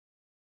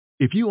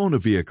If you own a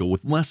vehicle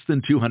with less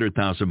than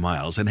 200,000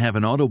 miles and have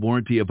an auto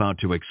warranty about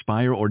to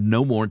expire or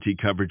no warranty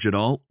coverage at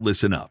all,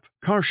 listen up.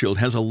 CarShield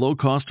has a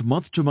low-cost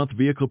month-to-month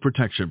vehicle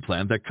protection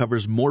plan that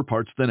covers more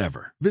parts than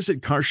ever.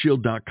 Visit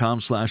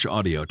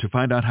carshield.com/audio to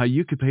find out how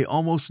you could pay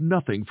almost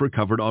nothing for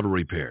covered auto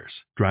repairs.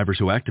 Drivers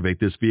who activate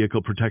this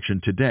vehicle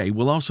protection today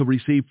will also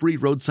receive free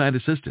roadside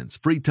assistance,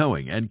 free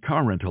towing, and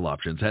car rental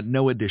options at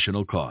no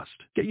additional cost.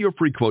 Get your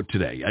free quote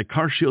today at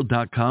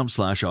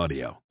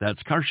carshield.com/audio.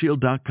 That's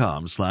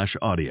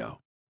carshield.com/audio.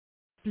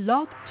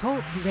 Blog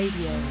Talk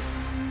Radio.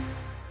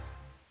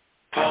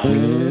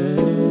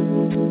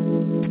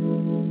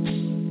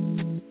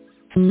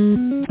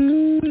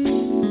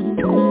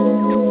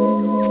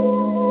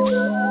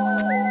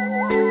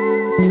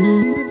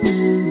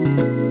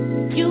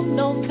 You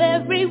know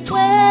very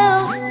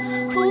well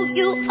who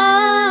you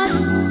are.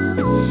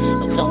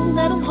 Don't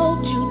let them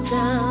hold you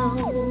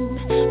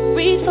down.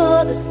 Reach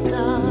for the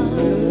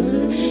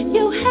stars.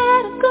 You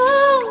had a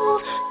goal,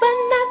 but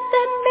not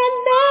that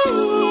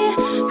many.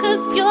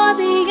 'Cause you're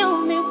the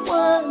only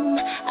one.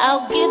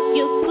 I'll give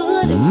you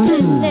good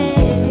infinity.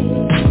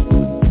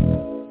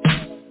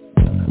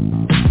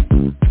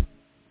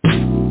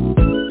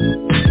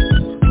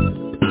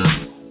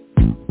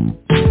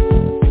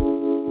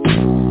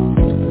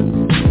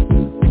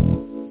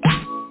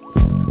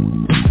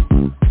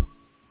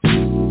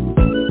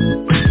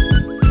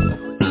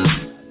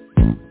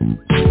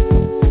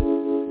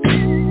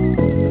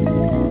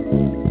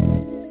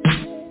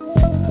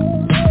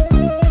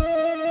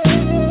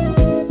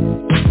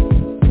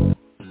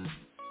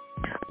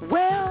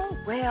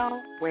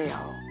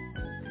 Well,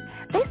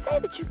 they say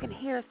that you can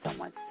hear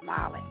someone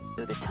smiling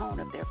through the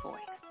tone of their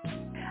voice.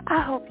 I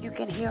hope you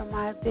can hear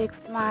my big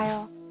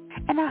smile,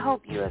 and I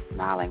hope you are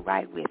smiling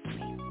right with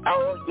me.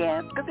 Oh,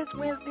 yes, because it's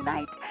Wednesday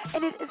night,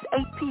 and it is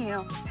 8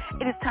 p.m.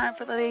 It is time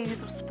for the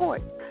ladies of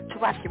sports to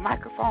rock your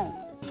microphone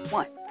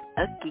once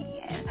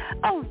again.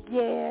 Oh,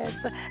 yes.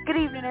 Good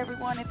evening,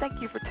 everyone, and thank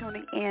you for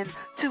tuning in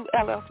to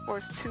LL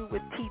Sports 2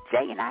 with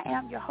TJ, and I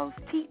am your host,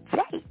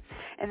 TJ.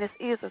 And this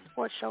is a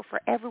sports show for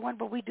everyone,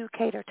 but we do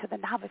cater to the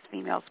novice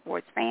female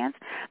sports fans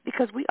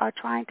because we are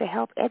trying to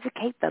help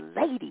educate the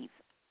ladies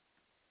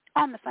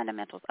on the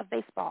fundamentals of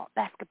baseball,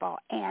 basketball,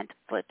 and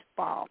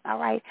football. All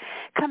right?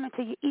 Coming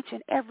to you each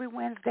and every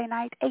Wednesday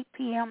night, 8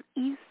 p.m.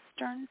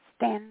 Eastern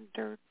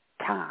Standard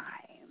Time.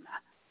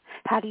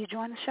 How do you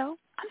join the show?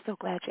 I'm so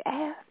glad you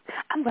asked.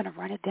 I'm going to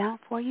run it down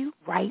for you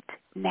right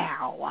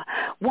now.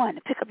 1,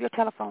 pick up your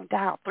telephone,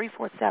 dial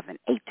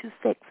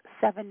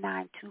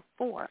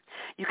 347-826-7924.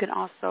 You can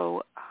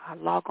also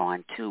log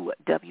on to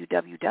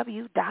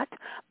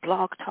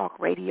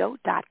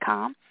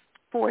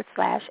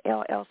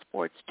www.blogtalkradio.com/LL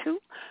Sports 2,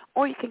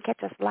 or you can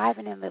catch us live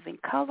and in living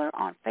color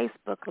on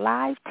Facebook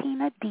Live.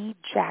 Tina D.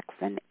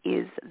 Jackson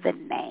is the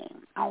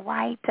name. All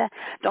right.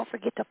 Don't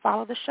forget to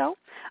follow the show.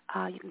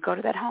 You can go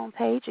to that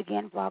homepage,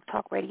 again,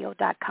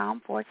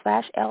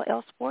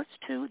 blogtalkradio.com/LL Sports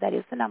 2. That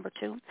is the number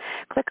 2.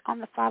 Click on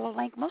the follow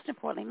link. Most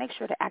importantly, make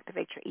sure to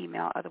activate your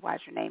email. Otherwise,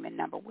 your name and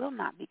number will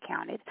not be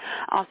counted.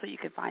 Also, you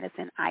can find us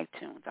in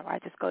iTunes. All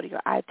right. Just go to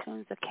your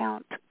iTunes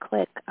account,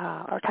 click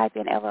or type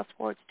in LL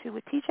Sports 2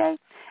 with TJ,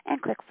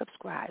 and click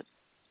subscribe.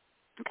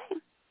 Okay?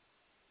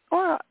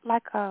 Or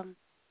like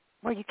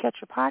where you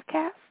catch your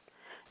podcast,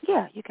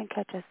 yeah, you can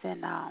catch us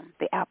in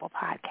the Apple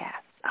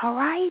Podcast. All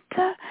right?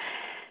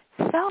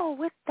 So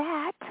with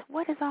that,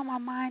 what is on my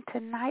mind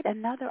tonight?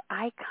 Another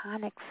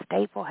iconic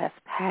staple has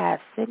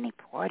passed, Sidney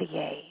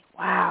Poitier.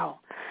 Wow.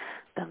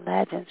 The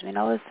legends. We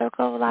know the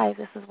circle of life.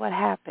 This is what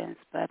happens.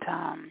 But,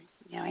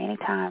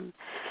 anytime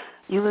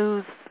you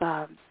lose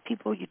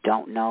people you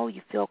don't know,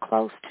 you feel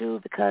close to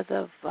because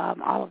of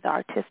all of the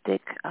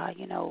artistic,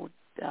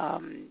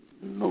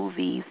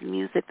 movies,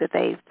 music that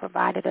they've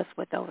provided us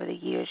with over the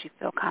years. You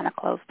feel kind of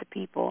close to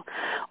people.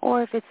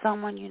 Or if it's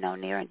someone,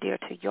 near and dear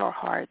to your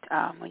heart,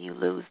 when you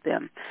lose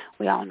them.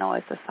 We all know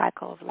it's a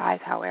cycle of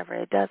life. However,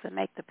 it doesn't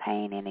make the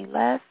pain any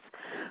less.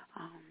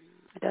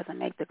 It doesn't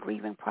make the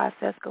grieving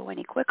process go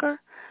any quicker.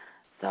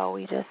 So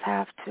we just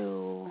have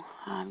to,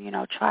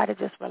 try to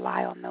just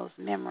rely on those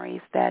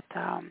memories that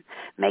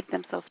make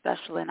them so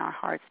special in our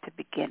hearts to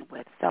begin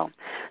with. So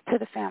to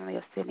the family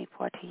of Sidney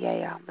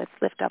Poitier, let's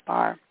lift up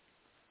our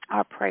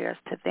prayers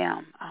to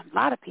them. A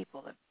lot of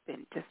people have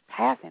been just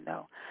passing,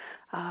 though,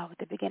 with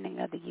the beginning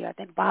of the year. I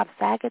think Bob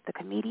Saget, the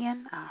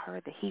comedian, I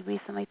heard that he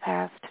recently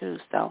passed, too.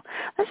 So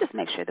let's just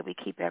make sure that we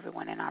keep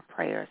everyone in our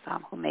prayers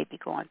who may be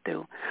going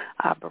through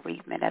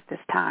bereavement at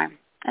this time.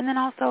 And then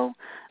also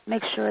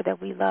make sure that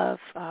we love,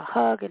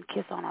 hug, and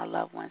kiss on our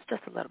loved ones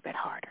just a little bit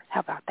harder. How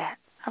about that?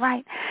 All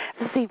right?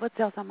 Let's see, what's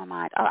else on my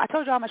mind? I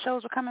told you all my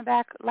shows were coming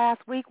back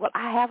last week. Well,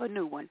 I have a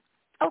new one.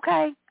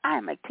 Okay? I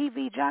am a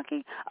TV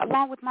junkie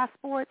along with my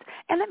sports.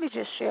 And let me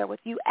just share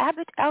with you,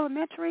 Abbott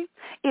Elementary,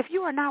 if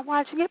you are not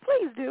watching it,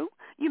 please do.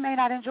 You may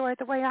not enjoy it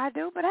the way I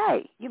do, but,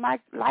 hey, you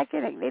might like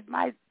it, and it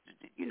might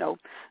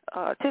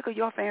tickle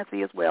your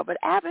fancy as well. But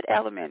Abbott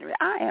Elementary,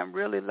 I am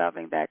really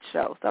loving that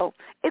show. So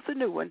it's a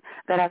new one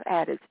that I've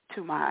added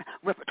to my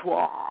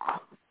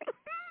repertoire.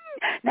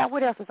 Now,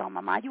 what else is on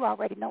my mind? You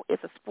already know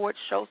it's a sports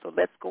show, so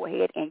let's go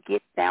ahead and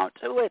get down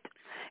to it.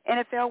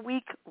 NFL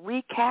Week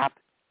Recap,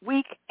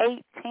 Week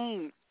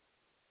 18.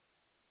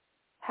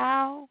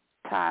 How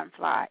time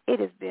fly. It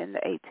has been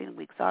the 18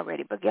 weeks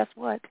already, but guess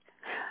what?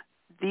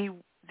 The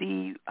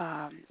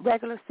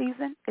regular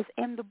season is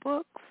in the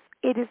books.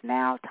 It is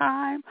now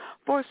time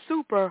for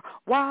Super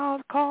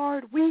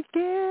Wildcard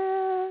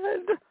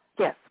Weekend.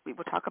 Yes, we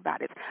will talk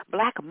about it.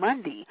 Black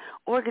Monday.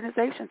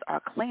 Organizations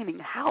are cleaning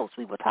house.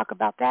 We will talk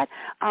about that.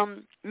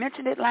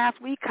 Mentioned it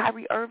last week.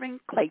 Kyrie Irving,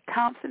 Klay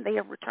Thompson, they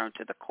have returned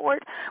to the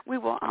court. We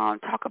will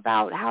talk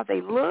about how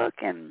they look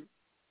and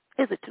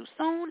is it too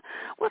soon?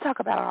 We'll talk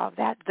about all of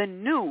that. The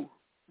new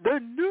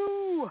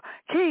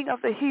King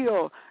of the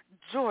Hill,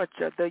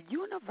 Georgia, the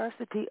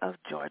University of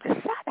Georgia.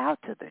 Shout out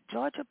to the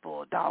Georgia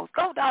Bulldogs.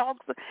 Go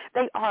Dogs!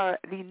 They are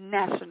the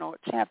national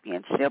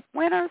championship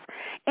winners.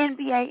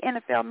 NBA,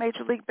 NFL,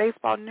 Major League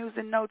Baseball news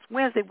and notes,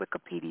 Wednesday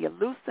Wikipedia,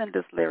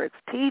 Lucinda's lyrics,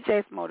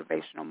 TJ's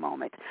motivational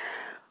moment.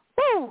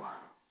 Woo!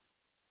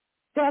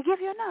 Did I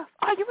give you enough?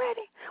 Are you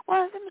ready?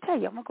 Well, let me tell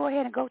you, I'm going to go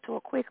ahead and go to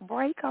a quick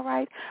break, all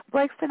right?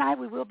 Breaks tonight.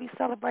 We will be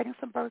celebrating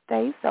some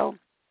birthdays, so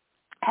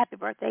happy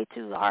birthday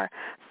to our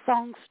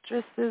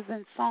songstresses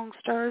and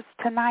songsters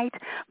tonight.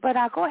 But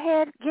go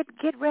ahead,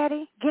 get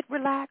ready, get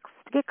relaxed,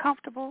 get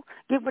comfortable,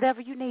 get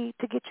whatever you need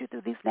to get you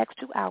through these next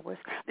 2 hours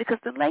because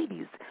the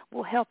ladies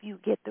will help you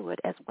get through it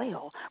as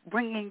well,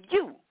 bringing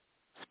you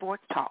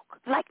sports talk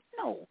like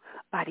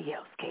nobody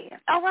else can.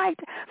 All right,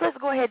 so let's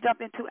go ahead and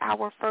jump into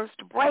our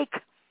first break,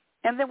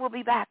 and then we'll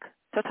be back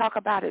to talk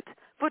about it.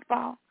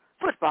 Football,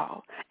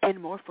 and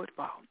more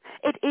football.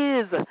 It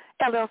is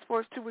LL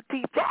Sports 2 with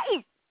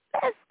TJ.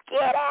 Let's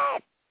get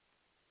it.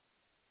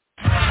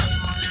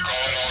 Calling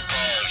all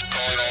cars.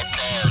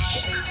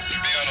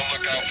 Be on the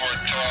lookout for a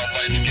tall,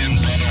 light-skinned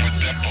brother with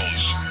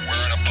dimples,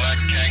 wearing a black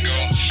Kango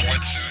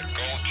sweatsuit,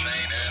 gold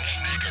chain, and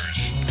sneakers.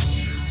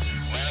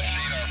 Last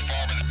seen on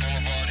Farmers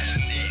Boulevard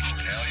heading east.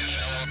 Alias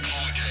LL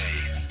Cool J.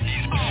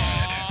 He's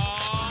bad.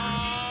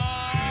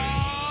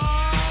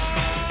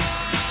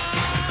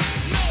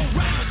 No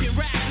rapper can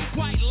rap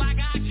quite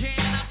like I can.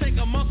 I take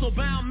a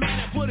muscle-bound man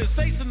and put his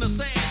face in the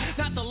sand.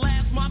 Not the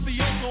last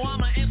mafioso,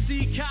 I'm an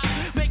MC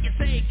cop. Make it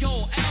say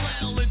go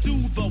LL and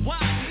do the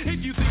Y.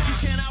 If you think you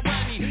cannot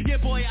ride me, yeah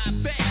boy I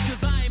bet, cause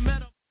I ain't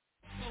met a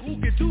who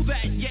can do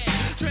that yet.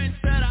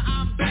 Trendsetter,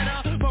 I'm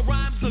better, but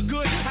rhymes are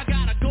good. I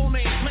got a goal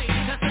name plate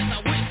that says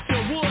I wish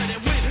you would.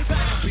 And when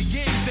battle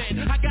begins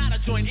then, I gotta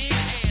join in.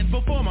 And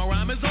before my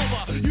rhyme is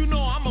over, you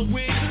know I'ma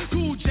win.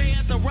 Cool J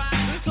at the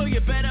rhyme, so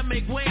you better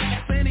make way.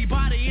 Ask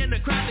anybody in the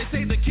crowd, they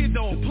say the kid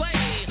don't play.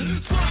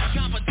 Smart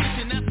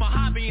competition, that's my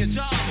hobby and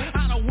job.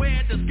 I don't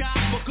wear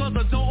disguise because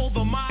I don't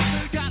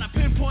overmind. Got a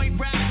pinpoint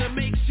rap that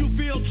makes you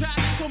feel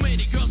trapped. So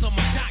many girls on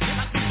my jock,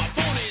 I think my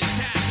phone is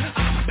tapped.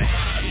 I'm bad.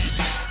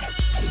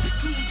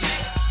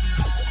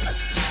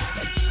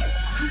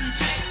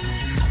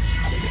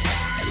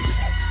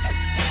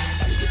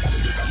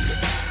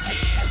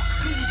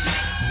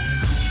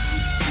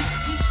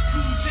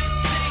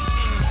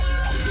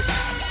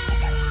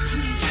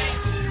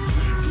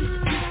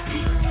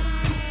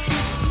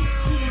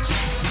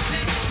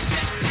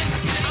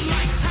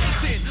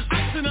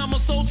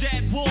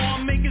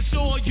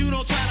 Sure you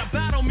don't try to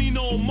battle me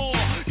no more.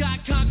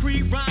 Got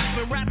concrete rhymes,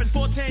 been rapping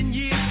for 10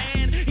 years.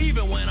 And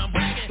even when I'm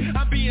bragging,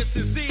 I'm being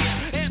sincere.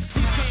 MCs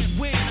can't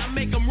win, I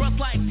make them rust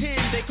like tin.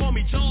 They call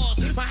me Jaws,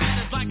 my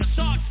hat is like a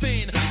shark's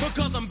fin.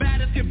 Because I'm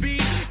bad as can be,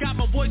 got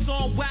my voice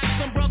on wax.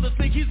 Some brothers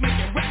think he's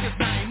making records,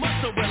 now he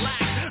must have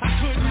relaxed. I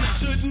couldn't, I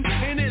shouldn't,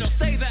 and it'll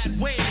stay that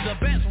way. The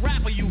best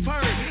rapper you've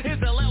heard is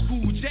LL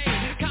Cool J.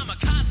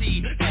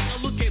 Kamikaze, take a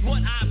look at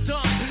what I've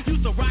done.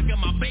 Used to rock in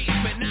my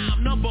basement, now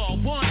I'm number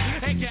one.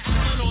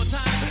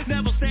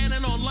 Never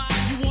standing on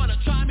line. You wanna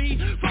try me?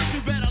 First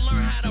you better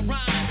learn how to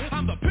rhyme.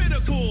 I'm the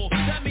pinnacle,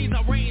 that means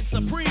I reign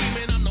supreme.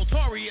 And I'm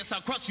notorious,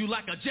 I'll crush you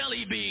like a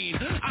jelly bean.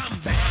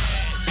 I'm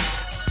bad.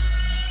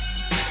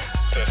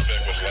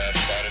 Suspect was last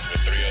spotted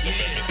with 3 other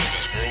members of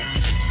his group.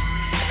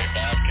 A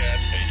Bobcat,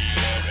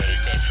 AEM, and a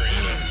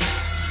Katrina.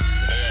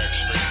 They are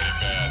extremely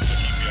bad, so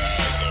keep your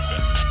eyes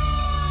open.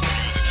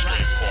 Use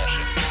extreme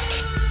caution.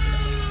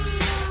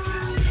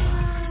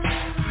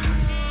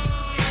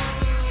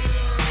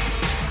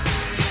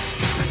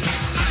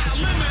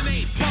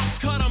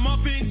 Cut them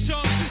up in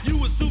chunks.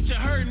 You assume you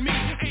heard me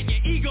and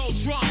your ego's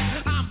drunk.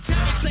 I'm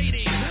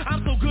devastating.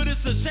 I'm so good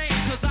it's a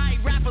shame. Cause I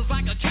eat rappers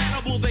like a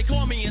cannibal. They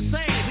call me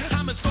insane.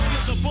 I'm as strong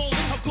as a bull.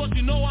 Of course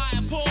you know I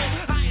am full.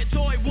 I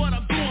enjoy what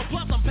I'm doing.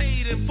 Plus I'm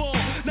paid in full.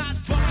 Not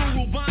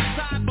buckle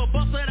bonsai, but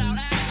bust it out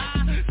as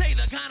I say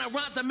the kind of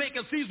rhymes that make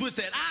MCs with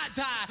that eye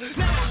tie.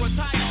 Never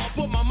retire or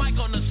put my mic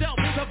on the shelf.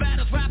 The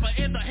baddest rapper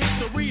in the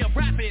history of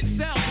rap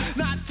itself.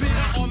 Not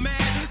bitter or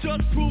mad,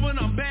 just proving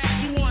I'm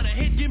bad. You want a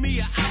hit, give me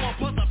an hour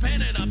plus a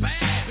pen and a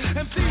bag.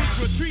 MCs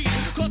retreat,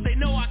 cause they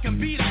know I can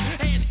beat them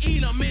and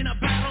eat them in a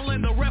battle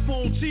and the ref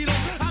won't cheat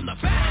them. I'm the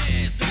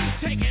baddest,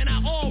 taking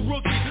out all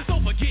rookies.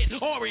 Don't forget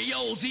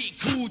Oreos, eat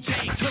Cool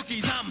J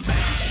cookies. I'm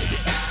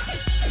bad.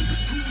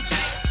 Cool J.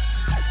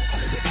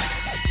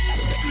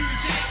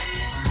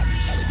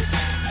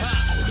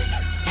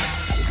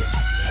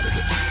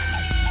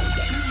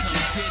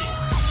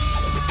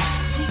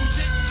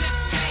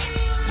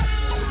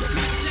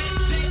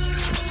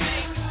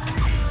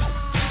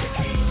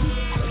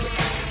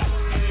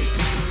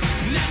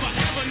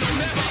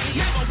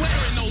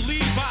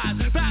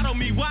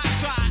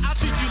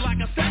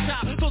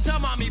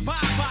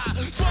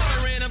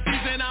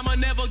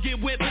 get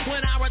whipped.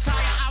 When I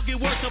retire, I'll get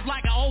worshipped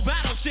like an old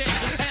battleship.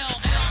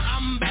 LL,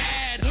 I'm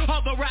bad.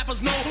 Other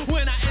rappers know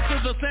when I enter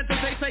the center,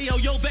 they say, yo,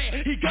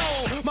 there he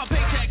go. My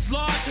paycheck's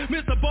large,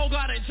 Mr.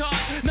 Bogart in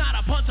charge. Not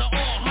a punter or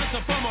a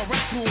hunter from a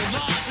raccoon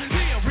lodge.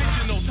 The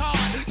original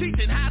Todd,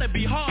 teaching how to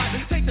be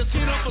hard. Take the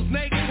skin off a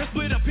snake and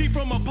split a pea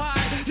from a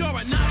pie. You're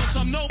a novice,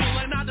 I'm noble,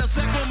 and I just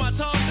on my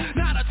tongue.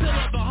 Not a till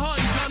of the Hun,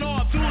 gun or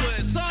Abdullah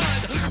and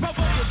son. My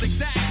vocals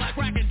exact like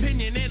racking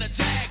pinion in a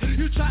jag.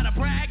 You try to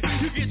brag,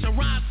 you get your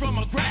rhymes from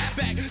a grab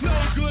bag.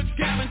 No good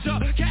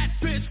scavenger,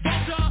 catfish,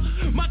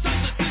 vulture. My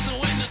tongue's a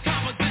tizzle in the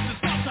composition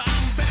sculpture.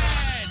 I'm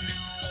bad.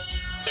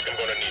 Think I'm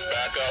gonna need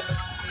backup?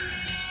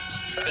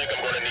 Think I'm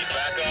gonna need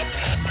backup?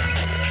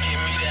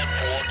 Give me that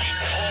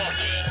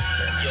walkie-talkie.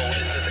 Yo,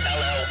 this is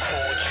LL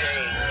Cool J,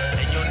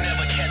 and you'll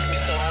never catch me,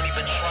 so don't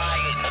even try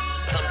it.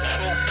 I'm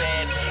too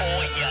bad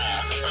for ya,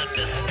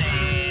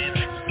 understand?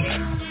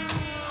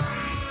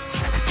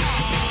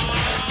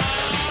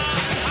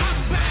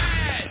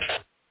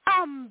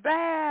 I'm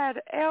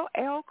bad.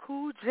 LL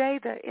Cool J,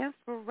 the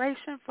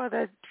inspiration for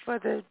the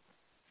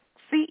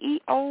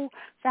CEO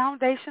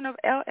Foundation of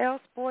LL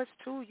Sports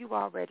 2. You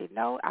already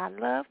know I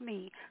love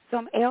me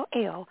some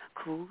LL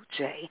Cool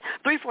J.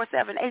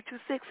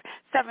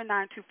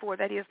 347-826-7924.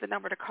 That is the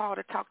number to call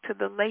to talk to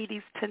the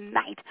ladies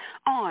tonight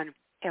on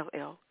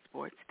LL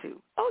Sports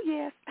 2. Oh,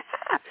 yes.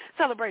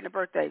 Celebrating a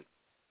birthday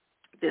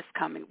this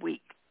coming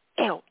week.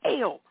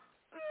 LL.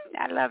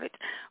 I love it.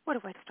 What a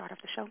way to start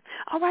off the show.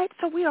 All right,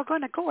 so we are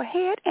going to go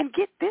ahead and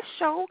get this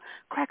show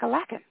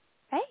crack-a-lackin'.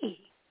 Hey.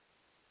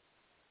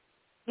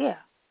 Yeah.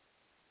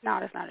 No,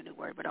 that's not a new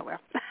word, but oh well.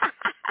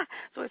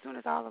 So as soon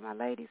as all of my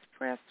ladies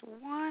press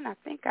 1, I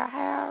think I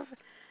have,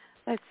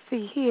 let's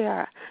see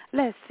here.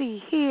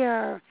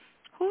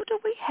 Who do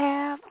we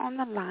have on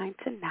the line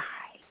tonight?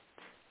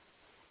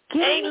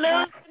 Ain't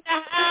Lou in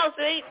the house.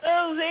 Ain't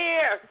Lou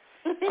here.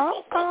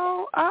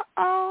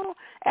 Uh-oh.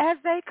 As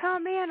they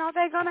come in, are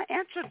they going to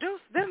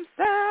introduce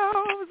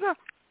themselves?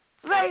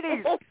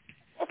 Ladies.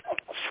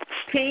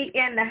 P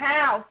in the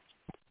house.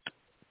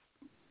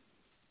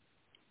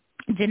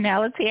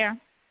 Janelle is here.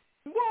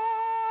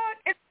 What?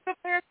 It's the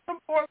fearsome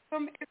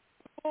foursome. It's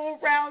the full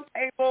round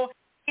table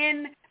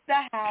in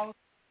the house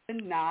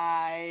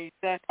tonight.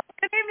 Good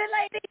evening,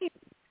 ladies.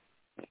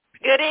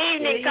 Good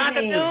evening,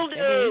 cock-a-doodle.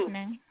 Good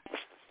evening.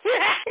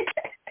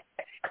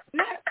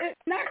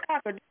 Not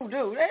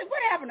cock-a-doodle.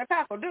 What happened to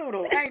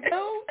cock-a-doodle? Ain't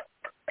Lou?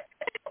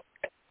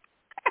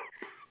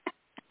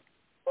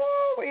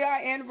 Oh, we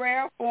are in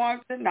rare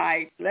form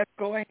tonight. Let's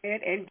go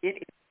ahead and get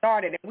it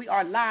started. And we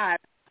are live,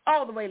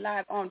 all the way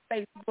live on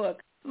Facebook.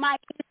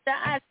 Mike,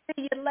 I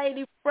see you,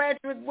 Lady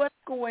Frederick. What's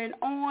going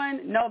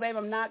on? No, babe,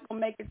 I'm not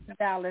going to make it to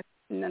Dallas.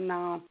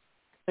 No.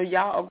 So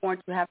y'all are going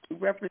to have to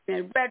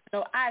represent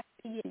Reginald. I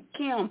see you,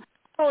 Kim,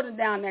 holding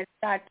down that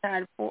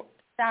Chi-Town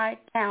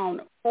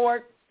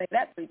fort. Say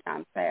that 3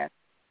 times fast.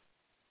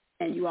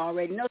 And you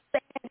already know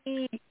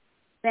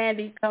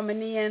Sandy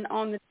coming in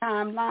on the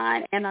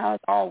timeline. And as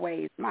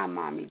always, my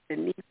mommy,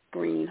 Denise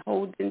Green,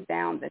 holding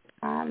down the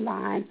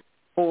timeline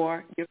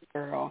for your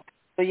girl.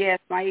 So, yes,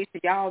 Maisha,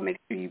 y'all make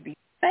sure you be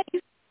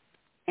safe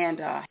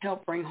and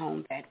help bring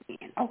home that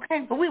win.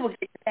 Okay? But we will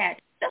get to that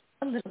just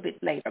a little bit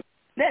later.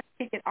 Let's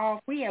kick it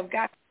off. We have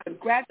got to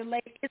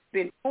congratulate. It's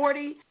been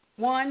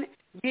 41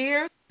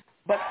 years,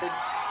 but the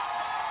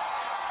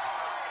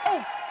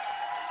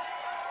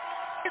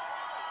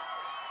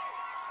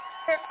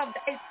of the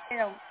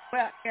ACL.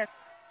 Well, yes.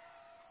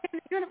 Can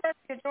the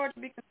University of Georgia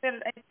be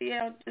considered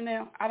ACL,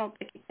 Janelle? I don't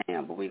think it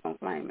can, but we're going to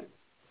claim it.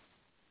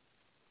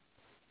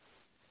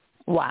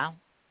 Wow.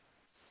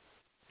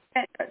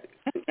 Can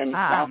you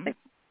just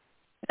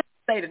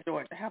state of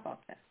Georgia? How about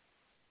that?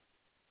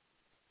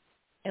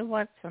 It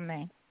works for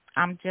me.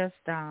 I'm just,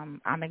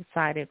 I'm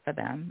excited for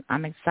them.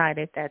 I'm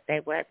excited that they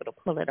were able to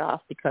pull it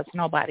off because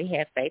nobody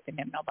had faith in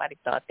them. Nobody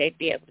thought they'd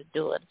be able to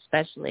do it,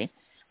 especially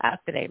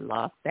after they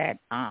lost that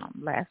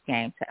last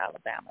game to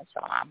Alabama. So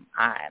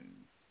I'm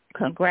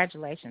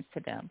congratulations to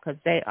them because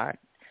they are.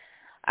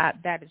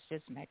 That is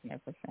just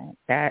magnificent.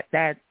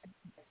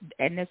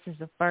 And this is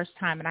the first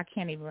time, and I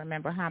can't even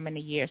remember how many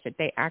years that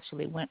they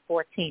actually went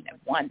 14-1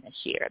 this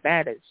year.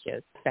 That is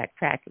just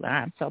spectacular.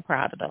 I'm so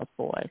proud of those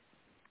boys.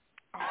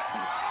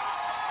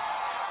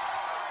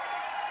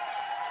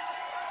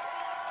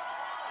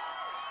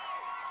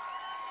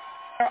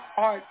 There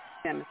are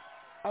them,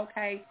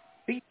 okay?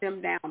 Beat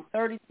them down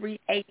 33-18.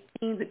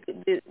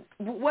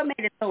 What made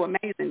it so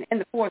amazing? In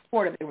the fourth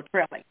quarter, they were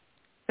trailing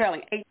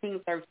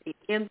 18-13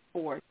 in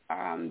fourth.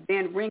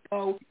 Then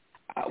Ringo,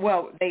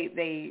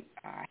 they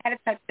had a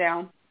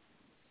touchdown.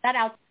 Shout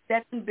out to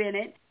Stetson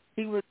Bennett.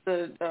 He was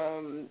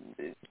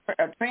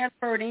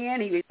transferred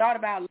in. He thought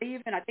about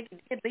leaving. I think he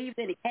did leave.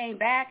 Then he came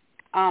back.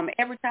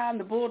 Every time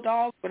the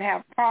Bulldogs would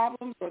have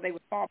problems or they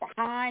would fall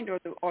behind or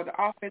the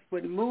offense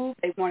wouldn't move,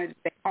 they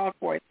called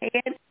for his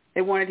head.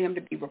 They wanted him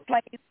to be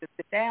replaced, to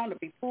sit down, to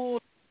be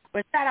pulled.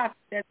 But shout out to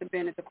Stetson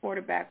Bennett, the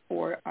quarterback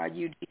for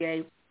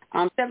UGA.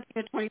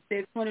 17-26,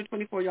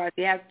 224 yards.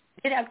 He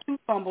did have 2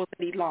 fumbles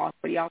that he lost,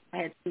 but he also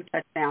had 2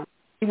 touchdowns.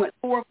 He went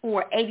 4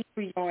 for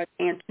 83 yards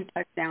and 2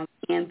 touchdowns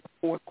in the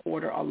fourth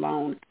quarter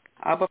alone.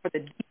 But for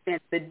the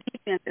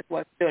defense is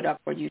what stood up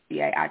for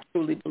UGA, I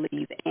truly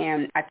believe.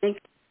 And I think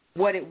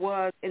what it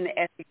was in the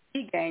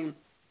SEC game,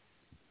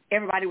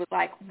 everybody was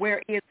like,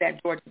 where is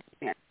that Georgia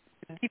defense?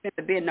 The defense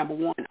had been number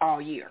one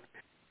all year.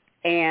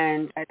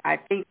 And I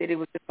think that it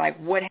was just like,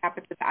 what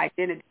happened to the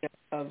identity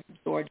of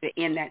Georgia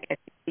in that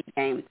SEC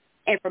game?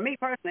 And for me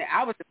personally,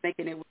 I was just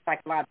thinking it was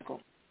psychological.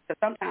 So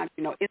sometimes,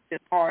 it's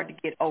just hard to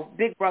get over.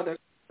 Big brother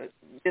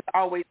just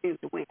always seems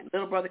to win.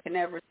 Little brother can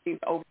never seem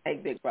to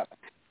overtake big brother.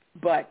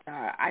 But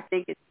I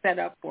think it's set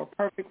up for a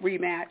perfect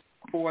rematch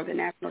for the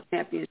national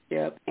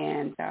championship,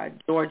 and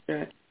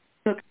Georgia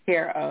took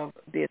care of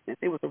business.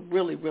 It was a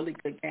really, really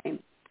good game.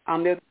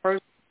 They're the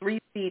first 3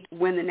 seeds to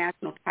win the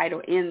national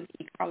title in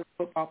the college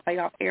football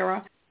playoff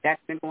era.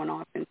 That's been going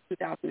on since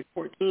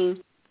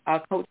 2014.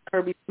 Coach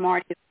Kirby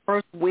Smart, his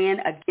first win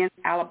against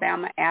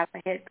Alabama as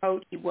a head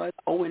coach, he was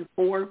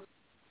 0-4.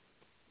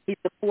 He's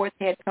the 4th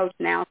head coach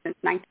now since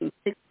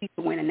 1960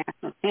 to win a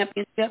national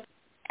championship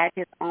at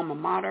his alma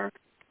mater.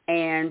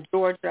 And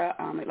Georgia,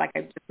 like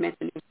I just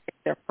mentioned, it was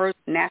their first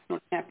national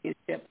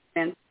championship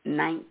since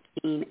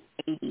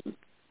 1980.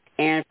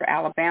 And for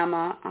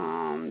Alabama,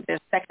 their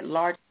second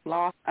largest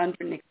loss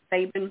under Nick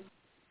Saban.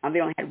 They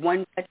only had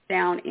 1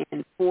 touchdown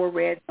in 4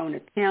 red zone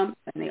attempts,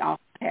 and they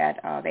also had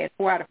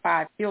 4 out of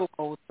 5 field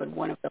goals, but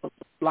one of those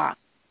was blocked.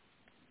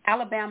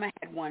 Alabama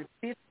had won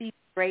 50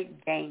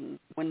 straight games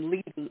when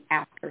leading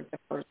after the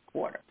first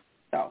quarter.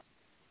 So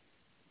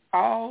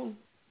all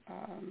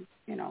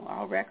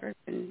records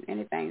and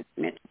anything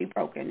meant to be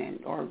broken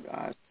or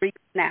streak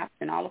snaps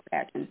and all of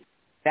that, and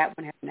that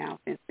one has now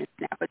since been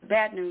snapped. But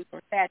bad news,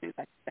 or sad news,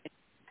 I should say,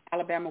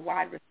 Alabama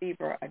wide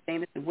receiver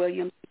Jamison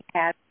Williams, he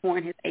has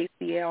torn his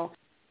ACL.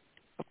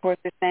 Of course,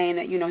 they're saying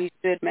that, he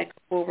should make a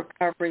full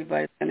recovery,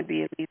 but it's going to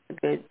be at least a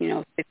good,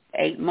 6 to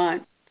 8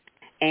 months.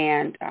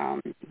 And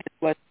this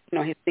was,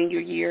 his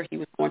senior year. He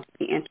was going to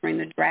be entering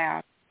the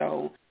draft.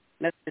 So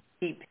let's just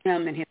keep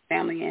him and his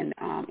family in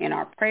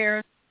our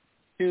prayers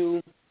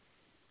to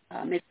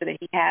make sure that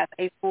he has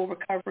a full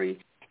recovery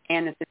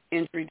and that this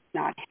injury does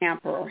not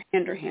hamper or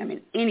hinder him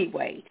in any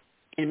way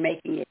in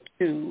making it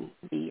to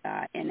the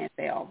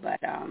NFL.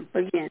 But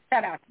again,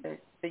 shout out to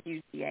the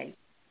UGA.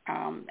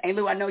 Hey,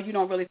 Lou, I know you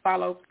don't really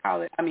follow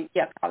college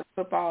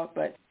football,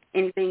 but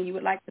anything you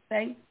would like to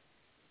say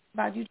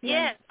about UGA?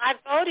 Yes, I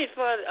voted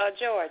for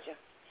Georgia.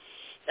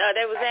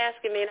 They was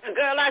asking me,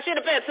 girl, I should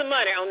have bet some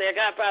money on that.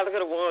 I probably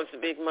could have won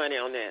some big money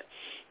on that.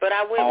 But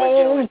I went with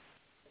Georgia.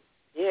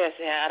 Yes,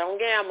 I don't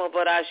gamble,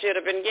 but I should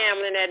have been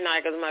gambling that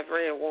night because my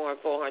friend won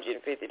 $450.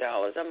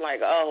 I'm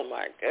like, oh,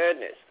 my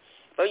goodness.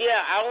 But,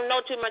 yeah, I don't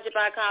know too much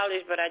about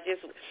college, but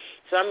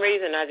some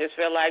reason I just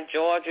feel like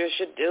Georgia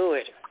should do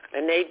it,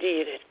 and they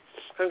did it.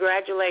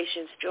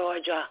 Congratulations,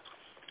 Georgia.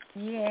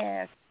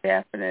 Yes,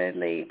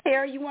 definitely.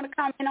 Terry, you want to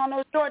comment on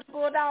those Georgia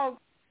Bulldogs?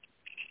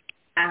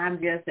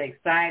 I'm just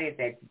excited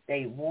that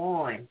they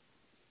won.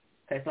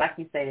 Because like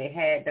you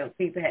say, those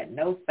people had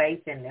no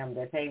faith in them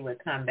that they would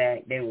come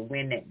back, they would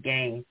win that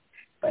game.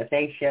 But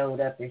they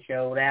showed up and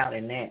showed out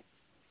in that.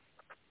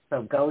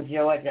 So go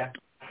Georgia.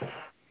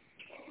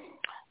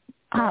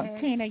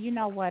 Tina, you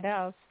know what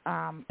else?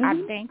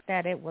 I think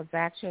that it was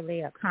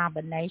actually a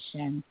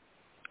combination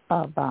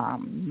of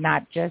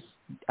not just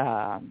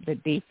the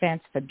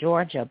defense for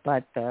Georgia,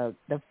 but the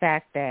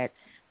fact that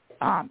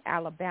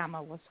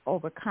Alabama was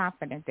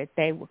overconfident that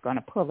they were going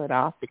to pull it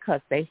off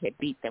because they had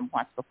beat them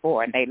once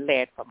before and they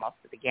led for most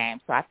of the game.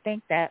 So I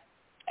think that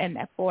in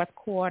that fourth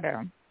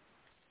quarter,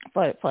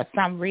 for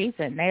some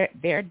reason,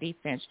 their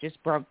defense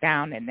just broke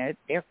down and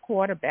their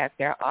quarterback,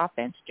 their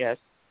offense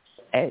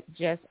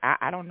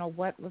I don't know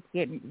what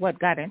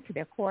got into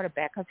their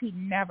quarterback because he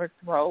never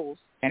throws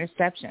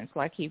interceptions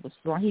like he was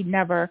throwing. He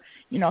never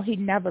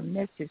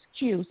missed his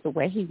cues the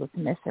way he was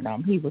missing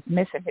them. He was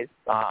missing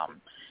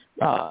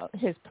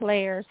his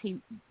players.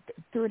 He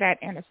threw that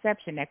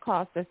interception that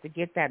caused us to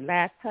get that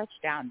last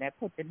touchdown that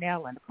put the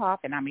nail in the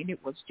coffin. I mean,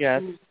 it was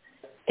just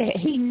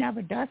he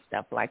never does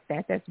stuff like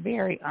that. That's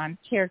very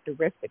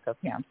uncharacteristic of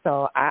him.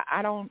 So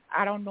I don't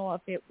know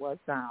if it was.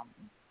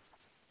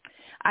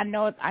 I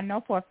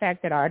know for a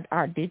fact that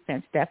our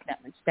defense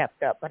definitely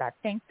stepped up, but I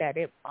think that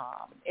it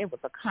was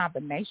a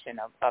combination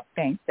of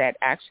things that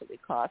actually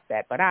caused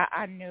that. But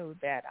I knew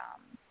that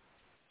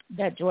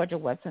Georgia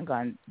wasn't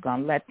going to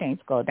let things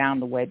go down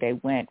the way they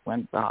went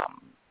when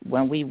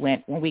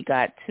we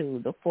got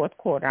to the fourth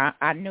quarter.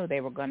 I knew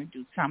they were going to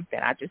do something.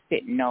 I just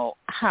didn't know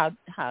how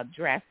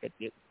drastic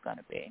it was going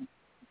to be.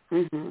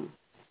 Mm-hmm.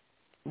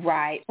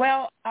 Right.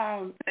 Well,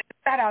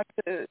 shout out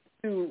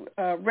to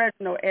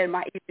Reginald and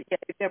my ECA.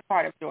 They're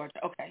part of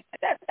Georgia. Okay,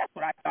 that's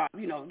what I thought.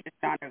 Just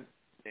trying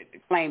to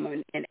claim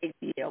an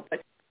ACL.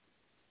 But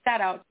shout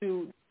out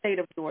to the state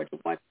of Georgia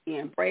once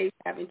again. Braves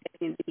having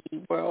taken the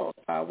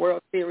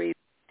World Series.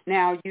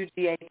 Now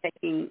UGA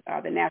taking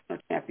the national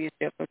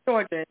championship. So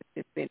Georgia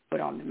has been put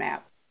on the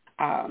map.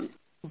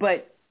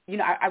 But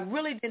I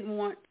really didn't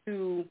want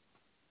to.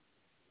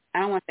 I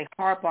don't want to say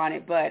harp on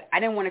it, but I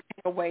didn't want to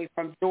take away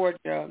from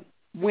Georgia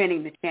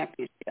winning the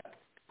championship.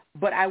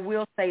 But I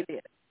will say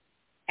this,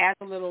 as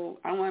a little,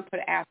 I don't want to put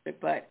an asterisk,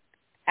 but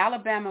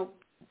Alabama,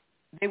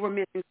 they were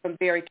missing some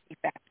very key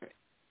factors,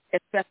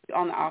 especially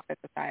on the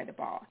offensive side of the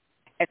ball.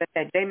 As I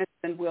said,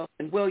 Jamison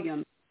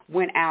Williams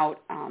went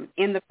out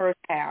in the first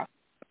half,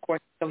 of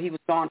course, so he was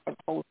gone for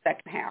the whole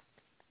second half.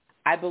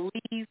 I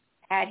believe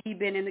had he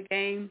been in the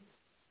game,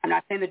 I'm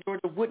not saying that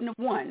Georgia wouldn't have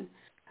won,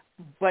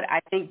 but I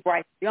think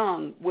Bryce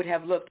Young would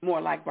have looked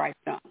more like Bryce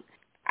Young.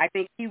 I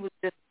think he was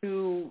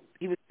too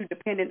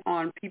dependent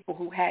on people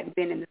who hadn't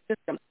been in the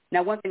system.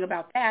 Now, one thing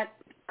about that,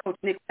 Coach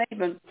Nick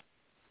Saban,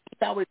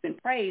 he's always been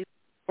praised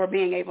for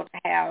being able to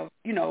have,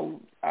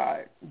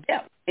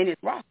 depth in his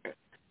roster.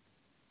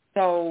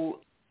 So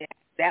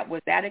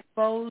was that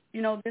exposed,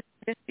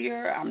 this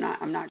year? I'm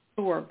not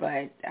sure,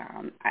 but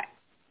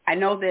I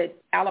know that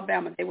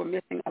Alabama, they were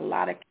missing a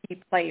lot of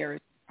key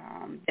players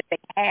that they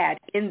had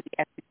in the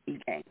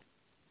SEC game.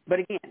 But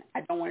again,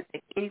 I don't want to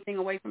take anything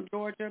away from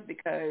Georgia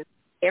because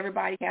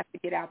everybody has to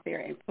get out there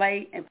and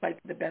play to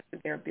the best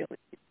of their ability.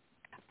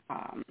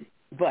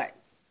 But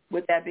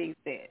with that being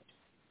said,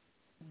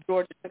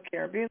 Georgia took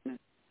care of business,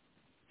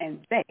 and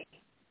they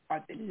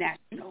are the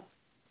national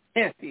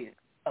champions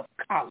of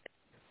college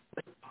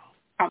football.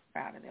 I'm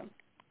proud of them.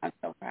 I'm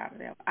so proud of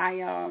them.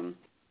 I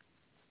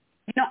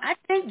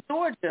think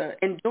Georgia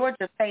and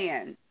Georgia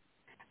fans,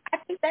 I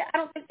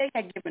don't think they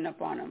had given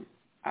up on them.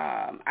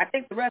 I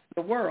think the rest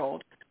of the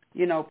world,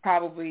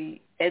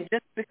 probably, and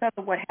just because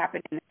of what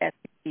happened in the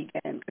SEC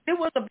game, because it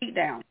was a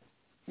beatdown.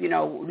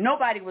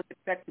 Nobody was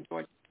expecting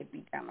Georgia to get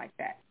beat down like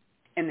that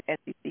in the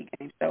SEC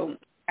game. So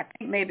I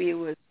think maybe it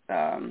was,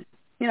 they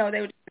were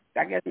just,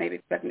 I guess, maybe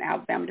expecting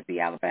Alabama to be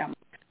Alabama.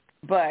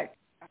 But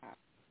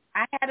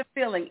I had a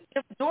feeling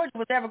if Georgia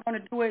was ever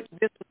going to do it,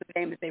 this was the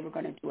game that they were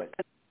going to do it.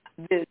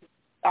 Because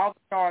all the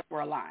stars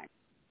were aligned.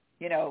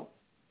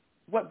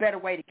 What better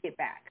way to get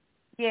back?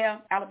 Yeah,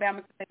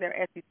 Alabama could say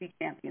they're SEC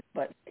champions,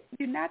 but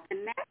you're not the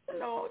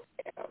national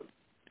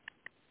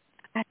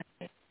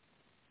champions.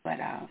 But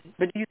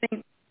do you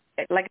think,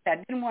 like I said,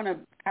 I didn't want to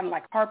kind of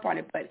like harp on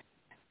it, but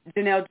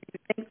Janelle, do you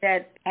think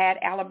that had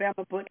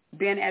Alabama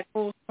been at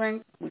full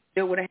strength, we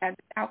still would have had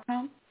this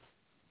outcome?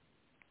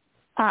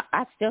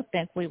 I still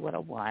think we would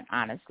have won,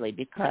 honestly,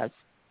 because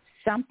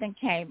something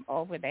came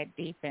over that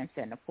defense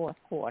in the fourth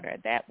quarter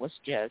that was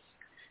just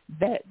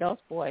those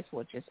boys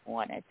were just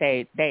on it.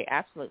 They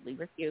absolutely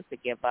refused to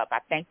give up. I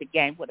think the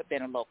game would have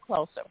been a little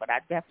closer, but I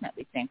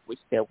definitely think we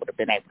still would have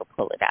been able to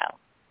pull it out.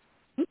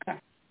 Okay.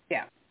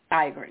 Yeah,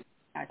 I agree.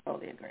 I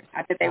totally agree.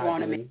 I think they were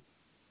on a mission.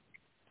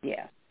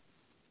 Yeah.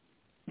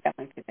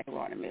 Definitely think they were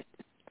on a mission,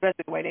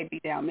 especially the way they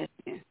beat down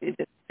Michigan.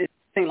 It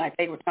seemed like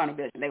they were trying to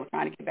vision. They were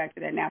trying to get back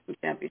to that national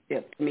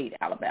championship to meet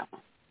Alabama.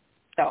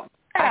 So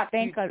I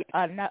think a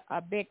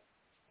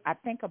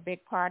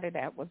big part of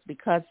that was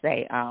because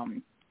they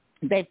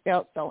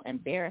felt so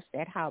embarrassed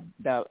at how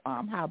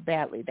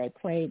badly they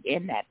played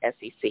in that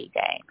SEC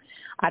game.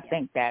 I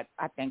think that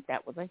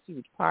was a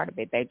huge part of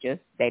it. They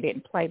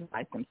didn't play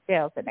like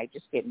themselves, and they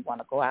just didn't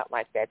want to go out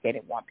like that. They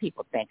didn't want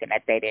people thinking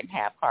that they didn't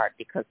have heart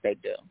because they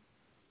do.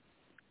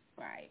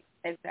 Right.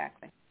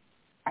 Exactly.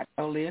 I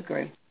totally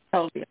agree.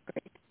 Totally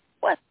agree.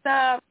 What's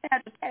up,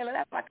 Sandra Taylor?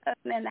 That's my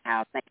cousin in the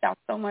house. Thank y'all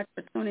so much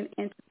for tuning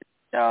into the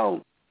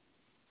show.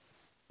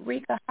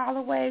 Rika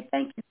Holloway,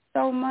 thank you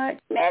so much.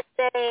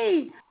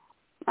 Missy,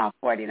 my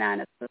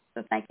 49er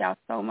sister, thank y'all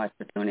so much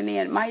for tuning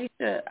in.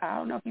 Maisha, I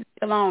don't know if you're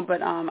still on,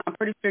 but I'm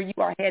pretty sure you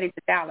are heading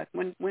to Dallas.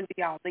 When do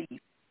y'all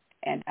leave?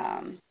 And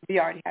do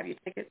you already have your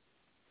tickets?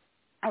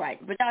 All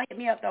right, but y'all hit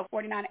me up, though,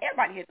 49er.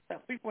 Everybody hit us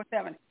up,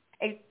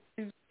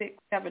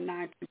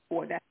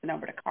 347-826-7924. That's the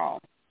number to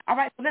call. All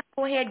right, so let's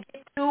go ahead and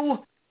get to,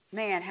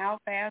 man, how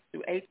fast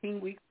do 18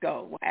 weeks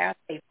go? Well, ask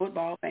a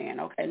football fan,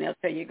 okay, and they'll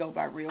tell you it go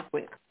by real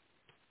quick.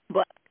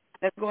 But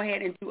let's go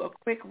ahead and do a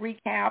quick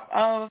recap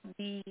of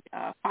the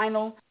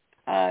final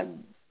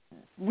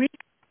week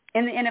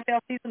in the NFL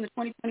season, the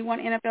 2021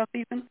 NFL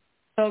season.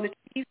 So the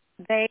Chiefs,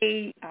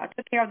 they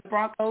took care of the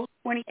Broncos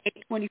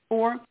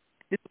 28-24.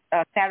 This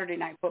was Saturday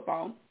Night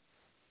Football.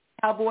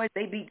 Cowboys,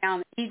 they beat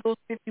down the Eagles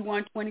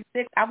 51-26.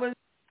 I was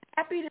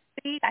happy to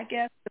see, I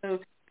guess, the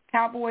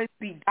Cowboys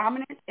be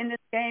dominant in this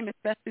game,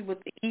 especially with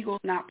the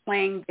Eagles not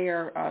playing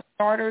their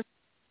starters.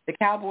 The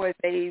Cowboys,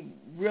 they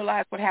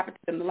realized what happened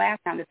to them the last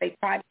time, that they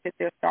tried to fit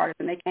their starters,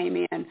 and they came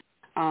in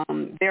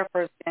their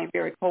first game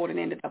very cold and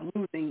ended up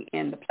losing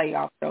in the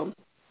playoffs. So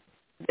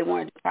they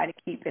wanted to try to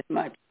keep as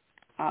much,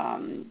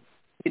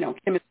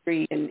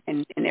 chemistry and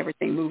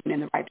everything moving in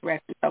the right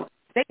direction. So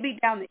they beat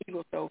down the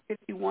Eagles, so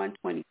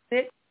 51-26.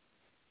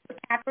 The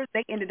Packers,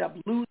 they ended up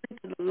losing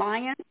to the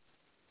Lions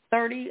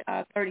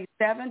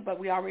 30-37, but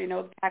we already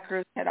know the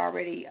Packers had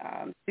already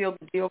sealed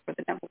the deal for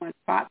the number one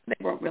spot, so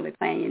they weren't really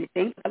playing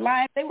anything. The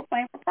Lions, they were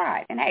playing for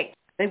pride, and hey,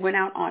 they went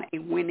out on a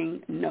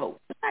winning note.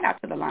 So shout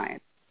out to the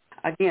Lions.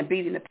 Again,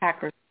 beating the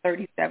Packers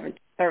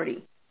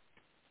 37-30.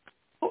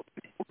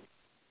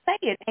 Say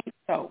it ain't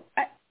so.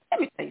 Let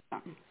me tell you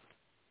something.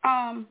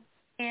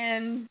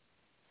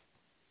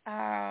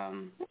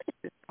 What is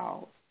this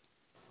called?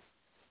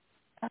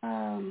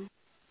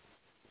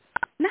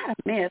 not a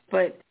myth,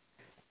 but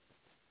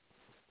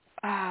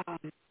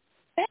dang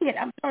it,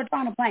 I'm sort of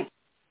drawing a blank.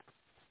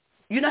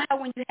 You know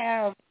how when you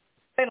have,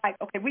 say like,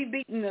 okay, we've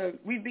beaten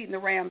the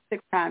Rams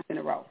 6 times in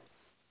a row.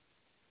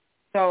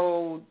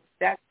 So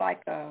that's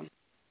like what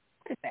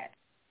is that?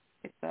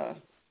 It's a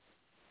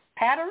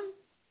pattern?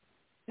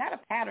 Not a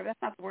pattern.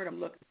 That's not the word I'm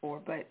looking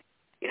for. But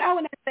you know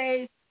when they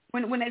say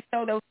when they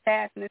show those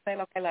stats and they say,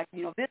 okay, like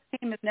this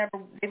team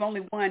they've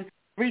only won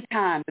 3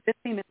 times, but this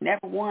team has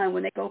never won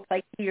when they go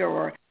play here,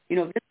 or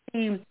this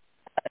team.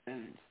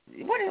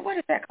 What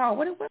is that called?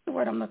 What's the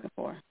word I'm looking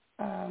for?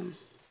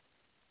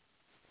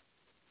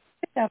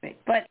 Of it.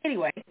 But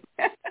anyway,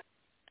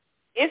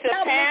 it's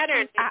a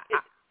pattern.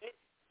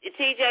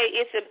 TJ,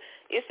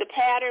 it's a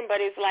pattern, but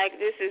it's like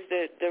this is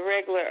the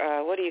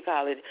regular. What do you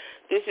call it?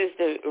 This is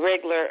the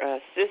regular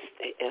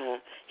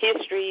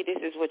history. This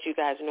is what you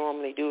guys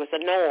normally do. It's a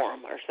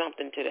norm or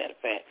something to that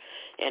effect.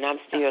 And I'm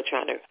still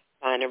trying to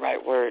find the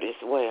right word as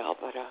well.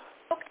 But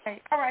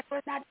okay, all right. So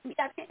it's not.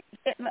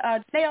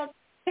 Janelle,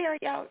 Terry,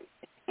 y'all.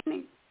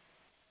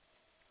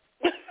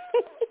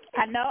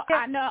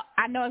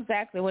 I know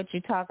exactly what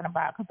you're talking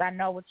about because I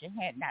know what you're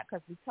hinting at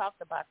because we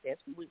talked about this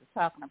when we were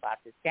talking about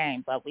this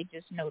game, but we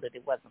just knew that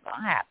it wasn't going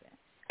to happen.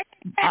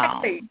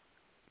 Exactly.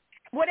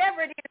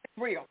 Whatever it is, it's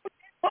real.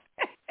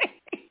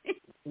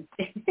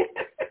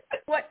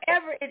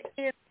 Whatever it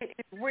is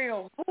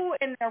real. Who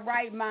in their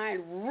right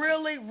mind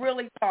really,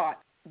 really thought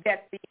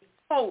that the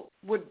Colts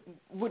would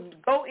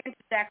go into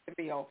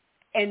Jacksonville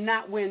and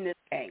not win this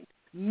game?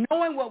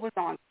 Knowing what was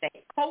on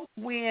stake. Colts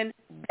win,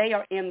 they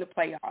are in the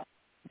playoffs.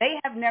 They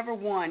have never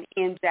won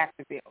in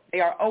Jacksonville.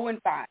 They are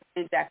 0-5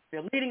 in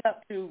Jacksonville, leading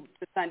up to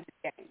Sunday's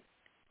game.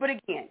 But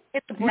again,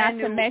 it's a brand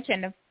new. Not to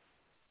mention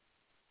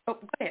go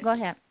ahead. Go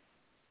ahead.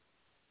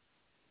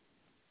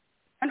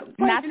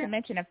 Not to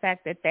mention the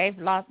fact that they've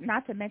lost.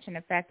 Not to mention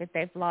the fact that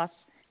they've lost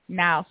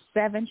now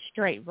 7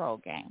 straight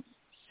road games.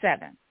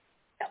 7.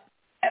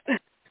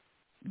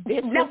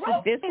 This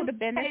would have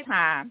been the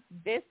time.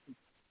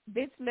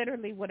 This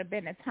literally would have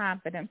been the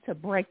time for them to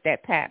break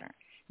that pattern.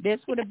 This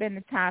would have been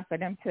the time for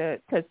them to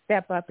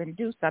step up and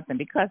do something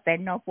because they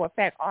know for a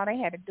fact all they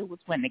had to do was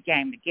win the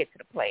game to get to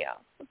the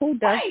playoffs. Who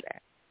does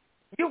that?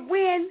 You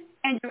win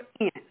and you're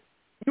in.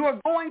 You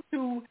are going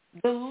to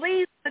the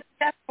least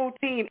successful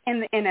team in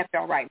the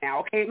NFL right now,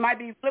 okay? It might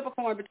be flip a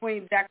coin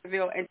between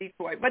Jacksonville and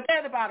Detroit, but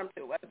they're the bottom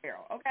 2 at the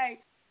barrel, okay?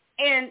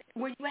 And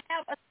when you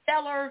have a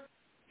stellar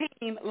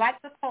team like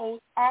the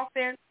Colts,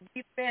 offense,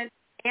 defense,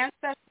 and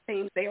special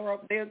teams, they're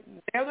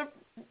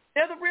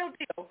the real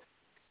deal.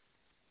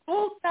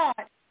 Who thought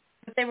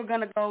that they were going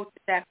to go to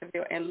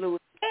Jacksonville and lose?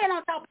 And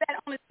on top of that,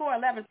 only score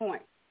 11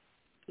 points.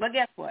 But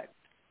guess what?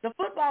 The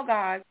football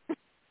guys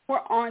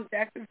were on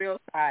Jacksonville's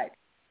side,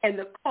 and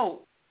the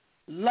Colts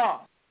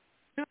lost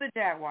to the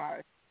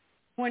Jaguars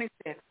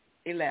 26-11.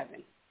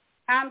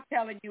 I'm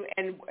telling you,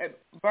 and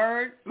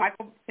Bird,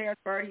 Michael Terrace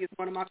Bird, he is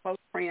one of my close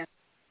friends.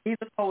 He's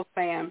a Colts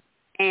fan.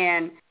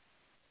 And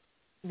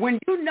when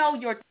you know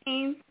your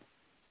team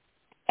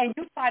and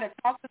you try to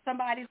talk to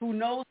somebody who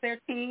knows their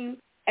team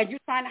and you're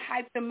trying to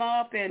hype them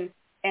up and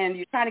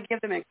you're trying to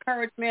give them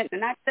encouragement,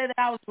 and I say that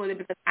I was with it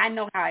because I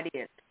know how it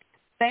is.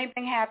 Same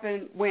thing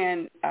happened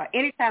when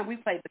anytime we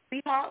played the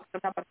Seahawks, I'm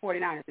talking about the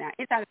 49ers now,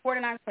 anytime the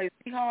 49ers play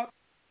the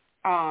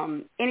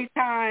Seahawks,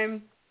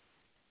 anytime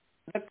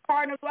the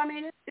Cardinals,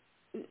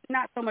 it's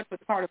not so much with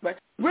the Cardinals, but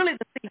really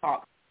the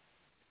Seahawks,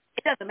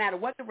 it doesn't matter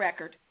what the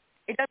record.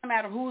 It doesn't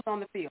matter who's on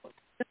the field.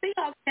 The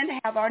Seahawks tend to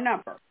have our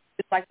number,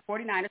 just like the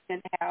 49ers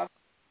tend to have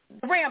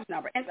the Rams'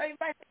 number. And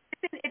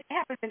it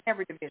happens in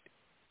every division.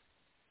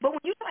 But when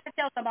you try to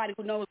tell somebody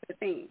who knows their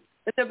team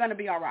that they're going to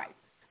be all right,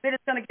 that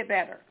it's going to get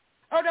better,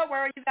 oh, don't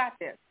worry, you got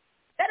this.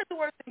 That is the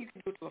worst thing you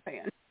can do to a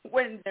fan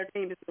when their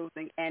team is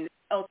losing and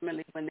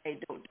ultimately when they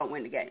don't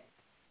win the game.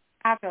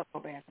 I felt so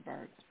bad for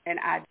Birds, and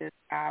I'm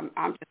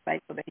just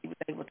thankful that he was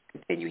able to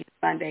continue his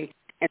Sunday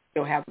and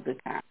still have a good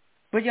time.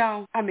 But,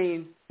 y'all,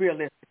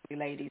 realistically,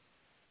 ladies,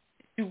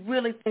 do you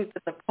really think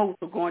that the Colts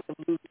are going to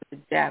lose to the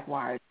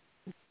Jaguars?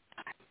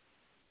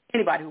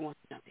 Anybody who wants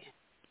to jump in.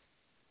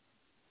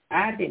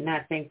 I did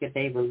not think that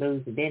they would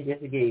lose, and then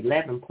just to get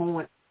 11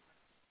 points,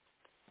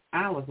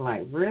 I was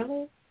like,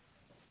 really?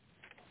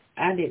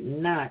 I did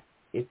not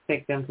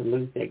expect them to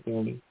lose that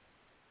game.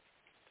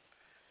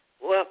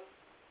 Well,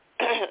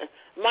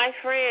 my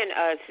friend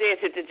said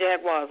that the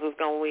Jaguars was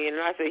going to win,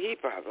 and I said he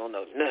probably don't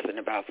know nothing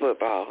about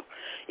football.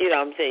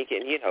 I'm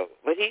thinking,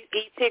 but he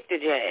picked the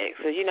Jags.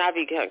 So, I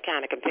be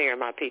kind of comparing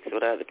my picks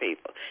with other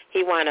people.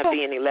 He wound up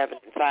being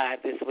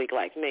 11-5 this week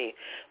like me.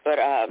 But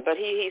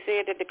he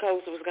said that the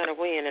Colts was going to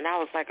win, and I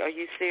was like, are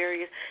you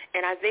serious?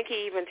 And I think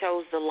he even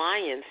chose the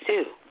Lions,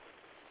 too.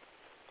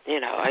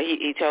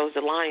 He chose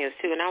the Lions,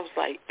 too. And I was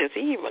like, does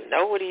he even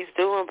know what he's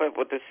doing?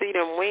 But to see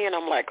them win,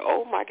 I'm like,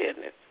 oh, my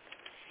goodness.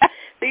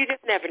 So you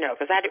just never know,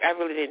 because I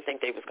really didn't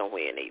think they was going to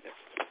win either.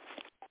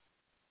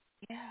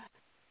 Yeah.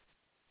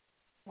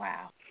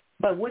 Wow.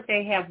 But would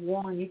they have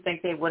won? You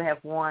think they would have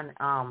won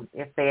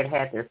if they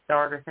had their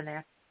starters in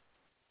there?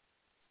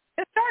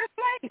 The starters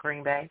played.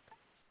 Green Bay?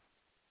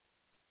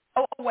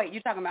 Oh, wait,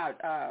 you're talking about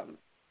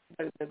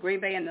the Green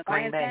Bay and the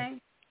Lions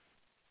game?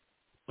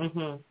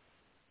 Mhm.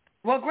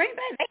 Well, Green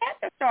Bay, they had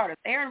their starters.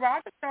 Aaron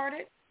Rodgers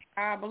started,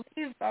 I believe.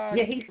 He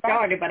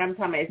started, but I'm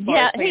talking about he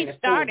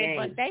started,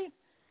 but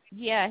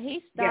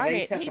he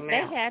started.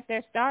 They had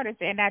their starters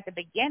in at the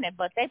beginning,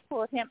 but they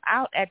pulled him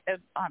out at the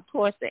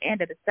towards the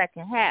end of the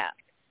second half.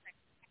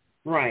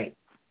 Right.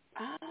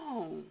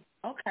 Oh,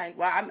 okay.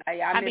 Well,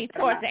 I mean,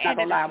 towards the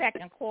end of the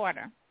second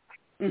quarter.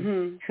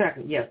 Mhm.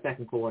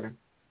 Second quarter.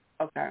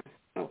 Okay.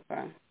 Well,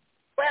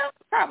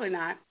 probably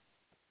not.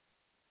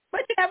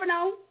 But you never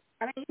know.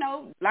 I mean,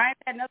 Lions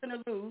had nothing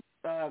to lose.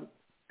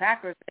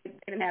 Packers, they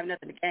didn't have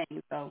nothing to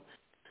gain. So,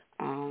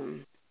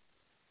 and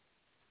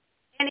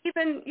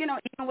even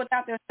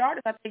without their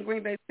starters, I think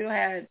Green Bay still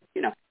had.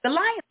 The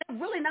Lions are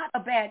really not a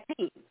bad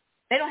team.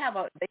 They don't have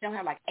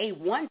like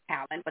A1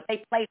 talent, but they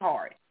play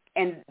hard.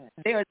 And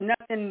there's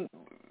nothing.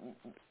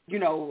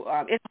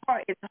 It's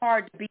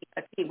hard to beat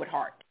a team with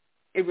heart.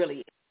 It really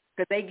is,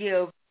 because they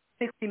give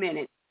 60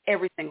 minutes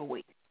every single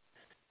week.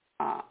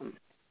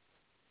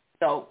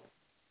 So,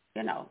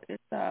 it's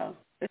that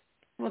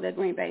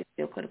Green Bay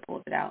still could have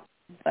pulled it out,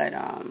 but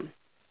I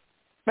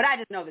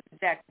just know that the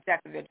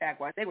Jacksonville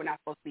Jaguars, they were not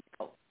supposed to beat the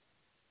Colts.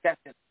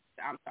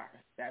 I'm sorry,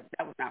 that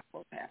was not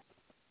supposed to happen.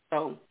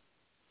 So,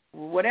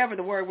 whatever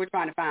the word we're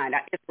trying to find,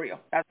 it's real.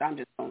 I'm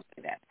just going to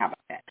say that. How about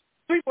that?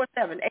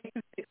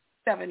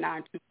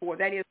 347-826-7924.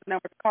 That is the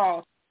number to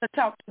call to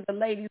talk to the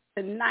ladies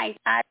tonight.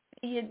 I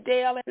see you,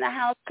 Dale, in the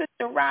house.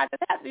 Krista Rogers,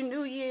 happy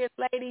New Year's,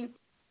 ladies.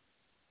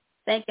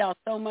 Thank y'all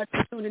so much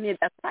for tuning in.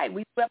 That's right,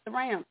 we swept the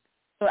Rams.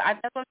 So I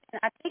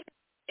think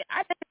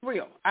it's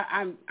real.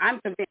 I'm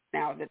convinced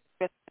now that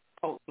the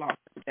Colts lost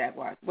to the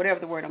Jaguars.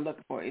 Whatever the word I'm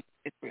looking for, it's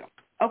real.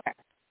 Okay.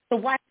 So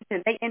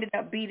Washington, they ended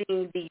up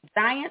beating the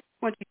Giants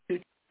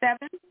 22-7.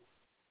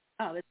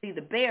 Let's see,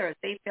 the Bears,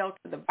 they fell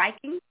to the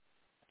Vikings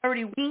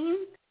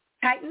 30-win.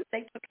 Titans,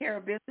 they took care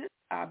of business,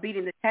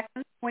 beating the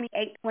Texans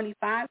 28-25.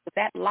 So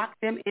that locked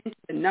them into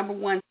the number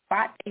one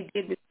spot. They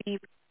did receive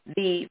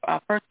the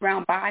first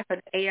round bye for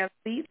the AFC.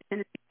 The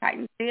Tennessee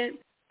Titans did.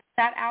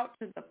 Shout out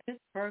to the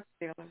Pittsburgh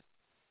Steelers.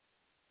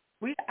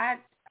 I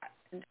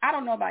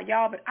don't know about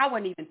y'all, but I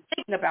wasn't even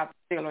thinking about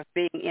the Steelers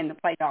being in the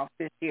playoffs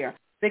this year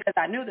because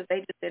I knew that they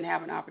just didn't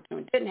have an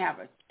opportunity, didn't have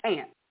a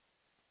chance.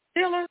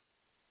 Steelers,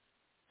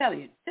 tell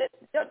you,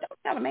 don't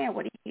tell a man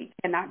what he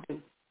cannot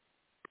do.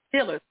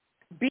 Steelers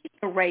beat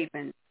the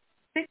Ravens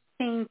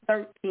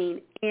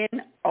 16-13 in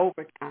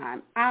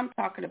overtime. I'm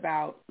talking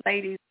about,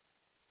 ladies,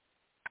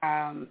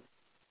 what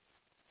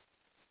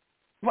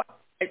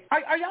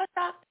are y'all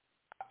shocked?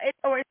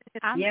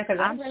 Because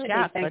I'm really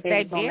shocked, think but they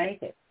they were going to did.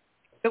 make it.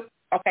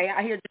 Okay,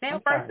 I hear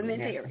Janelle first and then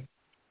Terry.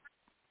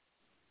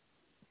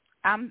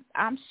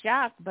 I'm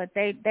shocked, but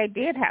they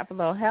did have a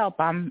little help.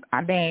 I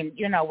mean,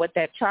 with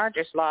that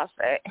Chargers loss,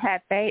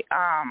 had they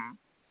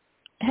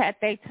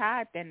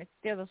tied, then the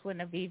Steelers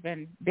wouldn't have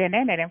even been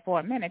in it. And for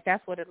a minute,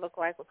 that's what it looked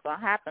like was going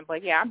to happen.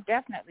 But yeah, I'm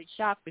definitely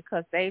shocked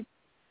because they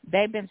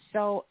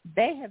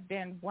have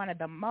been one of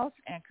the most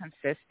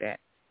inconsistent.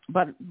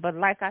 But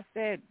like I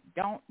said,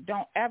 don't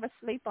ever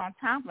sleep on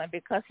Tomlin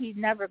because he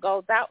never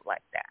goes out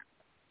like that.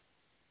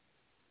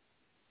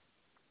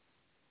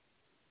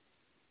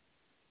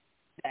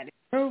 That is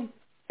true.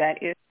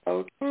 That is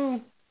so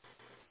true.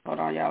 Hold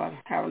on, y'all. I'm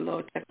having a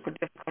little technical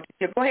difficulty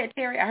here. Go ahead,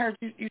 Terry. I heard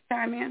you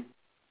chime in.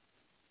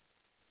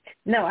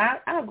 No, I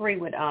agree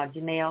with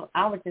Janelle.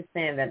 I was just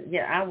saying that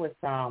I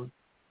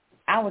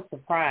was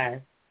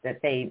surprised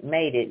that they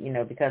made it,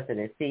 because of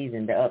the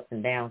season, the ups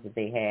and downs that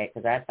they had.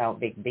 Because I thought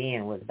Big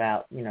Ben was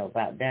about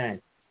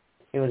done.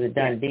 It was a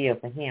done deal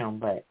for him,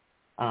 but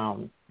I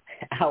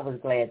was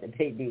glad that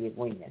they did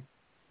win,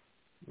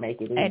 make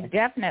it in. And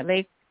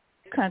definitely,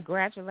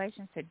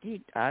 congratulations to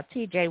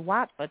T.J.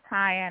 Watt for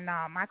tying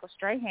Michael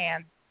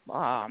Strahan's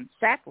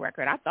sack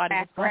record. I thought he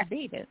was going to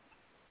beat it.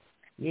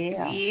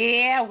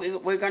 Yeah,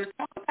 we're going to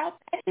talk about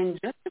that in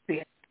just a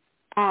bit.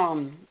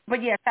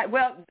 But yes,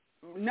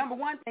 number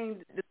one thing,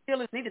 the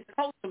Steelers needed the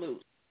Colts to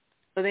lose.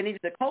 So they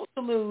needed the Colts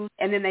to lose,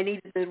 and then they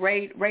needed the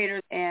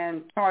Raiders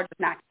and Chargers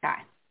not to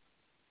tie.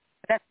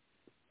 That's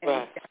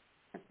right.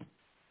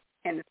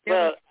 And the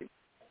Steelers, you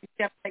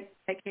have to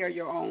take care of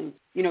your own.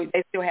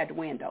 They still had to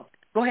win, though.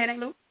 Go ahead,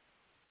 Luke.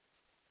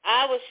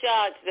 I was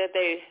shocked that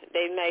they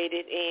made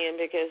it in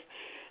because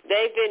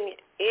they've been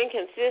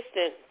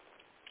inconsistent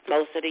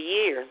most of the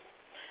year.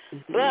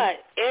 Mm-hmm.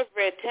 But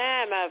every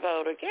time I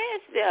vote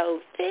against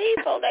those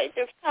people, they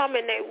just come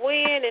and they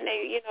win, and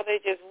they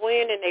just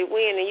win and they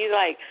win, and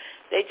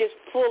they just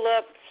pull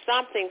up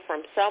something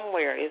from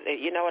somewhere.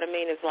 You know what I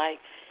mean? It's like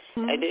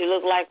it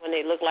look like when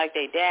they look like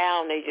they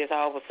down, they just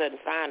all of a sudden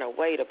find a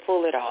way to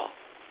pull it off.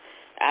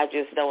 I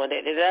just don't.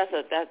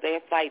 That's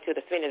their fight to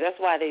the finish. That's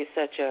why they're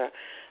such a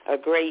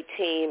great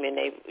team, and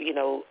they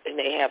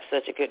have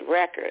such a good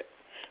record.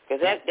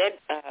 Because that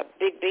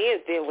Big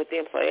Ben's been with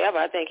them forever.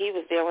 I think he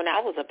was there when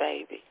I was a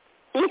baby.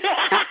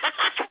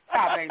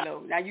 Stop,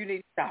 Lou. Now you need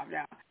to stop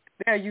now.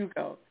 There you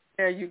go.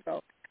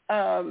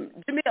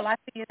 Jamil, I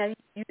see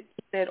you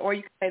said, or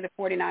you could say the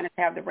 49ers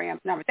have the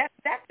Rams number. That's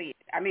exactly it.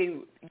 I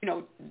mean,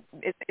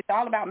 it's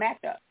all about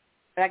matchups.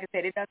 Like I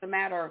said, it doesn't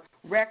matter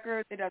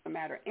records. It doesn't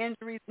matter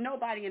injuries.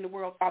 Nobody in the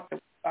world thought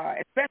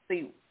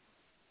especially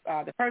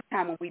the first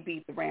time when we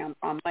beat the Rams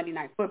on Monday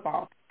Night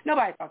Football,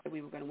 nobody thought that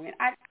we were going to win.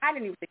 I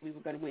didn't even think we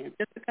were going to win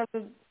just because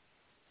of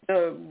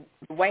the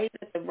way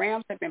that the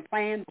Rams have been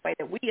playing, the way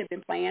that we have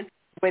been playing,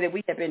 the way that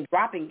we have been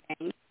dropping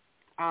games.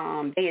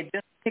 They had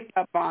just picked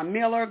up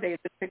Miller. They had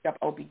just picked up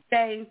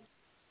OBJ.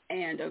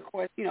 And, of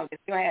course, they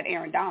still had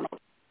Aaron Donald.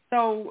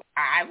 So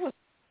I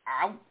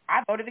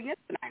voted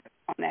against the Niners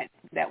on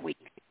that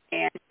week.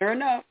 And sure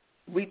enough,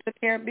 we took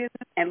care of business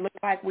and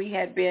looked like we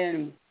had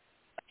been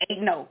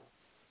 8-0.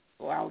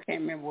 Well, I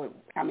can't remember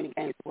how many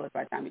games it was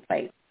by the time we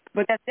played.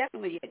 But that's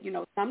definitely it.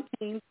 Some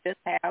teams just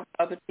have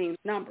other teams'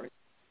 numbers.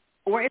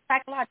 Or it's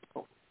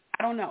psychological.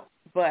 I don't know.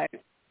 But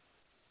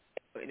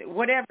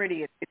whatever it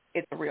is,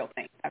 it's a real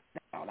thing. That's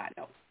all I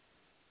know.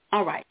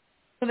 All right.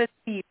 So let's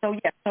see. So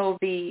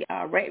the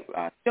Steelers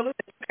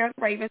took care of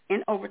the Ravens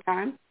in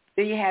overtime.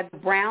 Then you had the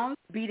Browns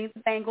beating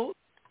the Bengals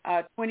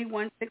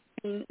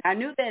 21-16. I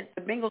knew that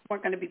the Bengals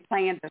weren't going to be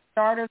playing the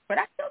starters, but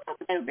I still thought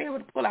that they would be able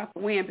to pull out the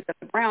win because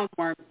the Browns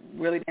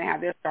didn't have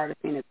their starters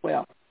in as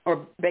well,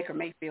 or Baker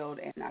Mayfield,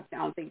 and I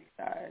don't think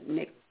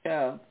Nick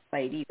Chubb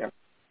played either.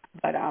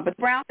 But the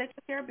Browns, they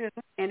took care of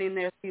business, ending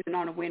their season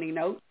on a winning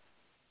note.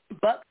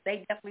 Bucks,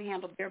 they definitely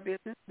handled their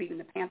business, beating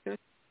the Panthers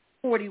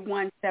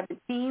 41-17.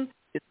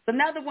 This is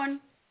another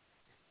one.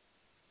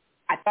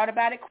 I thought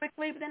about it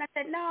quickly, but then I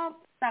said, no,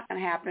 it's not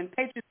going to happen.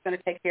 Patriots are going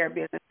to take care of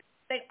business.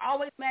 They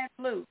always manage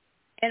to lose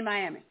in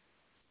Miami.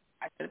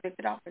 I should have picked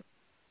it off.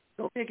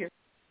 Go figure.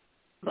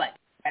 But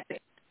that's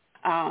it.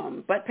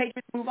 But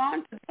Patriots move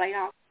on to the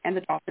playoffs, and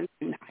the Dolphins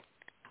do not.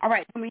 All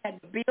right, so we had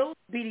the Bills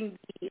beating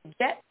the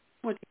Jets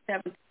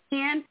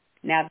 27-10.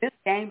 Now, this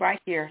game right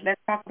here, let's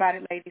talk about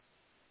it, ladies.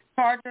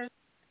 Chargers,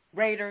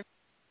 Raiders,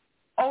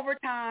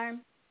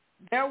 overtime.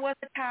 There was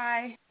a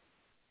tie.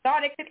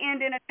 Thought it could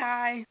end in a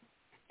tie.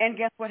 And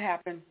guess what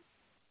happened?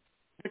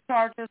 The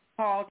Chargers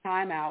called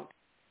timeout.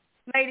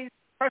 Ladies,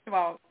 first of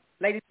all,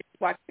 did you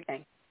watch the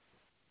game?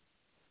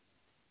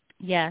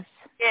 Yes.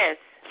 Yes.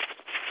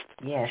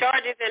 Yes.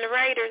 Chargers and the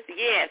Raiders,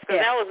 yes,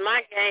 because that was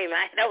my game.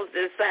 That was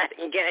the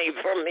deciding game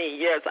for me.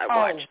 Yes, I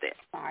watched it.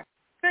 My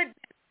goodness.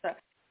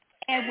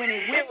 And when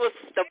it was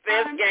the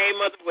best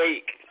game of the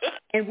week.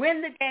 And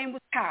when the game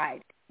was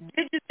tied,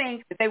 did you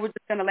think that they were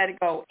just going to let it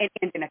go and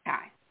end in a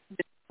tie?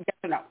 Yes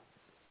or no?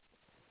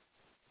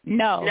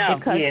 No,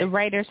 because the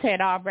Raiders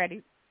had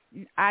already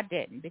 – I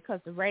didn't,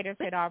 because the Raiders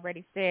had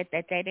already said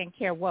that they didn't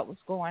care what was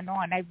going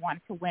on. They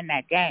wanted to win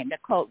that game. The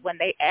coach, when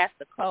they asked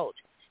the coach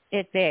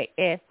if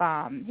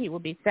he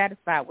would be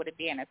satisfied with it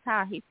being a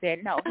tie, he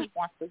said no, he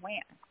wants to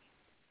win.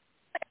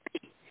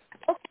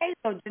 Okay,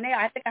 so Janelle,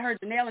 I think I heard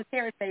Janelle and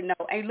Terry say no.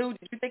 Hey, Lou,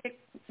 did you think it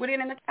would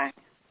end in a tie?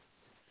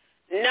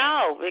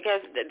 No,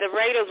 because the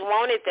Raiders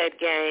wanted that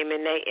game,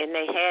 and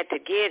they had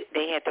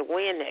to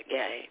win that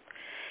game.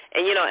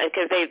 And,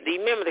 because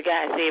remember the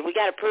guy said, we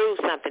got to prove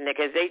something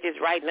because they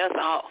just writing us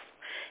off.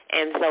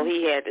 And so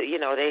he had to,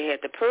 they had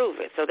to prove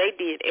it. So they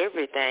did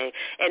everything.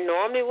 And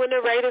normally when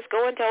the Raiders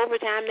go into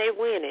overtime, they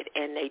win it.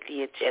 And they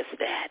did just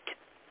that.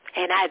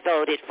 And I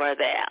voted for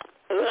them.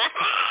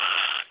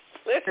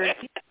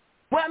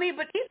 Well, I mean,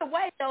 but either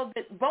way, though,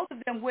 that both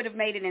of them would have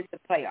made it into the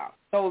playoffs.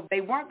 So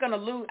they weren't going to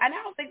lose. And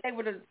I don't think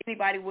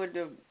anybody would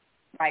have,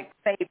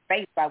 saved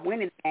face by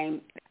winning the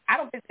game. I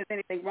don't think there's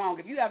anything wrong.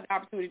 If you have the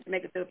opportunity to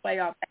make it to the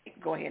playoffs,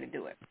 go ahead and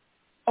do it.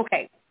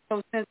 Okay,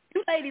 so since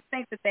you ladies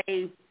think that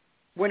they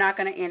were not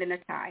going to end in a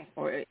tie,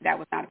 or that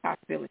was not a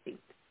possibility,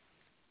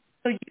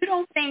 so you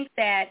don't think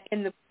that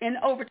in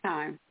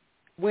overtime,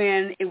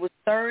 when it was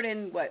 3rd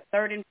and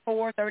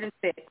 4, 3rd and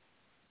 6,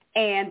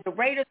 and the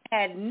Raiders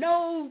had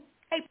no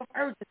type of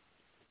urgency,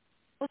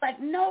 it was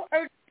like no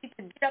urgency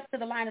to get up to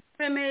the line of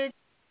scrimmage,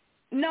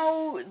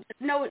 no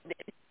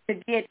to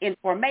get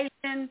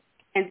information,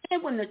 and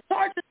then when the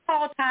Chargers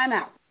called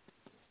timeout,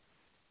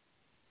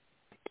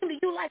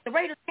 you like the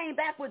Raiders came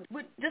back with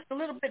just a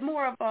little bit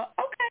more of a,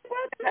 okay, well,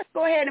 let's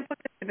go ahead and put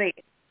this to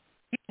bed.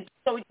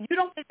 So you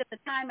don't think that the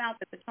timeout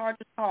that the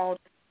Chargers called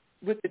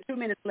with the 2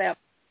 minutes left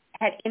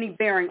had any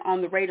bearing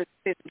on the Raiders'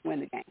 decision to win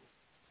the game?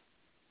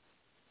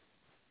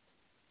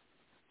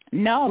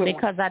 No,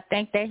 because I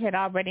think they had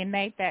already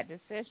made that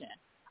decision.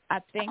 I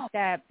think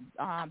that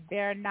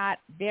they're not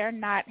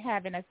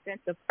having a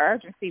sense of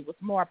urgency. It was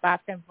more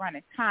about them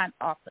running time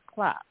off the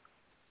clock.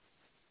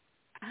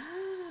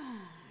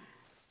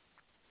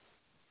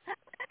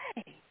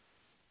 Okay.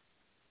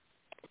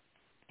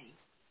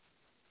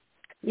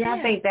 Yeah,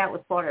 I think that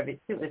was part of it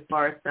too, as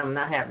far as them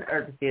not having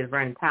urgency is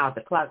running time off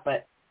the clock.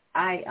 But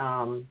I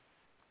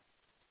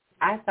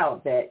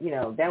thought that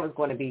that was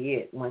going to be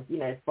it. When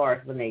as far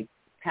as when they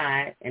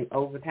tied in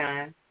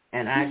overtime.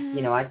 And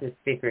I just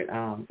figured,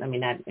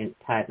 not in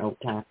tied in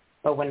overtime,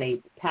 but when they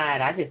tied,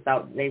 I just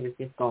thought they was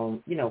just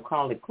going,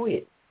 call it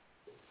quits.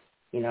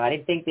 I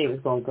didn't think they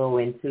was going to go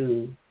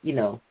into,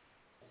 the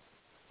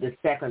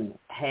second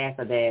half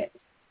of that,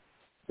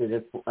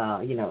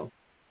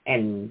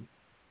 and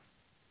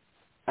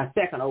a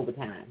second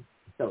overtime,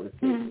 so to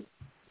speak. Mm-hmm.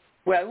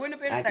 Well, it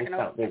wouldn't have been a second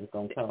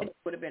overtime. It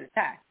would have been a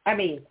tie. I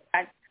mean,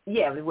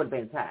 it would have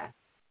been a tie.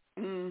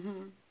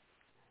 Mm-hmm.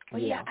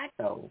 Well, yeah, I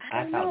don't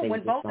know.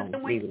 When both of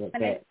them went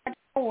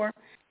four,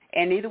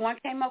 and neither one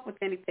came up with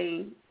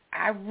anything,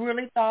 I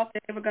really thought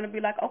that they were going to be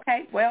like,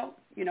 okay, well,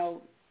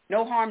 no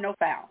harm, no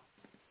foul.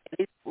 At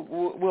least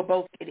we'll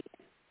both get in.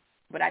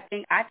 But I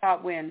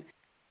thought when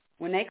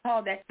they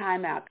called that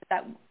timeout,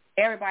 because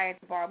everybody at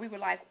the bar, we were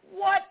like,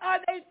 what are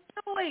they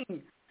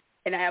doing?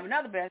 And I have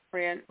another best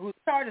friend who's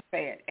a Chargers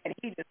fan, and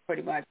he just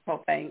pretty much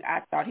profane.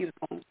 I really thought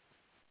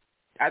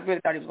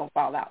he was going to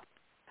fall out.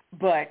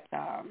 But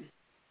when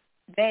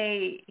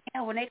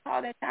they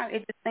called that time, it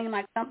just seemed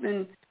like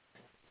something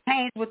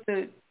changed with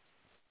the.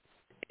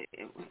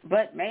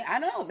 But I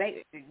don't know.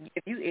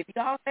 If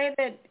y'all say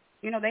that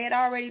they had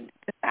already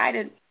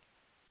decided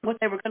what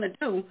they were going to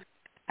do,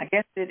 I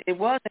guess it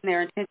was in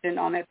their intention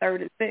on that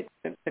 3rd and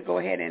 6 to go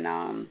ahead and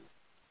to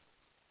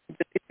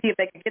see if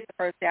they could get the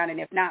first down, and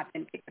if not,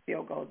 then kick the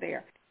field goal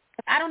there.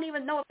 I don't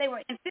even know if they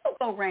were in field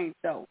goal range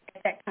though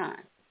at that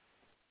time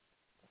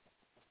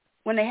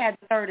when they had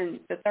the 3rd and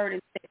 6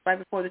 right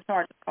before the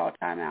Chargers called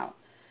timeout.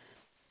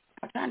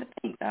 I'm trying to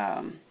think.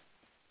 I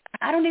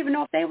don't even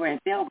know if they were in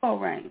field goal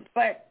range,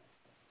 but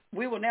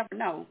we will never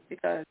know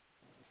because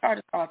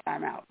Chargers called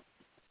timeout,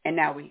 and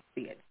now we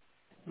see it.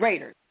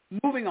 Raiders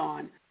moving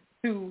on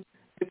to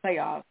the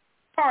playoffs.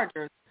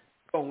 Chargers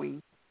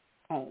going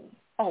home.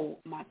 Oh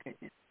my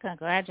goodness!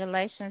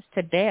 Congratulations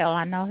to Dale.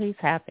 I know he's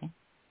happy.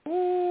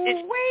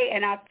 Wait,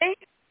 and I think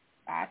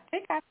I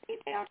see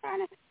Dale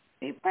trying to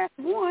be press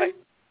 1.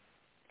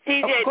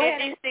 TJ,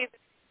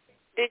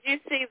 did you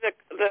see the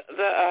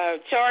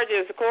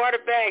Chargers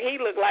quarterback? He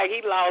looked like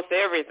he lost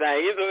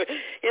everything.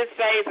 His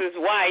face is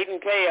white and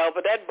pale,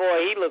 but that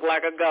boy, he looked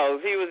like a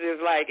ghost. He was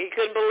just like, he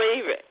couldn't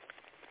believe it.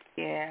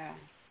 Yeah,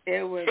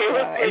 it was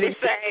pretty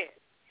sad.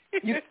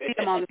 You could see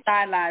him on the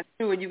sidelines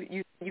too, and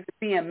you could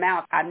see him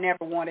mouth, I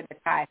never wanted to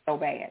tie so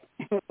bad.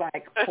 It was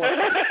like,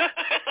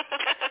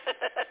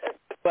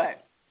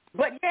 but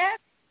yes,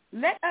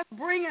 let us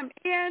bring him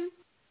in,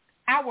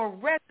 our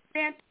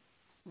resident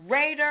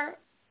Raider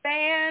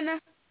fan.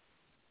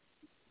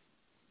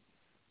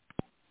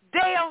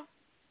 Dale,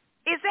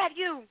 is that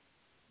you?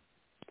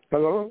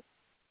 Hello?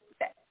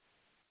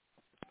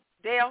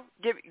 Dale,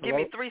 give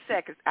me 3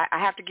 seconds. I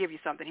have to give you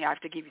something here.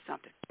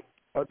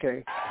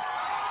 Okay.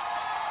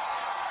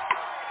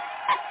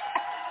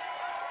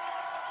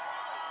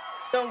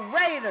 The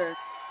Raiders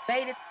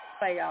made it to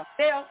the playoffs.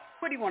 Dale,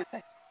 what do you want to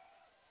say?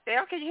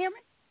 Dale, can you hear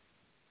me?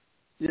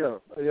 Yeah,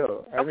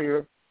 I'm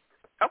here.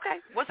 Okay,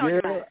 what's on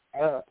your mind?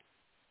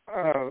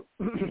 I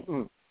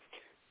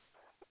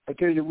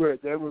tell you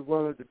what, that was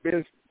one of the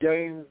best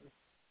games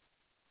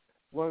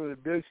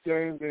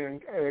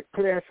in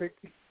classic.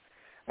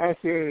 I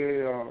said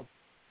it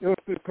was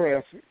the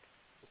classic.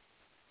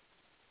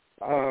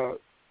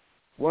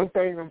 One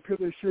thing I'm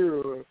pretty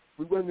sure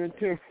we wasn't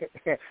intending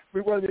to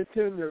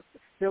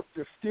help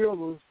the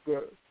Steelers,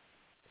 but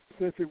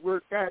since it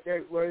worked out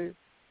that way,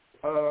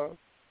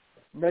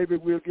 maybe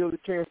we'll get a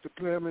chance to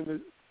play them in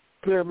the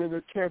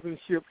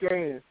championship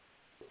game.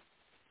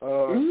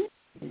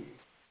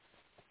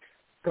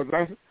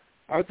 Because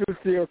I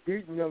just see us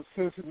beating up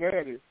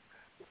Cincinnati.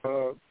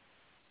 We'll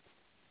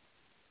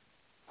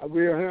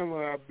handle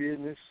our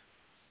business.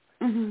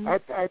 Mm-hmm. I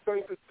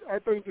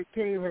think the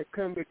team had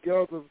come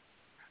together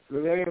the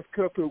last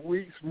couple of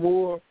weeks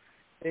more,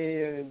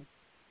 and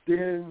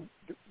then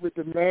with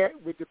the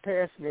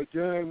passing of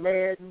John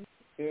Madden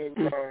and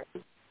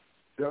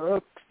the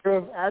other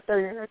stuff, I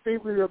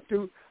think we'll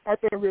be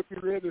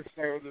ready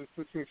Saturday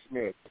for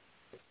Cincinnati.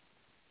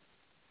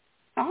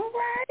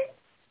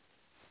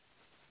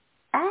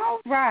 All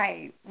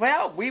right.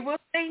 Well, we will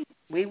see.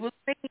 It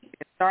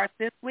starts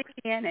this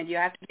weekend, and you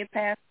have to get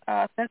past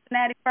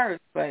Cincinnati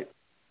first. But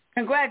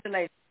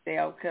congratulations,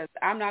 Dale, because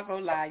I'm not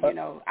going to lie.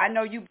 I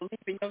know you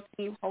believe in your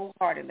team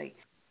wholeheartedly.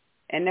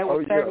 And there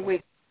were certain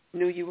weeks you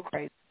knew you were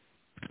crazy.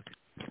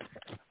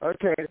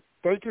 Okay.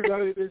 Thank you,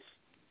 ladies.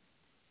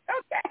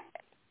 Okay.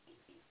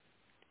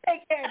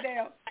 Take care,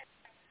 Dale.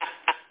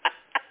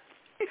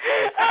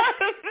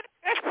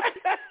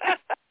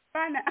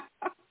 Bye now.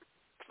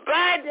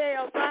 Bye,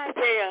 Dale.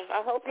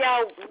 I hope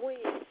y'all win.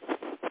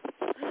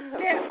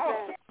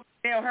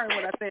 Dale heard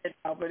what I said,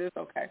 but it's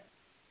okay.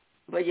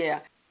 But yeah,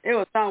 it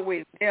was some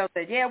weeks. Dale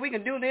said, yeah, we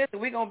can do this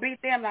and we're going to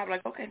beat them. And I was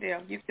like, okay,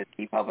 Dale, you just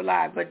keep hope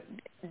alive. But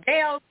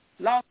Dale's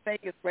Las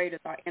Vegas Raiders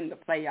are in the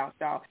playoffs,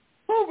 y'all.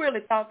 Who really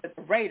thought that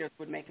the Raiders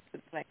would make it to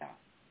the playoffs?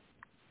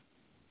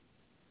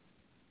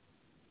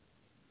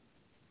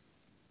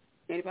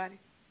 Anybody?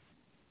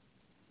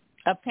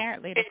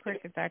 Apparently the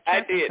Crickets are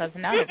tripping because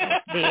none of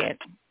us did.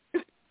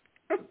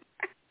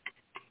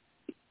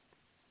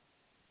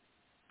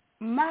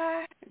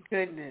 My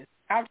goodness.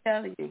 I'm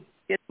telling you.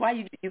 It's why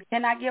you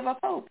cannot give up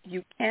hope.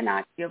 You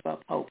cannot give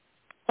up hope.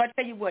 So I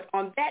tell you what,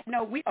 on that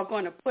note, we are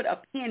going to put a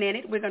pin in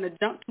it. We're going to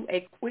jump to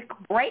a quick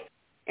break.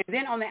 And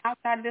then on the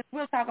outside of this,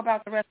 we'll talk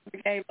about the rest of the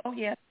game. Oh,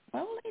 yes.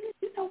 Well, ladies,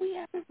 we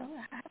haven't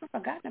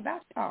forgotten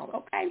about y'all,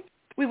 okay?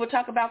 We will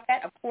talk about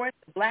that. Of course,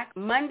 Black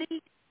Monday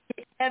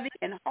hit heavy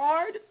and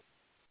hard.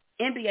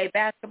 NBA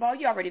basketball,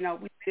 you already know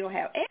we still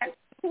have. And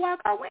Super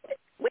Wildcard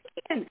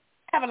Weekend.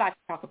 Have a lot to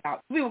talk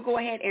about. We will go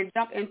ahead and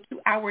jump into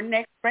our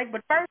next break.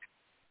 But first,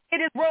 it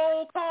is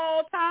roll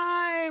call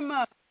time.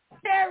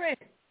 Terry,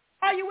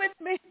 are you with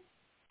me?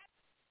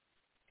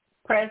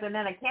 Present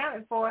and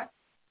accounted for.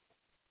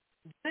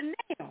 Janelle,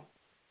 are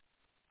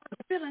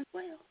you feeling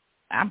well?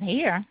 I'm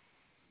here.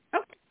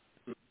 Okay.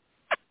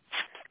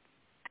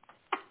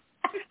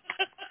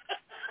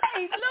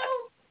 Hey,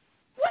 Lou,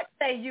 what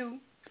say you?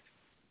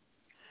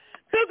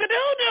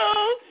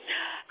 Cook-a-doo-doo.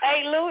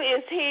 Hey, Lou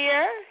is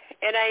here.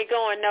 It ain't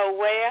going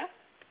nowhere.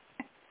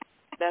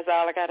 That's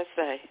all I got to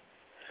say.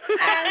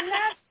 And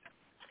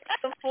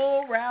that's the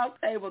full round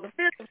table. The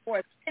fifth, of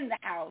course, in the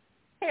house.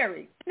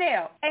 Terry,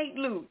 Janelle, Aunt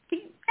Lou,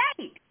 Keith,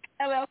 Patty,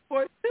 LL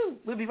Sports 2.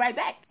 We'll be right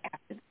back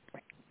after this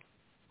break.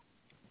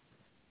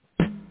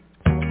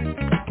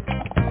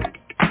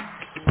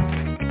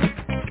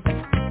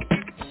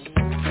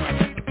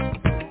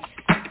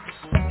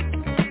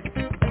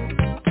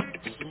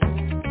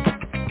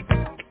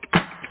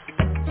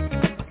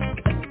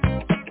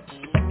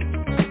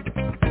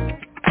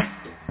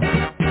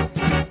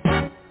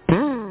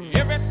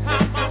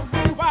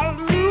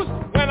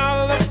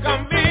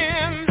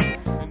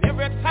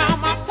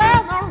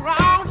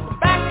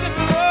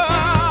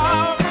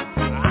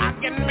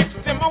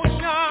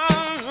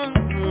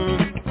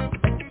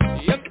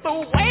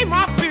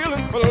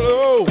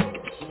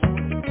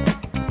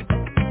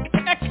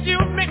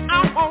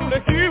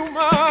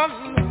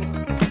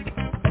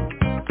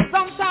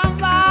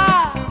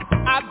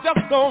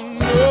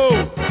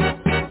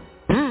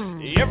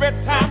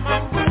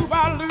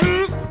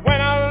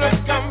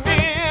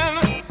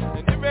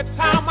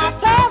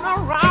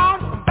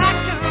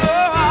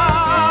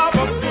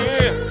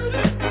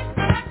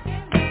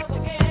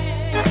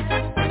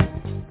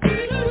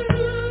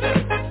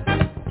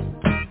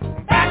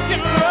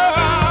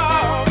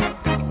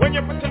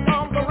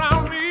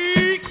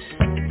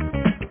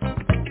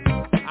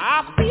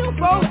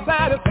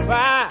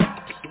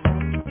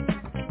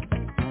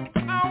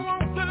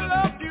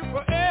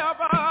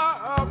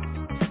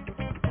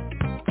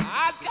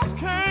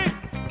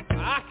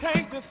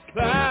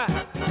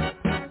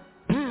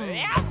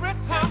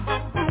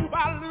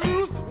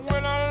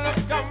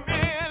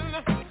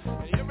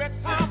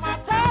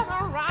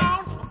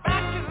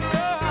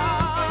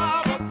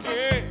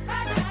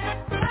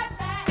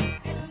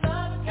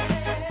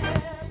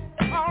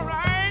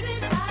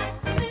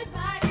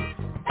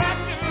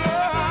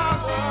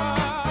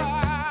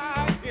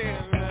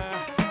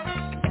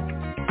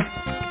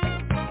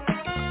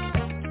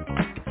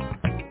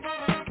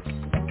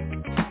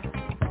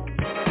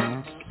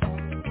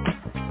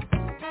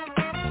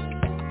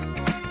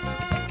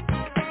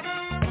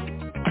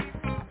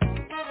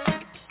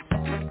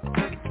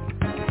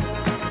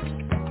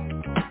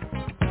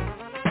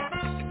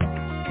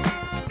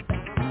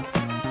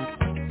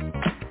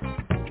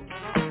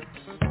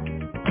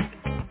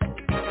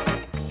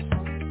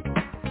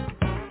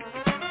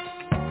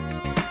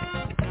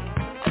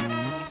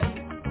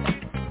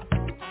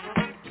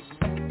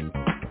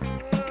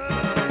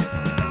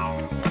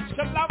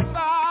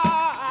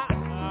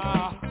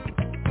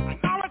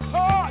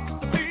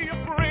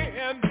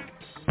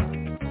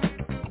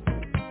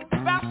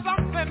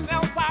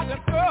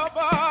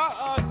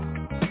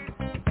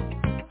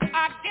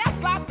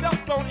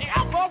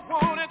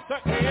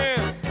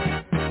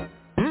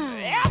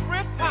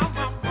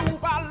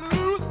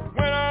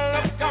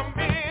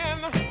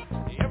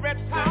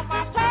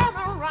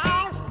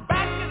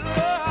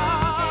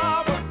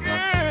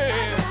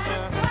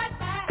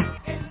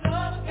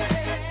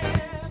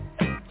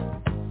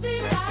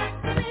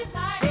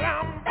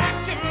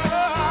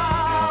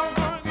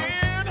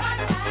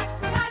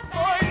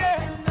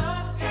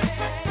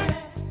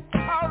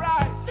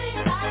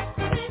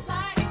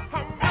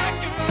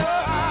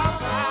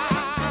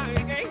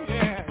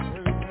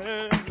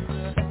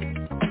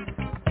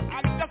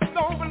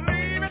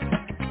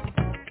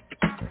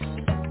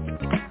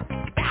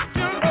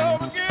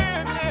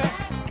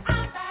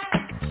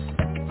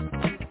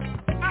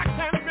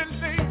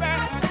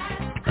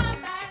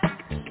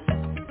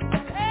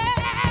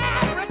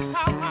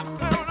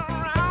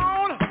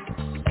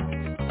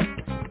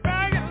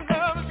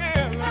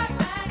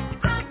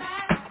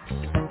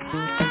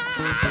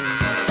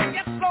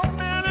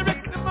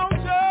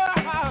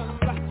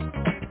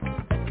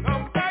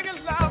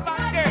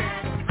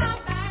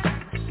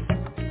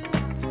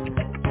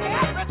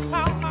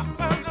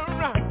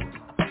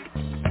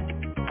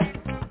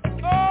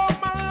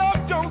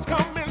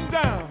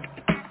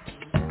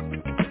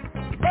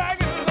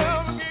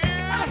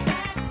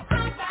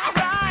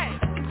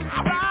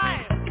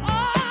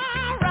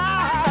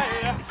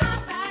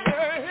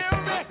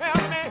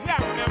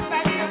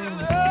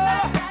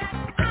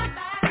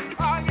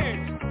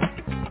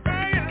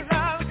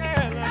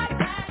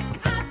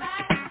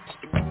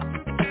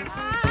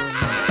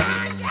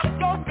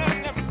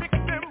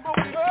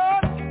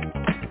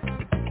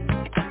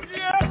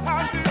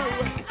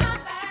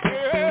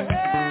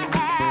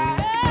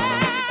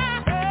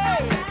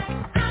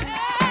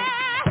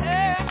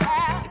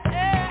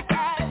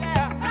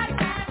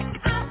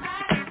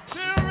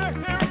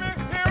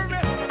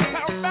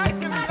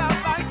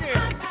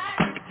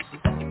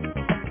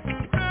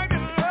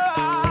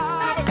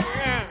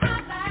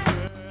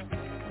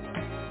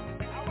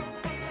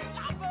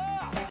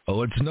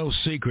 know it's no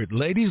secret.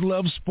 Ladies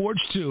love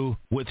sports, too,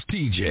 with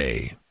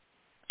TJ.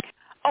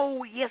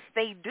 Oh, yes,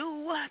 they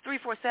do.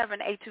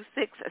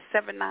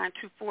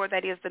 347-826-7924.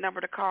 That is the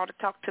number to call to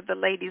talk to the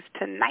ladies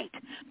tonight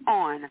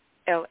on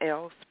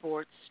LL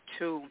Sports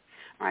 2.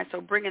 All right,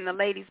 so bringing the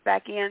ladies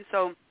back in.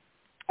 So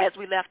as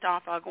we left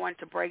off, going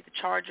to break, the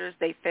Chargers,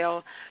 they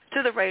fell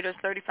to the Raiders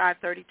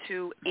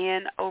 35-32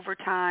 in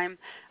overtime.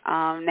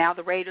 Now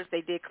the Raiders, they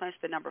did clinch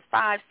the number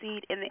 5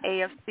 seed in the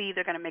AFC.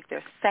 They're going to make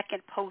their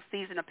second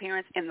postseason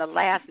appearance in the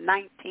last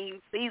 19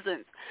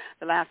 seasons.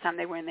 The last time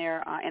they were in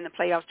there in the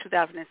playoffs,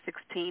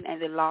 2016,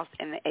 and they lost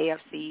in the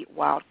AFC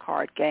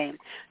Wildcard game.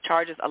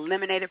 Chargers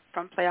eliminated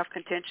from playoff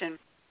contention,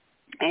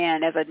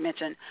 and as I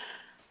mentioned,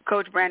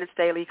 Coach Brandon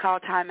Staley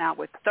called timeout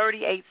with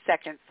 38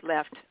 seconds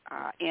left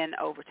in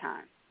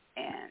overtime.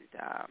 And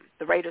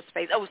the Raiders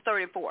faced, it was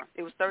 34.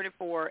 It was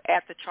 34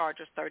 at the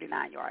Chargers'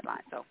 39-yard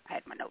line. So I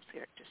had my notes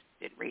here, just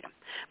didn't read them.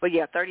 But,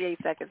 38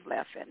 seconds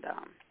left. And,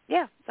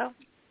 so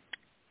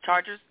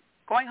Chargers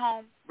going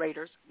home,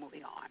 Raiders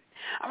moving on.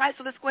 All right,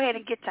 so let's go ahead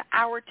and get to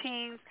our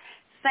teams.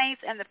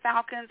 Saints and the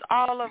Falcons,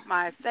 all of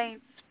my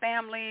Saints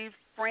family,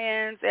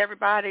 friends,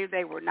 everybody,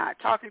 they were not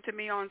talking to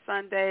me on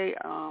Sunday.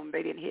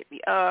 They didn't hit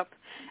me up.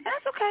 And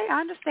that's okay.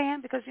 I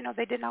understand because,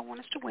 they did not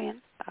want us to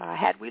win.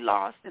 Had we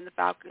lost, Saints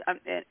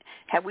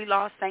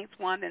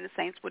won, then the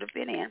Saints would have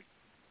been in.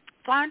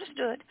 So I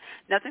understood.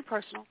 Nothing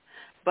personal.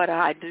 But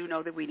I do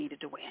know that we needed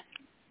to win.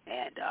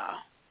 And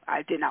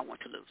I did not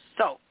want to lose.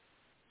 So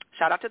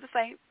shout out to the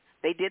Saints.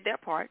 They did their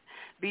part,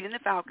 beating the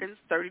Falcons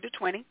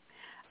 30-20.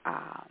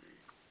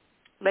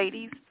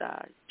 Ladies,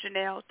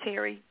 Janelle,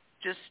 Terry,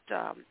 just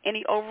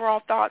any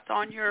overall thoughts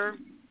on your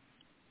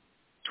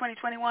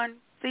 2021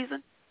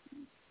 season?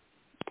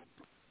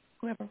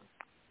 Whoever.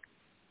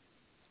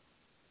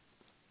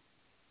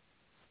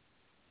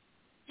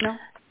 No.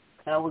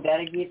 We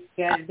gotta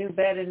do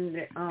better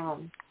in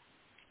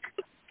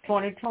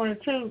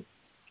 2022.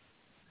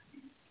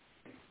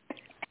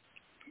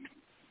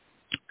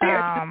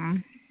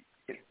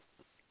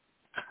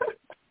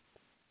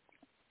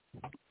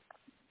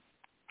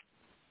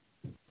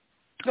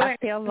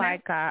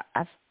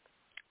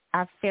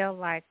 I feel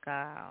like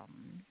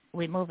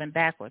we're moving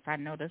backwards. I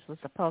know this was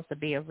supposed to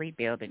be a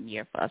rebuilding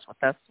year for us with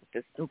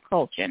this new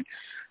coach, and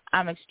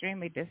I'm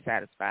extremely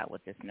dissatisfied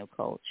with this new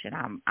coach, and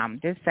I'm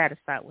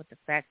dissatisfied with the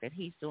fact that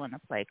he's doing the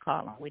play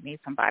calling. We need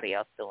somebody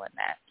else doing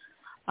that.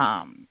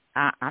 I'm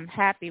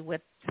happy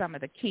with some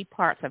of the key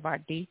parts of our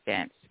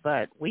defense,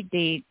 but we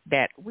need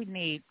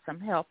some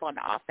help on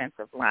the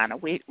offensive line, or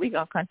we're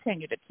gonna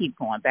continue to keep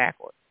going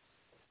backwards.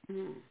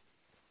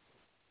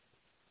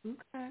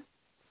 Okay.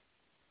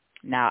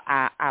 Now,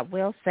 I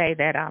will say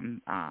that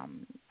I'm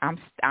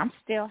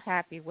still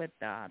happy with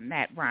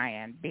Matt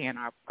Ryan being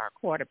our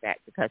quarterback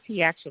because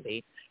he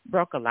actually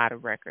broke a lot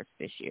of records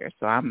this year.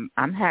 So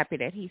I'm happy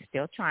that he's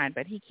still trying,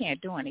 but he can't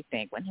do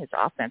anything when his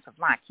offensive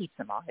line keeps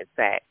him on his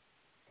back.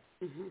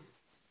 Mm-hmm.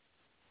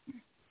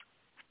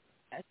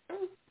 That's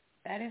true.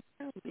 That is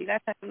true. You guys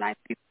have some nice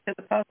pieces to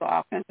the puzzle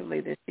offensively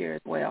this year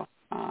as well.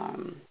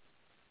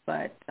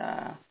 But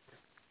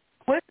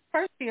it's the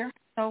first year,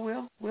 so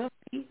we'll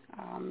see.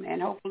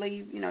 And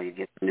hopefully, you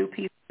get some new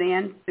pieces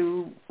in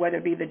through whether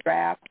it be the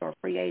draft or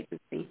free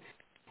agency,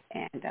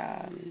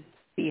 and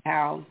see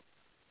how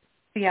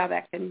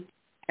that can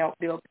help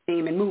build the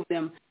team and move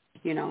them,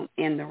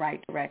 in the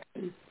right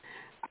direction.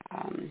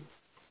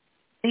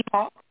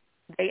 Seahawks,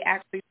 they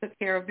actually took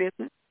care of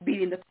business,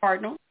 beating the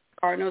Cardinals.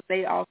 Cardinals,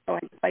 they also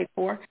had to play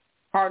for.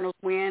 Cardinals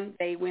win,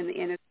 they win the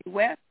NFC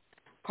West.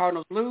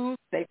 Cardinals lose,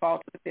 they fall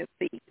to the 5th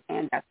seed,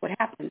 and that's what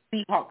happened.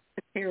 Seahawks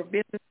took care of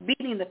business,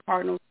 beating the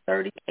Cardinals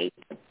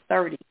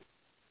 38-30.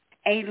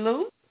 Hey,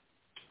 Lou,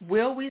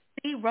 will we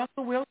see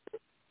Russell Wilson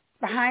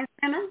behind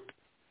center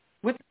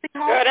with the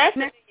Seahawks? Girl, that's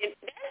the $1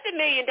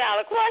 million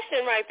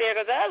question right there,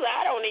 because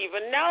I don't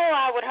even know.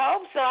 I would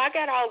hope so. I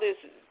got all these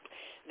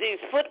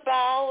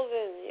footballs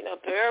and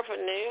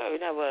paraphernalia.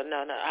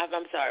 No.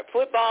 I'm sorry,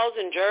 footballs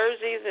and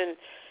jerseys and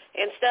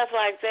stuff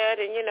like that.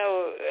 And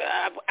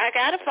I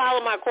got to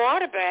follow my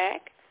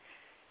quarterback.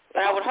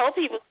 But I would hope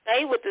he would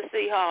stay with the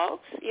Seahawks,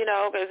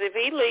 because if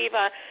he leave,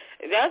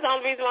 that's the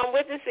only reason why I'm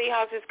with the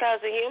Seahawks is because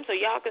of him. So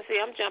y'all can see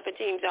I'm jumping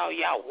teams all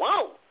y'all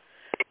want.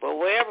 But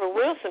wherever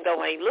Wilson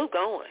go, ain't Luke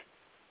going.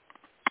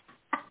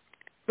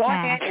 Go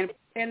ahead and put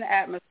it in the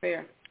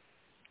atmosphere.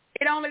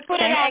 It only put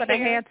it out of the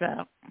heads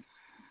up.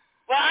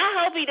 Well, I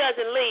hope he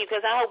doesn't leave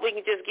because I hope we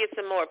can just get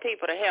some more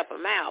people to help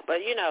him out.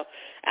 But,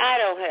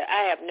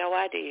 I have no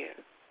idea,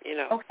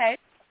 Okay.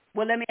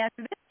 Well, let me ask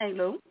you this thing,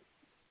 Lou.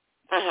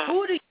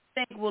 Who do you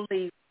think will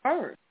leave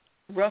first,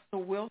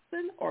 Russell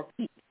Wilson or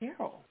Pete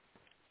Carroll?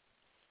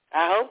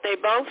 I hope they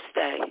both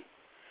stay.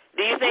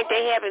 Do you think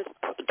they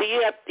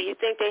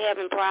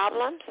having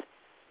problems?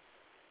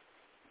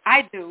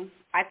 I do.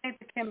 I think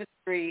the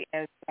chemistry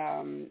has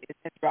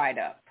dried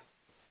up.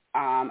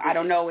 I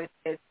don't know if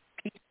it's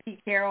Pete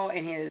Carroll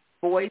and his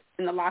voice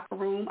in the locker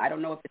room. I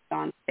don't know if it's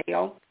on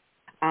stale.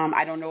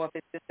 I don't know if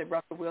it's just that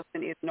Russell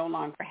Wilson is no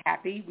longer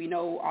happy. We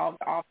know all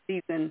the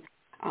off-season,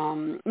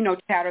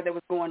 chatter that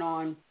was going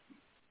on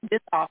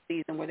this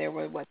offseason where there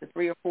were, the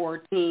 3 or 4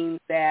 teams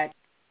that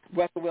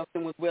Russell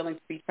Wilson was willing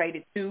to be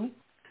traded to,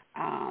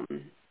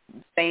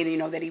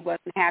 saying, that he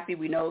wasn't happy.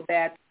 We know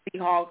that the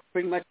Seahawks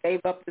pretty much gave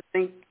up the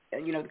sink, the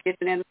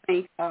kitchen and the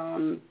sink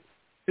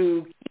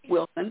to keep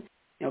Wilson,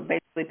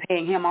 basically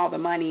paying him all the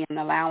money and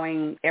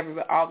allowing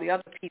all the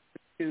other pieces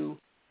to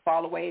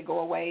fall away, go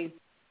away,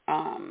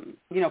 from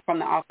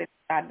the offensive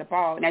side of the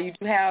ball. Now, you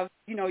do have,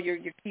 your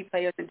key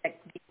players in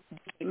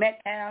DK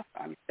Metcalf.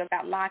 You still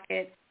got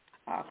Lockett.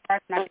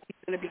 Carson, I think he's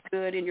going to be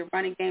good in your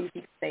running game if he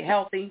can stay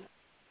healthy.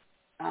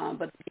 But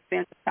the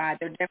defensive side,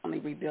 they're definitely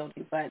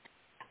rebuilding. But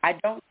I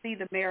don't see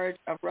the marriage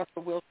of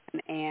Russell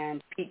Wilson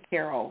and Pete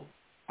Carroll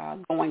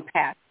going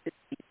past this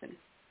season.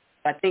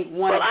 So I think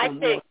one of them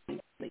will be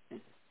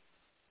completed.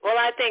 Well,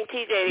 I think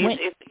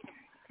TJ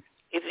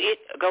if it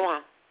go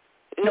on.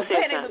 No, go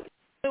ahead and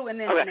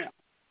then okay.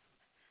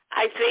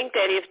 I think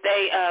that if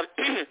they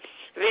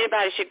if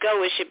anybody should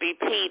go, it should be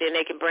Pete, and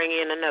they can bring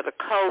in another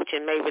coach,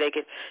 and maybe they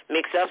can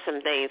mix up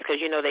some things because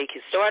they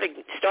can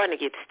starting to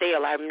get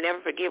stale. I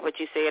never forget what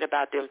you said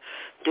about them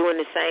doing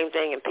the same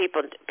thing, and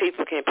people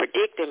can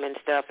predict them and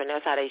stuff, and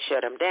that's how they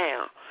shut them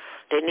down.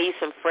 They need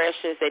some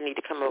freshness. They need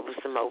to come up with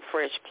some more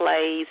fresh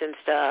plays and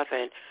stuff,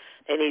 and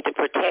they need to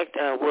protect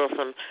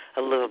Wilson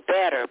a little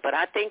better. But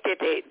I think that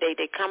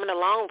they're coming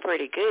along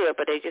pretty good,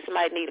 but they just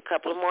might need a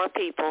couple of more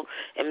people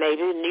and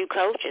maybe a new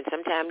coach, and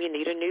sometimes you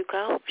need a new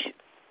coach.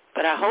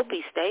 But I hope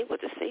he stayed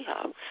with the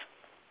Seahawks.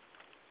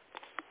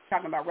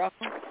 Talking about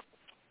Russell?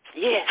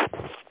 Yeah.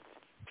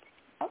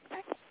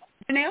 Okay.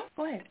 Janelle,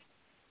 go ahead.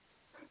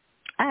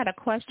 I had a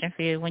question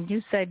for you. When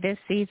you say this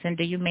season,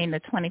 do you mean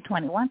the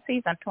 2021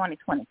 season or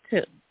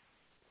 2022?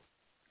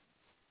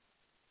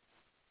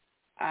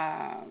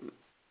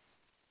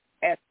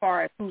 As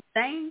far as who's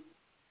staying?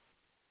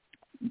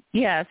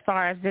 Yeah, as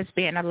far as this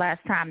being the last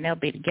time they'll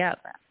be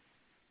together.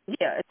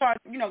 Yeah, as far as,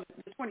 the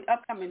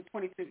upcoming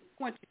 2022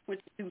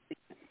 season.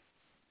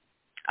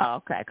 Oh,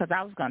 okay, because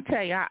I was going to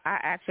tell you, I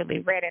actually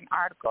read an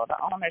article. The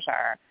owners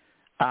are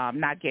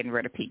not getting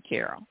rid of Pete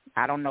Carroll.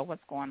 I don't know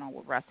what's going on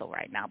with Russell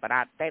right now, but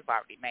they've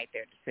already made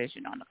their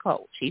decision on the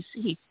coach. He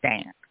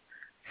stands.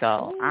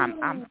 So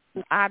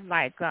I'd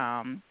like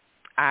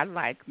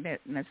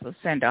Miss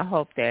Lucinda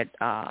hope that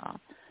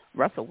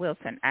Russell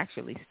Wilson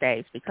actually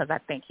stays because I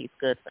think he's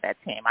good for that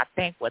team. I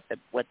think what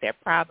their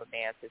problem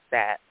is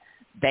that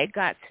they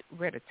got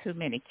rid of too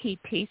many key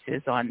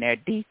pieces on their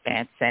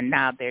defense, and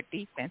now their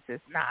defense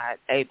is not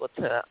able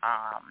to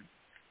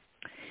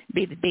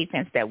be the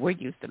defense that we're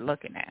used to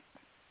looking at.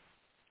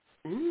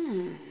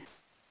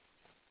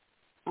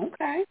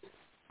 Okay.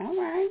 All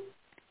right.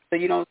 So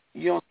you don't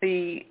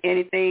see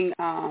anything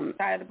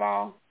side of the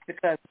ball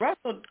because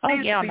Russell.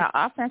 On the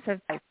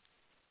offensive.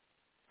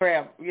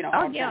 Forever,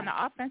 on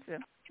the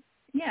offensive.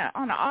 Yeah,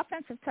 on the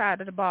offensive side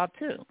of the ball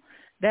too.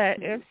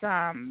 That is,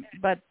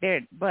 but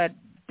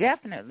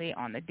definitely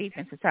on the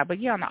defensive side.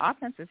 But on the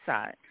offensive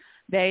side,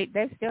 they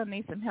still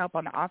need some help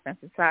on the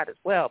offensive side as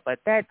well. But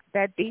that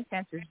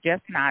defense is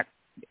just not.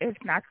 It's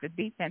not the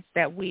defense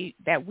that we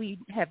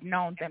have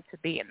known them to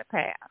be in the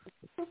past.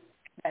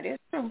 That is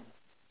true.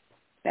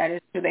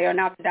 They are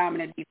not the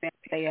dominant defense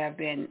they have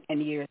been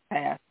in years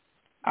past.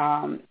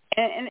 And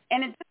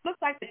it just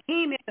looks like the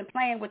team isn't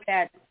playing with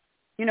that,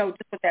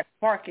 just with that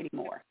spark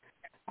anymore.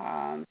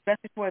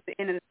 Especially towards the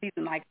end of the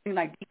season, it seemed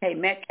like DK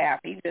Metcalf,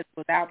 he just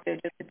was out there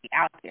just to be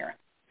out there.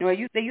 They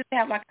used to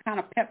have like a kind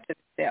of pep to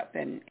step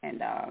and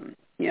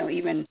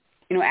even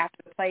after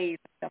the plays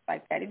and stuff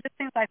like that. It just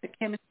seems like the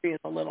chemistry is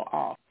a little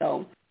off.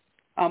 So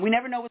we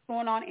never know what's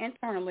going on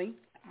internally,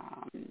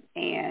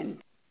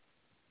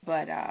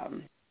 but I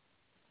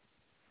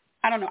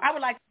don't know. I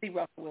would like to see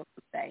Russell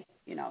Wilson stay.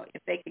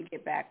 If they can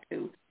get back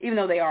to, even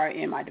though they are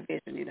in my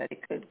division, they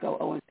could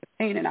go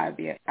 0-15, and I'd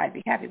be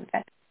happy with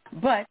that.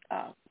 But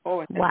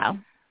wow.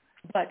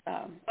 But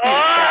no,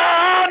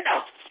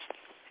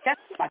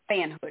 that's my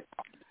fanhood.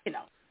 The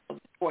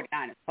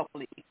 49ers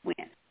hopefully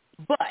win.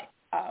 But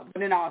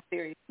in all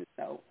seriousness,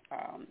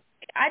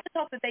 I just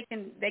hope that they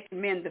can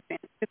mend the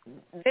fence.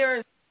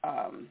 There's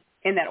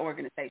in that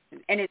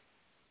organization, and it's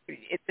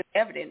just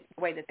evident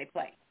the way that they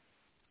play.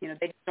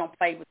 They just don't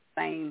play with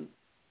the same,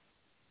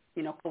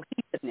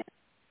 cohesiveness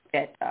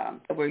that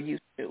we're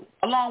used to,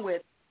 along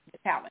with the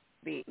talent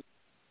being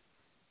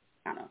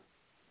kind of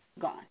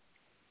gone.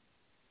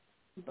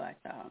 But,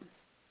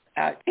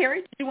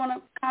 Terry, did you want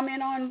to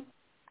comment on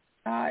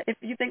if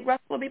you think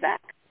Russell will be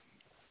back?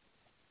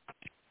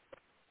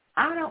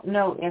 I don't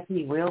know if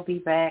he will be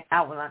back.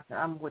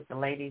 I'm with the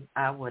ladies.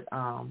 I would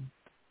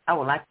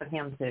like for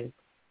him to,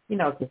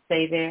 to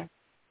stay there,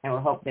 and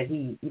would hope that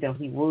he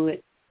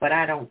would. But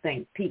I don't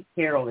think Pete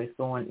Carroll is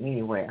going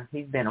anywhere.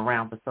 He's been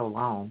around for so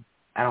long.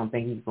 I don't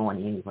think he's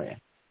going anywhere.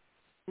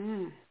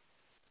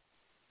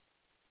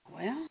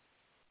 Well,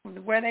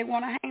 where they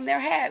want to hang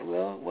their hat,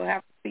 we'll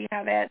have to see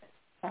how that,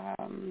 how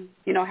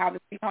the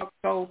Seahawks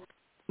go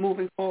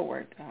moving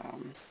forward.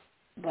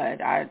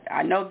 But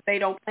I know they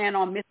don't plan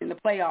on missing the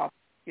playoffs,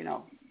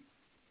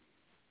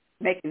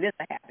 making this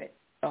a habit.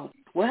 So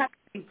we'll have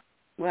to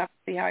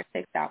see how it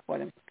takes out for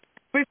them.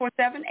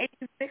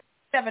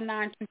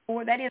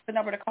 347-826-7924. That is the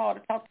number to call to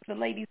talk to the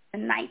ladies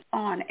tonight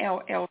on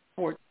LL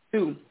Sports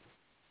 2.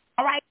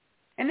 All right,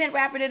 and then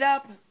wrapping it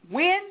up,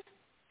 win,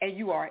 and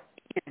you are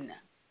in.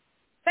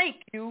 Thank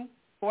you,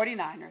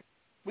 49ers.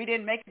 We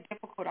didn't make it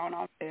difficult on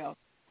ourselves.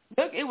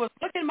 Look, it was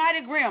looking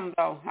mighty grim,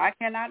 though. I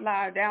cannot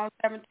lie. Down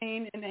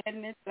 17 in the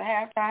heading into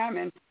halftime,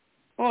 and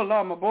oh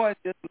Lord, my boys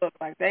just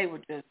looked like they were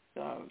just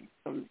some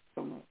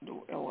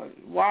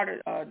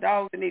water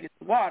dogs that needed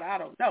some water. I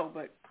don't know,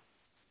 but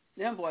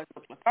them boys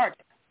looked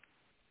lethargic.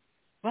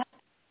 But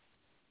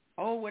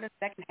with a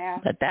second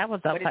half. But that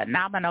was a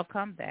phenomenal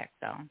comeback,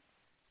 though.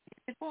 Yes,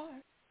 it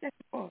was. Yes,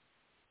 it was.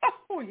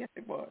 Oh, yes,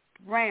 it was.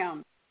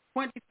 Rams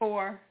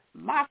 24,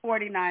 my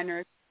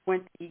 49ers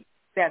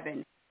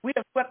 27. We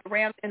have swept the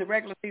Rams in the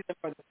regular season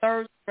for the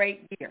third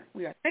straight year.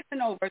 We are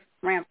 6-0 versus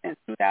the Rams since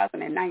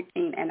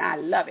 2019, and I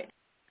love it.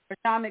 For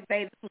Sean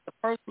McVay, this was the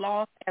first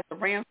loss as the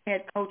Rams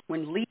head coach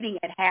when leading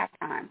at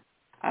halftime.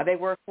 They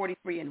were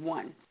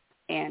 43-1.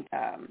 And,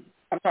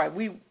 I'm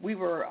sorry, we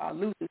were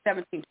losing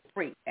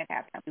 17-3 at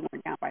halftime. We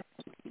weren't down by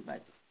 17,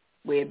 but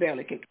we had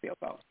barely kicked the field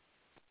goal.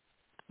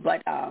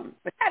 But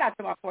shout out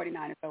to our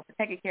 49ers, though, for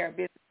taking care of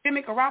business.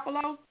 Jimmy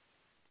Garoppolo,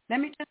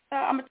 let me just,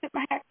 I'm going to tip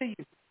my hat to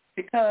you.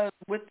 Because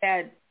with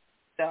that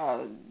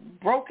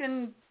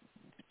broken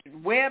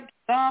webbed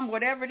thumb,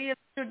 whatever it is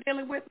that you're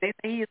dealing with, they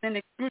say he is in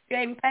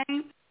excruciating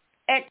pain.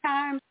 At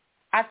times,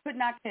 I could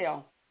not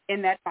tell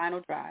in that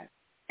final drive.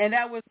 And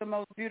that was the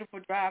most beautiful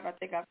drive I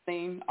think I've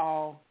seen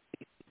all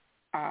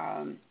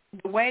season.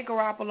 The way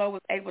Garoppolo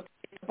was able to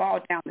get the ball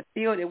down the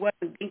field, it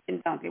wasn't dink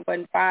and dunk. It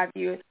wasn't 5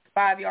 yards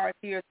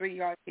here, 3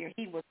 yards here.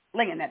 He was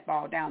slinging that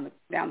ball down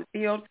the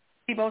field.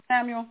 Tebow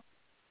Samuel,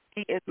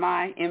 he is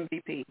my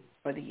MVP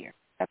for the year.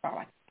 That's all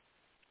I say.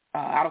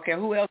 I don't care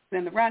who else is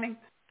in the running.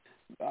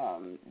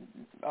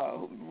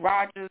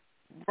 Rodgers,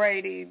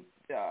 Brady,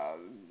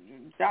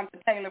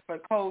 Jonathan Taylor for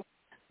coach.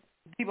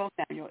 Tebow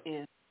Samuel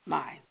is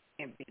my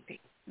MVP.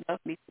 Love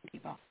me some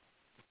Tebow.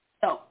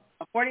 So,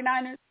 the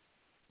 49ers,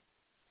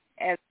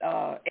 as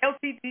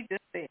LCD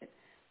just said,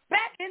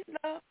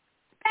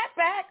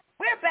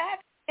 we're back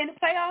in the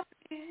playoffs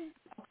again.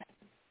 Okay.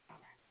 All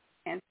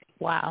right. And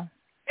wow.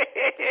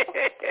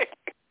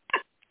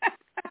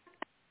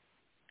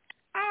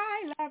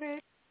 I love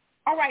it.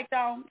 All right,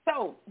 y'all.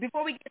 So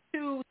before we get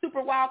to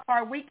Super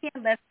Wildcard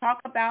Weekend, let's talk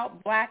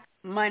about Black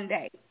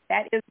Monday.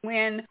 That is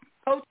when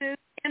coaches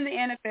in the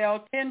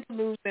NFL tend to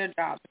lose their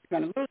jobs. If you're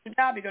going to lose your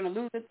job, you're going to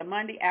lose it the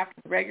Monday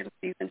after the regular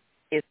season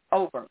is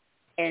over.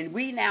 And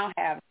we now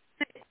have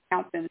 6.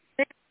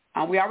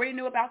 We already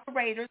knew about the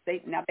Raiders.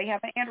 They have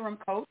an interim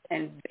coach,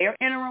 and their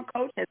interim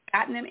coach has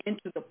gotten them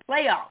into the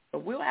playoffs. So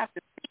we'll have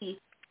to see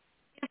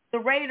if the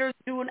Raiders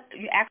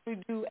actually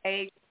do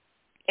a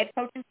head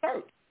coaching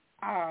search.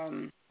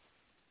 And,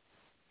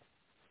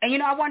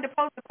 I wanted to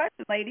pose the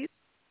question, ladies.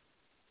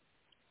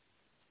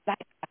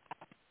 Like,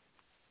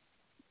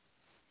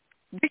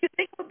 do you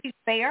think it would be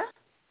fair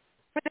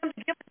for them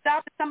to give the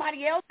job to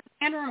somebody else as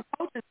interim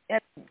coaches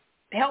that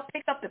help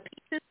pick up the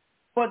pieces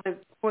for the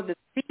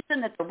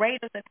season that the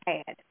Raiders have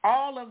had?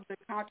 All of the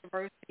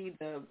controversy,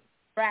 the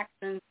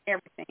distractions,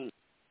 everything.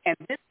 And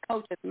this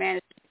coach has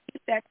managed to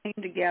keep that team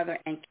together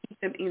and keep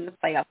them in the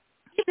playoffs.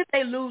 Even if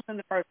they lose in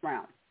the first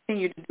round,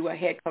 continue to do a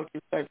head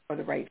coaching search for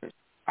the Raiders.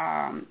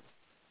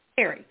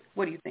 Terry,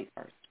 what do you think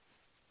first?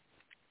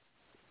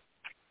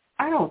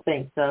 I don't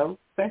think so.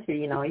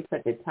 Especially, he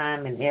put the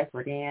time and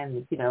effort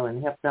in,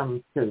 and helped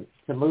them to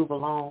move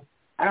along.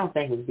 I don't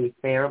think it would be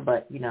fair,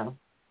 but,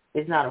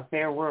 it's not a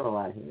fair world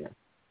out here.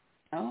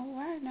 Oh,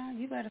 right now,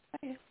 you better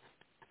say it.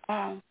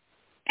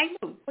 Hey,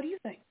 Lou, what do you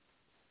think?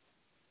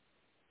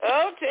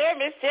 Oh,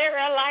 Miss Terry,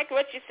 I like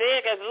what you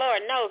said because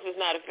Lord knows it's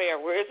not a fair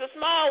world. It's a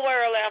small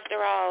world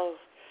after all.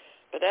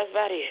 But that's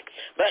about it.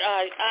 But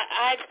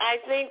I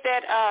think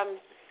that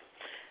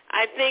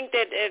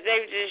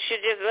they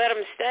should just let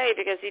him stay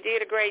because he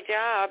did a great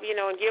job,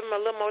 and give him a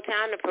little more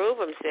time to prove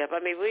himself. I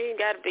mean, we ain't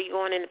got to be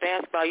going into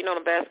basketball. In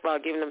basketball,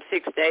 giving them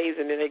 6 days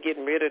and then they're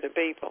getting rid of the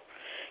people.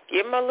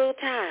 Give him a little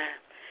time.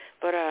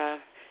 But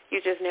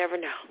you just never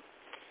know.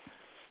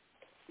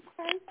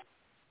 Okay.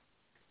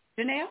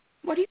 Janelle,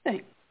 what do you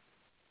think?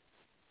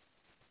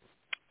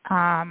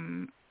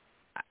 I'm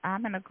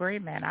in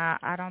agreement.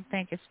 I don't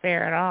think it's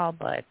fair at all,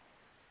 but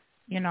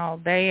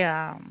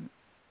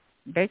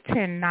they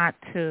tend not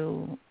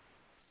to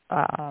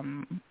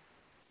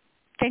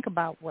think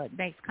about what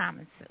makes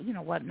common sense,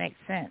 what makes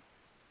sense,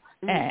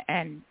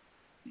 and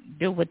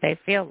do what they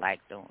feel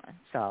like doing.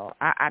 So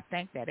I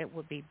think that it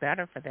would be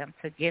better for them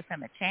to give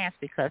him a chance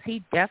because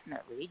he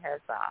definitely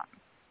has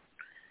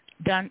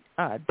done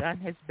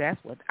his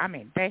best with. I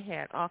mean, they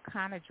had all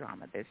kind of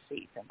drama this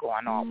season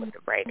going on with the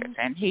Raiders,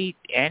 and he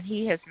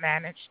has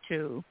managed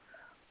to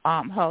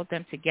hold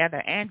them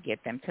together and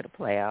get them to the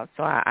playoffs.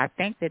 So I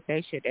think that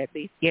they should at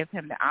least give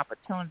him the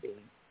opportunity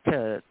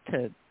to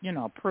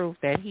prove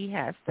that he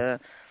has the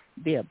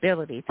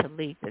ability to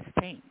lead this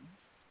team.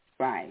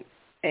 Right.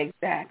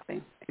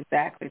 Exactly.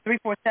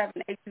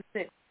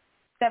 347-826-7924.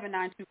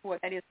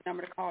 That is the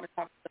number to call to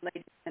talk to the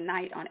ladies tonight.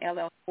 night on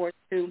LL Sports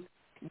 2.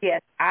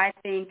 Yes, I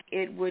think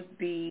it would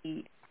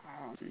be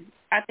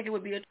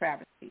a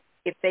travesty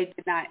if they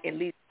did not at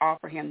least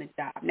offer him the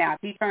job. Now, if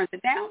he turns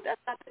it down,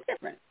 that's something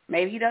different.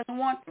 Maybe he doesn't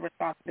want the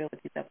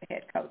responsibilities of the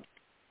head coach.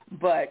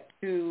 But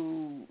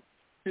to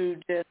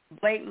just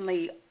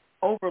blatantly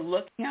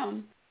overlook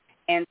him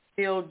and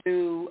still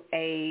do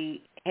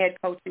a head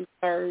coaching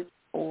search,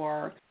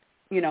 or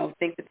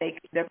think that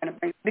they're going to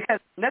bring, because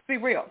let's be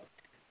real,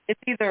 it's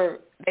either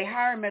they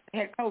hire him as the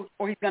head coach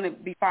or he's going to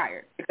be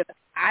fired, because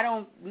I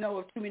don't know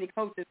of too many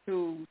coaches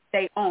who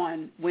stay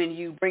on when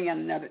you bring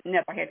in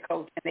another head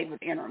coach and they were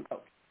the interim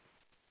coach.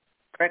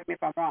 Correct me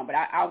if I'm wrong, but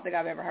I don't think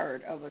I've ever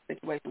heard of a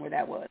situation where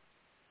that was.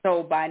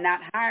 So by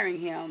not hiring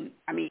him,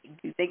 I mean,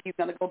 do you think he's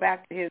going to go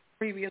back to his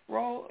previous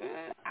role?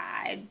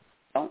 I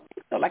don't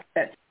think so. Like I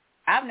said,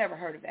 I've never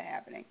heard of that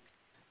happening.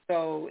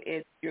 So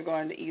it's, you're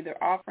going to either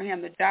offer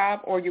him the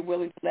job or you're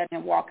willing to let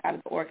him walk out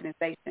of the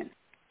organization.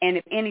 And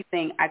if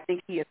anything, I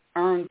think he has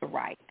earned the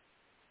right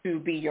to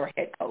be your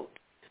head coach.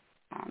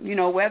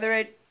 Whether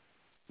it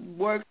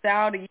works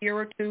out a year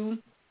or two.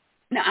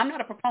 Now, I'm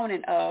not a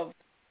proponent of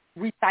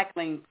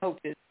recycling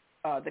coaches,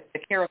 the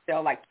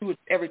carousel, like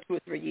every 2 or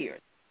 3 years,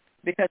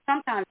 because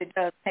sometimes it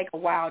does take a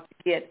while to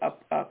get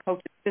a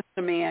coach's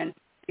system in,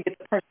 to get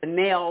the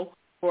personnel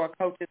for a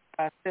coach's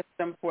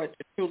system for it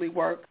to truly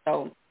work.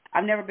 So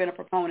I've never been a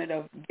proponent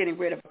of getting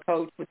rid of a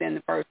coach within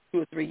the first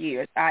 2 or 3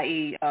 years,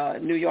 i.e.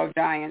 New York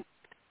Giants.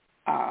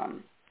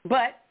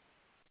 But,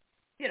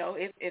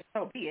 if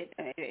so be it,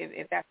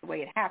 if that's the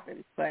way it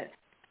happens. But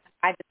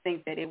I just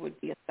think that it would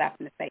be a slap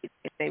in the face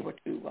if they were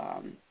to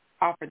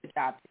offer the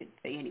job to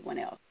anyone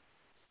else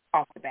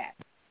off the bat.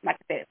 Like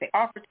I said, if they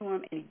offer to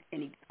him and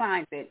he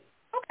declines it,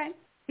 okay,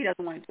 he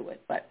doesn't want to do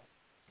it. But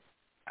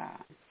at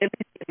least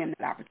give him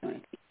that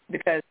opportunity,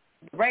 because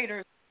the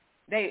Raiders,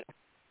 they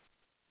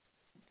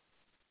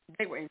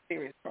were in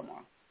serious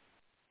turmoil.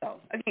 So,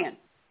 again,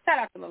 shout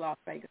out to the Las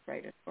Vegas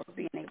Raiders for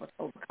being able to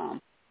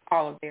overcome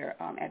all of their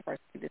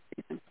adversity this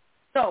season.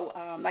 So,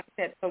 like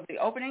I said, so the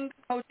opening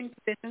coaching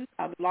positions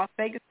of the Las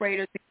Vegas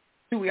Raiders,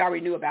 who we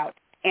already knew about,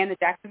 and the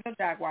Jacksonville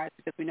Jaguars,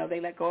 because we know they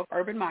let go of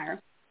Urban Meyer.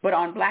 But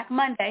on Black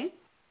Monday,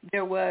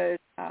 there was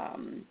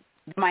the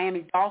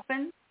Miami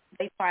Dolphins.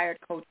 They fired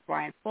Coach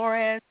Brian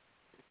Flores.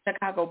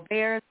 Chicago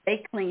Bears,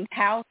 they cleaned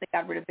house. They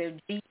got rid of their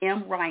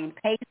GM, Ryan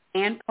Pace,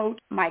 and Coach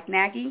Mike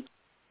Nagy.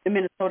 The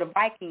Minnesota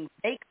Vikings,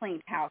 they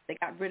cleaned house. They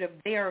got rid of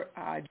their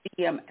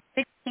GM.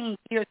 16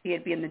 years he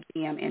had been the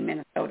GM in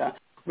Minnesota,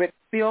 Rick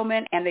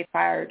Spielman, and they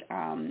fired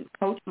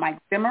Coach Mike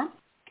Zimmer.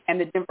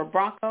 And the Denver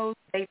Broncos,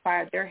 they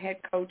fired their head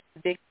coach,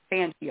 Vic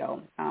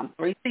Fangio.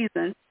 3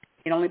 seasons.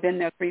 He'd only been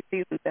there 3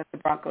 seasons as the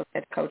Broncos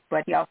head coach,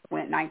 but he also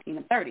went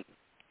 19-30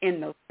 in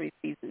those 3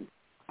 seasons.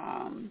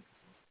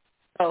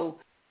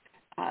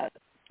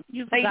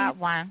 You forgot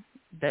one.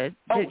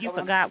 You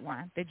forgot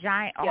one. The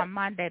Giants on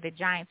Monday. The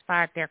Giants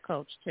fired their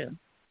coach too.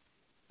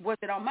 Was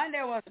it on Monday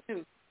or was it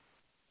Tuesday?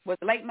 Was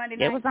it late Monday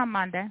night? It was on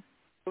Monday.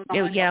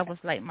 It was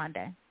late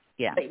Monday.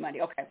 Yeah. Late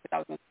Monday. Okay, because I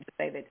was going to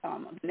say that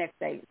the next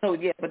day. So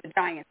but the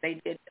Giants, they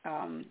did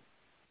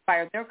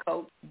fire their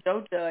coach,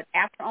 Joe Judge,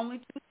 after only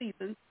 2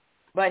 seasons,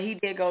 but he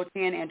did go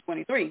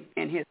 10-23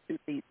 in his 2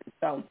 seasons.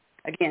 So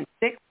again,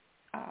 6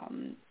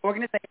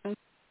 organizations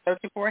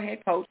searching for a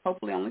head coach.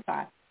 Hopefully only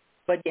 5.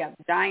 But yeah,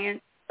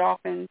 Giants,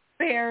 Dolphins,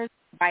 Bears,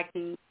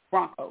 Vikings,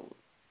 Broncos,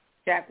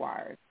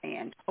 Jaguars,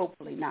 and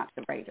hopefully not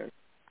the Raiders.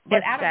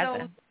 But out of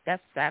those,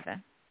 that's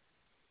 7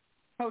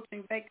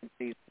 coaching vacancies.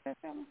 Is that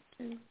 7?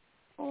 2,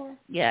 4.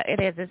 Yeah, it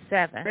is. It's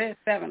 7. It is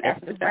 7.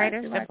 It's the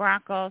Raiders, the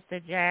Broncos, the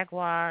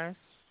Jaguars.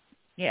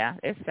 Yeah,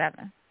 it's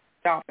 7.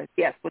 Dolphins,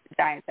 yes, with the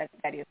Giants,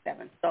 that is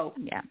 7. So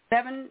yeah,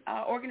 7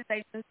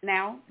 organizations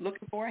now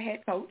looking for a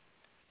head coach.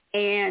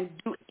 And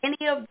do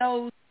any of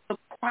those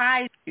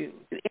surprise you?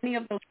 Do any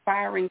of those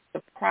firings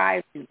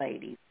surprise you,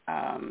 ladies?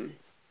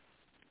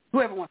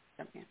 Whoever wants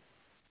to jump in.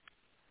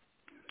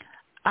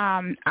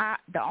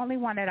 The only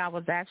one that I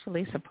was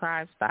actually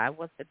surprised by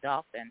was the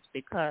Dolphins,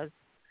 because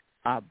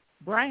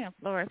Brian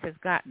Flores has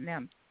gotten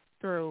them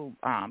through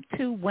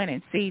 2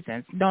 winning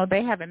seasons. No,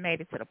 they haven't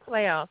made it to the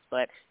playoffs,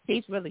 but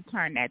he's really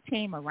turned that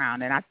team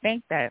around. And I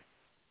think that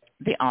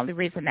the only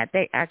reason that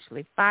they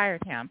actually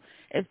fired him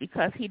is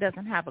because he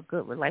doesn't have a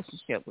good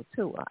relationship with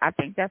Tua. I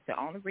think that's the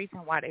only reason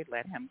why they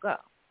let him go.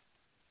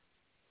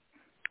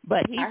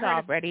 But he's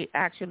already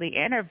actually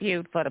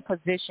interviewed for the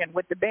position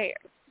with the Bears.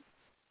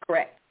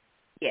 Correct.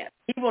 Yes.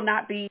 He will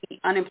not be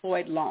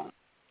unemployed long,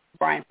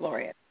 Brian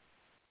Flores.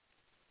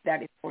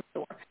 That is for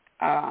sure.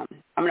 I'm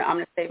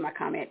gonna save my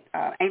comment.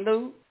 Aunt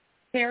Lou,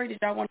 Terry, did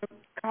y'all want to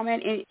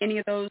comment? Any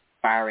of those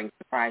firings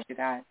surprise you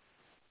guys?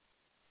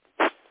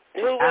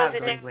 Who was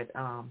it?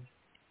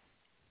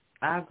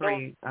 I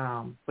agree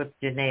with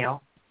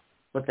Janelle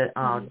with the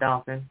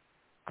Dolphins.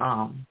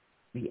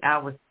 I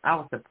was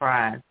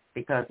surprised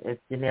because, as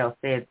Janelle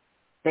said,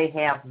 he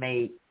have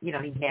made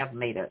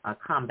a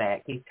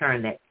comeback. He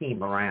turned that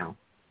team around,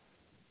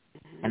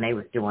 and they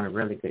was doing a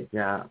really good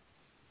job,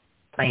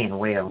 playing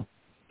well.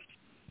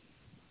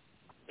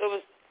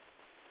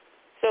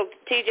 So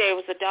TJ, it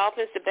was the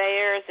Dolphins, the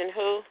Bears, and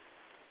who?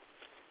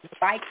 The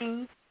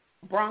Vikings,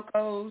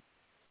 Broncos,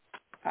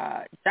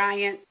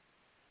 Giants,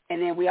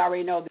 and then we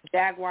already know the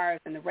Jaguars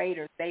and the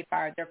Raiders, they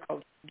fired their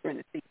coach during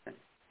the season.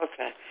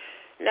 Okay.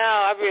 No,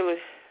 I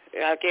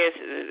guess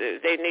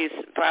they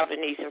probably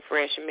need some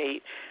fresh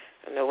meat.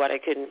 I don't know why they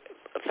couldn't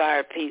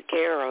fire Pete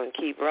Carroll and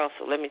keep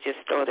Russell. Let me just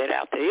throw that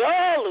out there.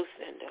 Oh,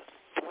 Lucinda.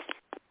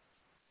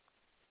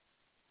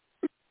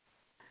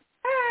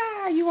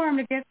 You want him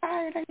to get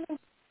fired, I know.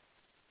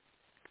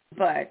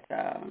 But,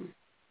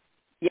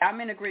 yeah, I'm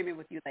in agreement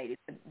with you ladies.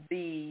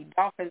 The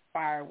Dolphins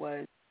fire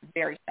was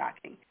very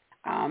shocking.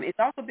 It's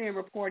also being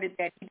reported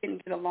that he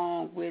didn't get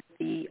along with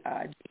the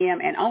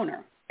GM and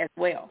owner as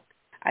well.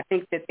 I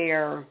think that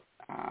they're,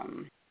 I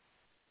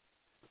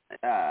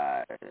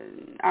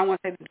don't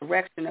want to say the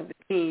direction of the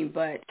team,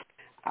 but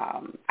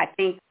I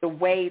think the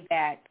way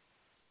that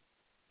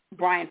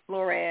Brian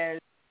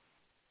Flores,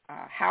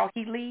 how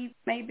he leads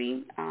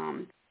maybe,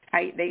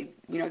 they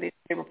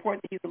report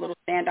that he's a little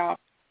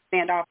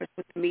standoffish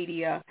with the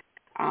media.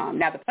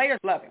 Now the players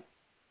love him.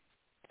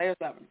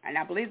 And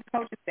I believe the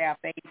coaching staff,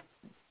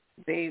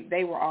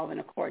 they were all in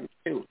accordance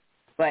too.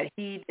 But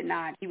he did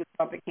not. He was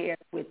bumping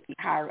heads with the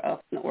higher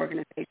ups in the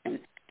organization.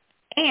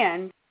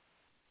 And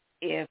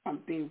if I'm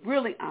being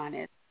really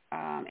honest,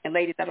 and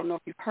ladies, I don't know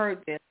if you've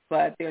heard this,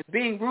 but there's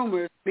being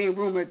rumored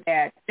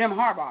that Jim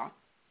Harbaugh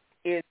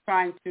is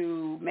trying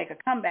to make a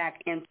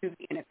comeback into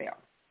the NFL.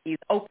 He's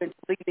open to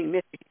leaving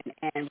Michigan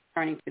and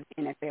returning to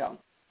the NFL.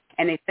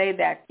 And they say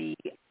that the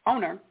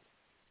owner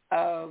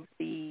of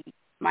the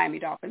Miami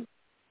Dolphins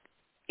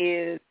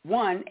is,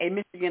 one, a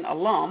Michigan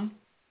alum.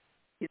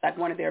 He's like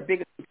one of their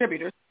biggest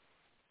contributors.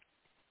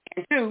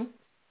 And two,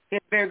 he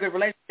has a very good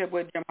relationship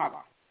with Jim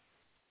Harbaugh.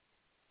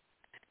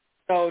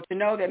 So to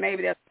know that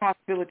maybe there's a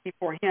possibility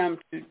for him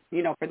to,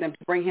 for them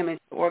to bring him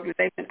into the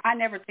organization, I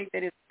never think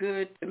that it's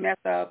good to mess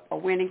up a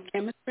winning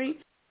chemistry,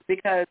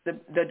 because the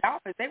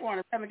Dolphins, they were on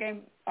a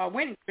 7-game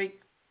winning streak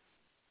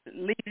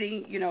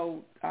leading,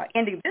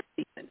 ending this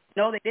season.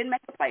 No, they didn't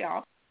make the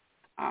playoffs.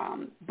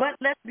 But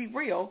let's be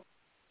real,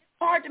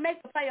 it's hard to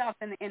make the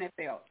playoffs in the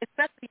NFL,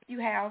 especially if you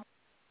have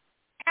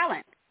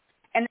talent.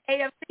 And the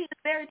AFC is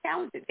very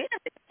talented. The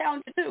NFC is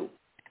talented too.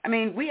 I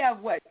mean, we have,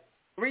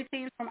 3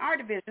 teams from our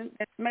division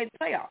that's made the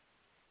playoffs.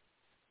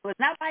 So it's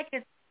not like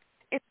it's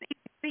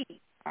easy,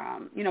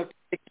 to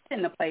get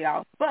in the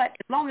playoffs. But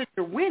as long as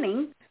you're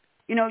winning,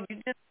 you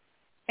just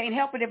can't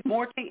help it if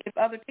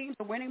other teams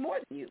are winning more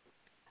than you.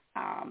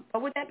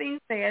 But with that being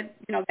said,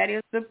 that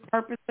is the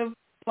purpose of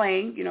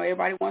playing.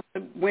 Everybody wants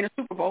to win a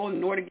Super Bowl. And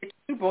in order to get to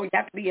the Super Bowl, you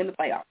have to be in the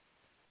playoffs.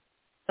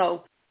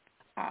 So,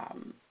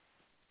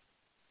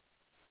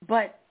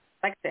 but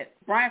like I said,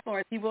 Brian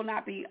Flores, he will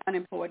not be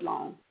unemployed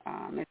long.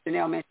 As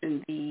Janelle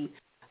mentioned, the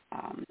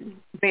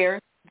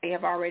Bears, they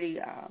have already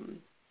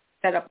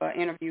set up an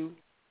interview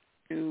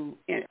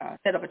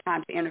set up a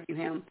time to interview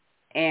him,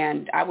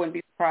 and I wouldn't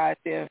be surprised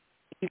if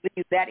he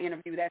leaves that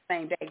interview that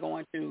same day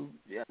going to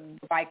the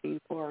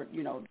Vikings or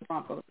the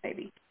Broncos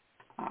maybe.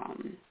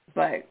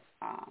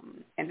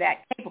 And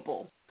that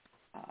capable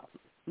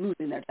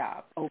losing their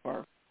job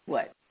over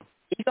what?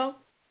 Ego?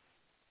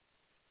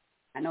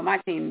 I know my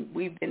team,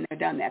 we've been there,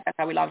 done that. That's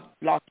how we lost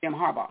Jim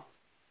Harbaugh.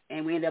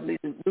 And we ended up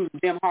losing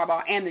Jim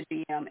Harbaugh and the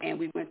GM, and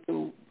we went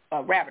through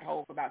a rabbit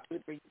hole for about 2 or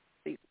 3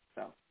 seasons.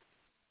 So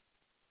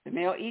the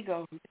male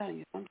ego, I'm telling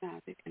you,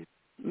 sometimes it can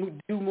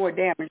do more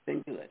damage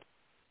than good.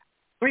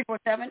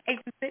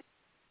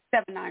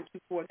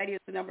 347-826-7924. That is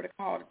the number to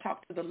call to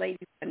talk to the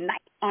ladies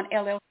tonight on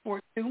LL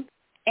Sports 2.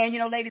 And,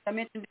 ladies, I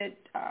mentioned that,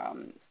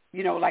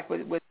 like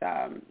with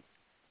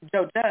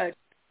Joe Judge,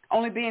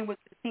 only being with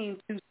the team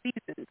 2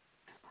 seasons.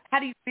 How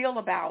do you feel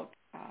about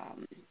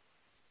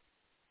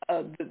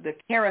the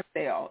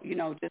carousel,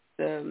 just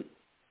the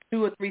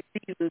 2 or 3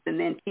 seasons, and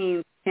then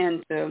teams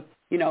tend to,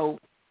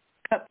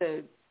 cut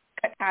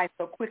ties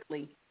so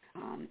quickly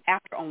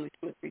after only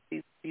 2 or 3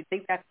 seasons? Do you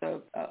think that's a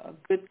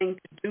good thing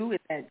to do? Is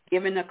that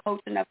giving a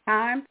coach enough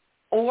time?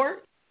 Or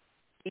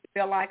do you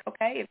feel like,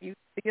 okay, if you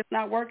see it's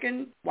not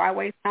working, why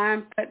waste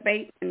time, cut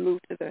bait, and move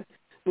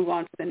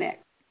on to the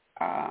next?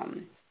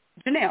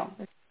 Janelle,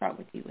 let's start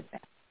with you with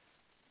that.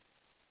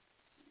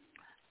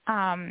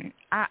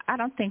 I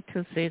don't think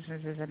 2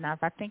 seasons is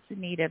enough. I think you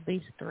need at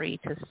least 3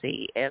 to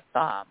see if,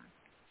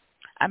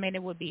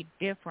 it would be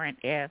different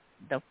if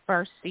the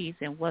first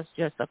season was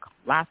just a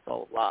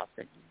colossal loss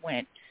and you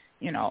went,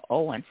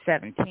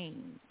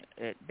 0-17.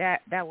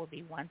 That would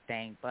be one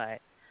thing. But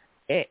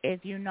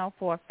if you know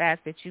for a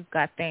fact that you've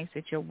got things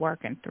that you're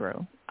working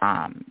through,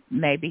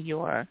 maybe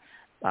you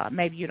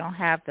don't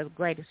have the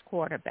greatest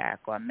quarterback,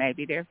 or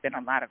maybe there's been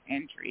a lot of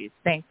injuries,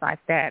 things like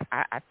that.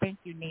 I think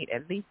you need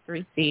at least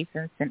 3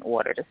 seasons in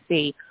order to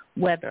see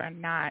whether or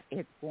not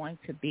it's going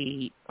to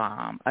be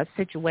a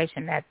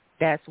situation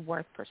that's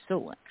worth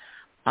pursuing.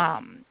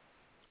 And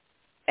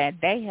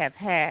they have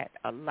had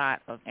a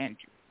lot of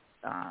injuries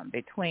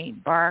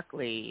between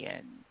Barkley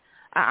and,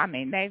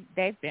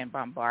 they've been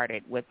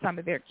bombarded with some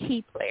of their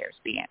key players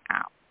being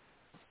out.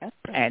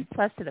 And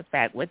plus to the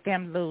fact with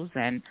them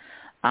losing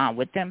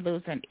with them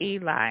losing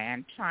Eli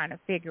and trying to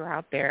figure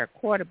out their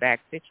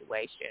quarterback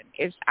situation.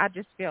 I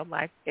just feel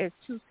like 2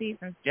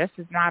 seasons just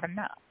is not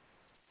enough.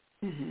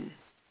 Mhm.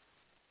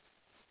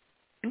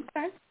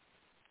 Okay.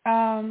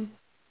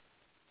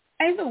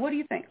 Ava, what do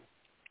you think?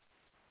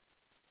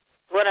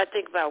 What I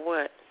think about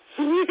what?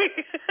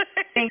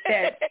 I think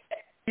that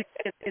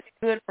it's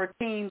good for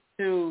teams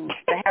to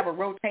have a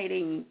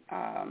rotating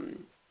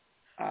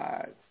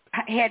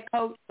head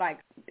coach, like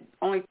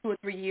only 2 or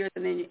 3 years,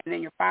 and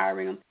then you're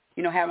firing them.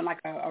 You know, having like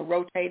a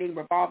rotating,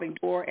 revolving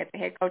door at the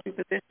head coaching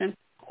position,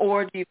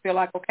 or do you feel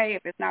like, okay,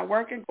 if it's not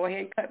working, go ahead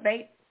and cut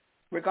bait,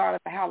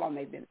 regardless of how long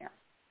they've been there?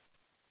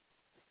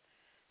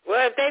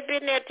 Well, if they've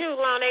been there too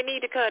long, they need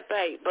to cut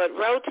bait. But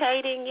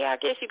rotating, yeah, I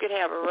guess you could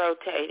have a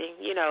rotating.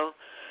 You know,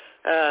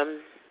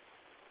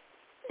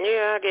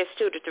 yeah, I guess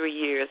 2 to 3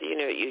 years. You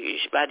know, you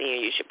should, by then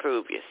you should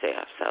prove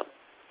yourself. So,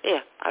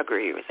 yeah, I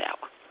agree with that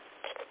one.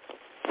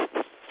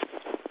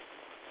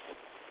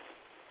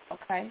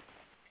 Okay.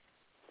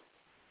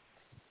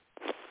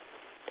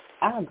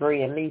 I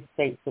agree. At least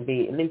states to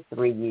be at least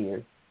 3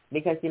 years,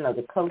 because you know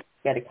the coach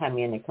got to come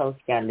in. The coach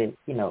got to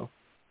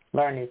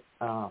learn his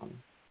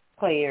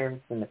players,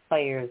 and the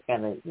players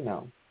got to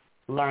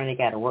learn. They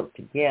got to work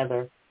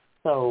together.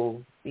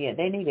 So yeah,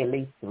 they need at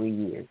least 3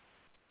 years.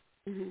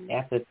 Mm-hmm.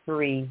 After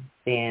 3,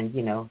 then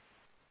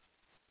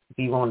if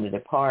you want to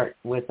depart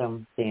with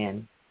them,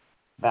 then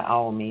by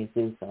all means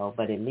do so.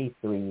 But at least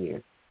 3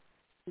 years.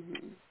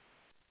 Mm-hmm.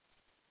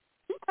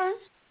 Okay.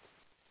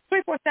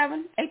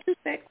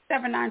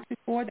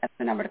 347-826-7924. That's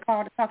the number to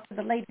call to talk to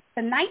the ladies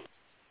tonight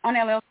on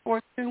LL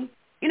Sports 2.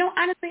 You know,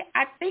 honestly,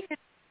 I think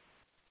it's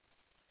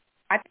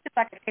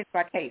like a case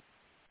by case.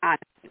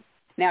 Honestly,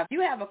 now if you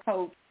have a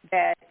coach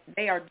that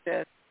they are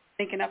just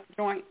thinking up the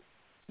joint,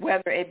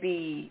 whether it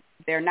be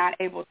they're not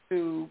able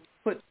to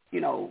put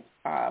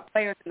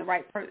players in the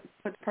right put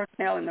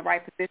personnel in the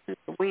right positions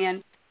to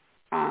win,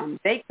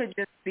 they could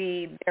just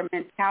be their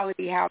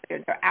mentality, how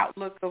their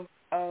outlook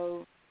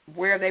of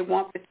where they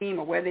want the team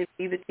or where they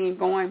see the team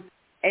going.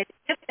 If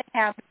they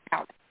have the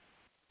talent,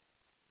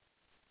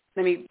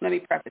 let me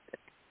preface it.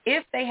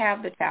 If they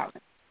have the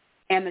talent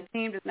and the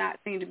team does not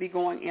seem to be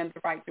going in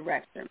the right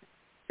direction,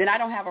 then I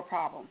don't have a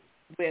problem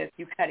with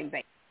you cutting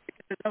bait,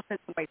 because there's no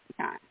sense in wasting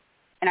time.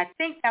 And I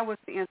think that was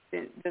the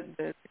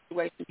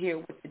situation here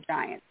with the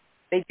Giants.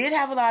 They did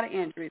have a lot of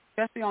injuries,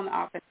 especially on the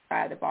offensive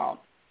side of the ball.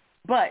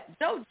 But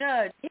Joe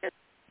Judge, his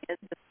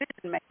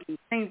decision-making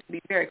seems to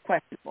be very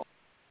questionable.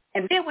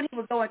 And then when he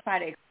would go and try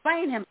to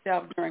explain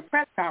himself during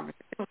press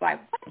conferences, it was like,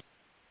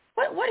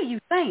 what are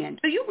you saying?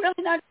 Do you really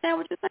not understand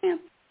what you're saying?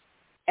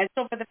 And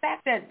so for the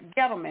fact that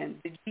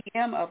Gettleman, the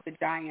GM of the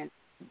Giants,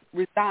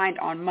 resigned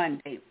on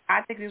Monday,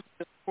 I think this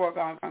was a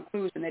foregone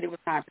conclusion that it was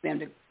time for them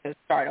to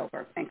start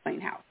over and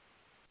clean house.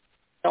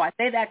 So I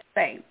say that to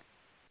say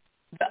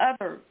the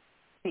other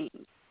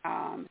teams,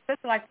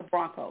 especially like the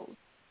Broncos.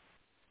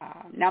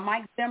 Now,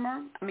 Mike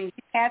Zimmer, I mean,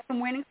 he's had some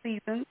winning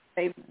seasons.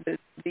 The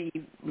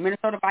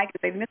Minnesota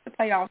Vikings, they've missed the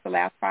playoffs the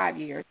last 5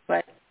 years,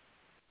 but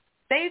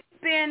they've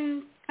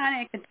been kind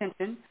of in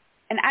contention.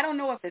 And I don't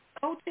know if it's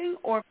coaching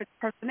or if it's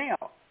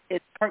personnel. Is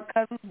Kirk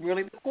Cousins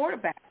really the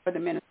quarterback for the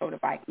Minnesota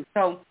Vikings?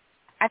 So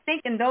I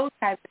think in those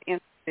types of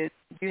instances,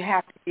 you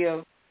have to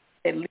give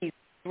at least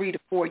 3 to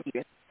 4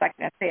 years. Like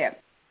I said,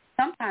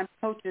 sometimes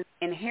coaches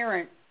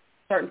inherit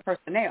certain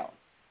personnel.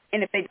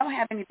 And if they don't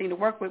have anything to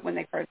work with when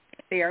they first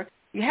get there,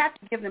 you have to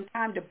give them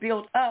time to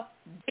build up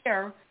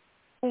their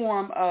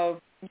form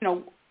of,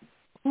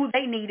 who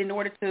they need in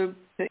order to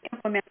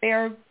implement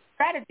their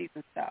strategies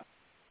and stuff.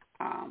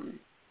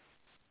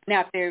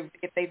 Now,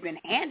 if they've been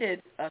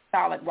handed a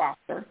solid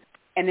roster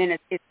and then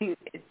it tends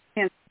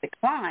to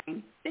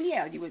decline, then,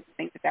 yeah, you would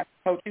think that that's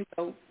coaching.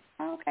 So,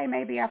 okay,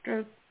 maybe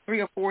after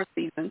 3 or 4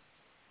 seasons,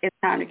 it's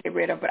time to get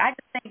rid of. But I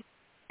just think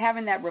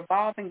having that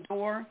revolving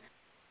door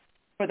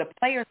for the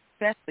players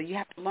especially, you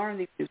have to learn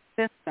these new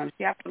systems.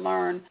 You have to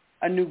learn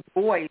a new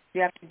voice.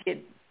 You have to get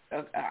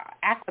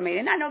acclimated.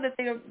 And I know that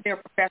they're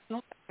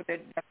professionals,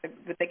 that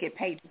they get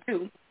paid to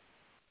do.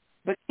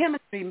 But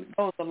chemistry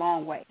goes a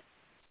long way.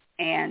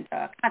 And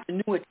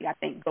continuity, I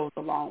think, goes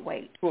a long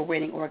way to a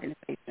winning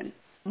organization.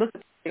 Look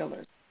at the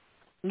Steelers.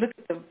 Look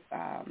at the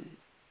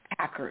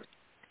Packers.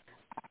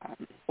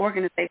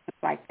 Organizations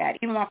like that.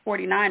 Even my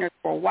 49ers,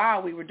 for a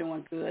while we were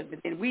doing good,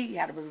 but then we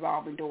had a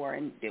revolving door,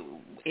 and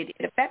it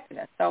affected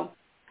us. So,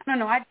 I don't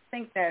know. I just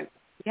think that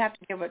you have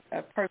to give a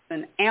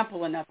person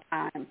ample enough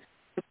time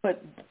to put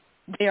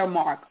their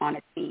mark on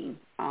a team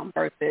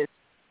versus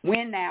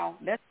win now,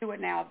 let's do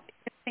it now. If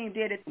this team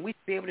did it, and we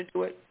should be able to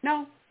do it.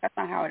 No, that's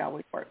not how it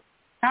always works.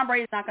 Tom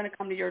Brady's not going to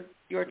come to your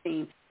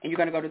team, and you're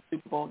going to go to the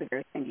Super Bowl the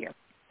very same year.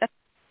 That's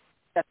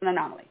an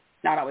anomaly.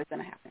 Not always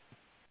going to happen.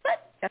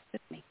 But that's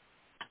just me.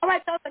 All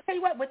right, so I'll tell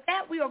you what. With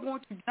that, we are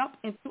going to jump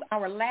into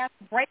our last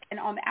break, and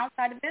on the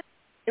outside of this,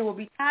 it will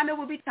be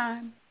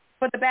time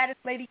for the baddest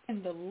lady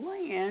in the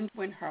land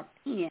when her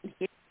pen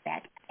hits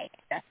that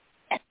ass.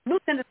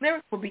 Lucinda's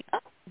lyrics will be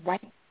up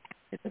right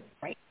after the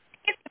break.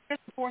 It's the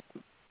Christmas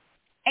foursome.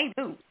 Hey,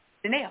 Lou,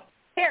 Janelle,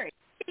 Terry,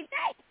 TJ.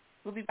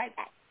 We'll be right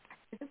back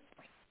after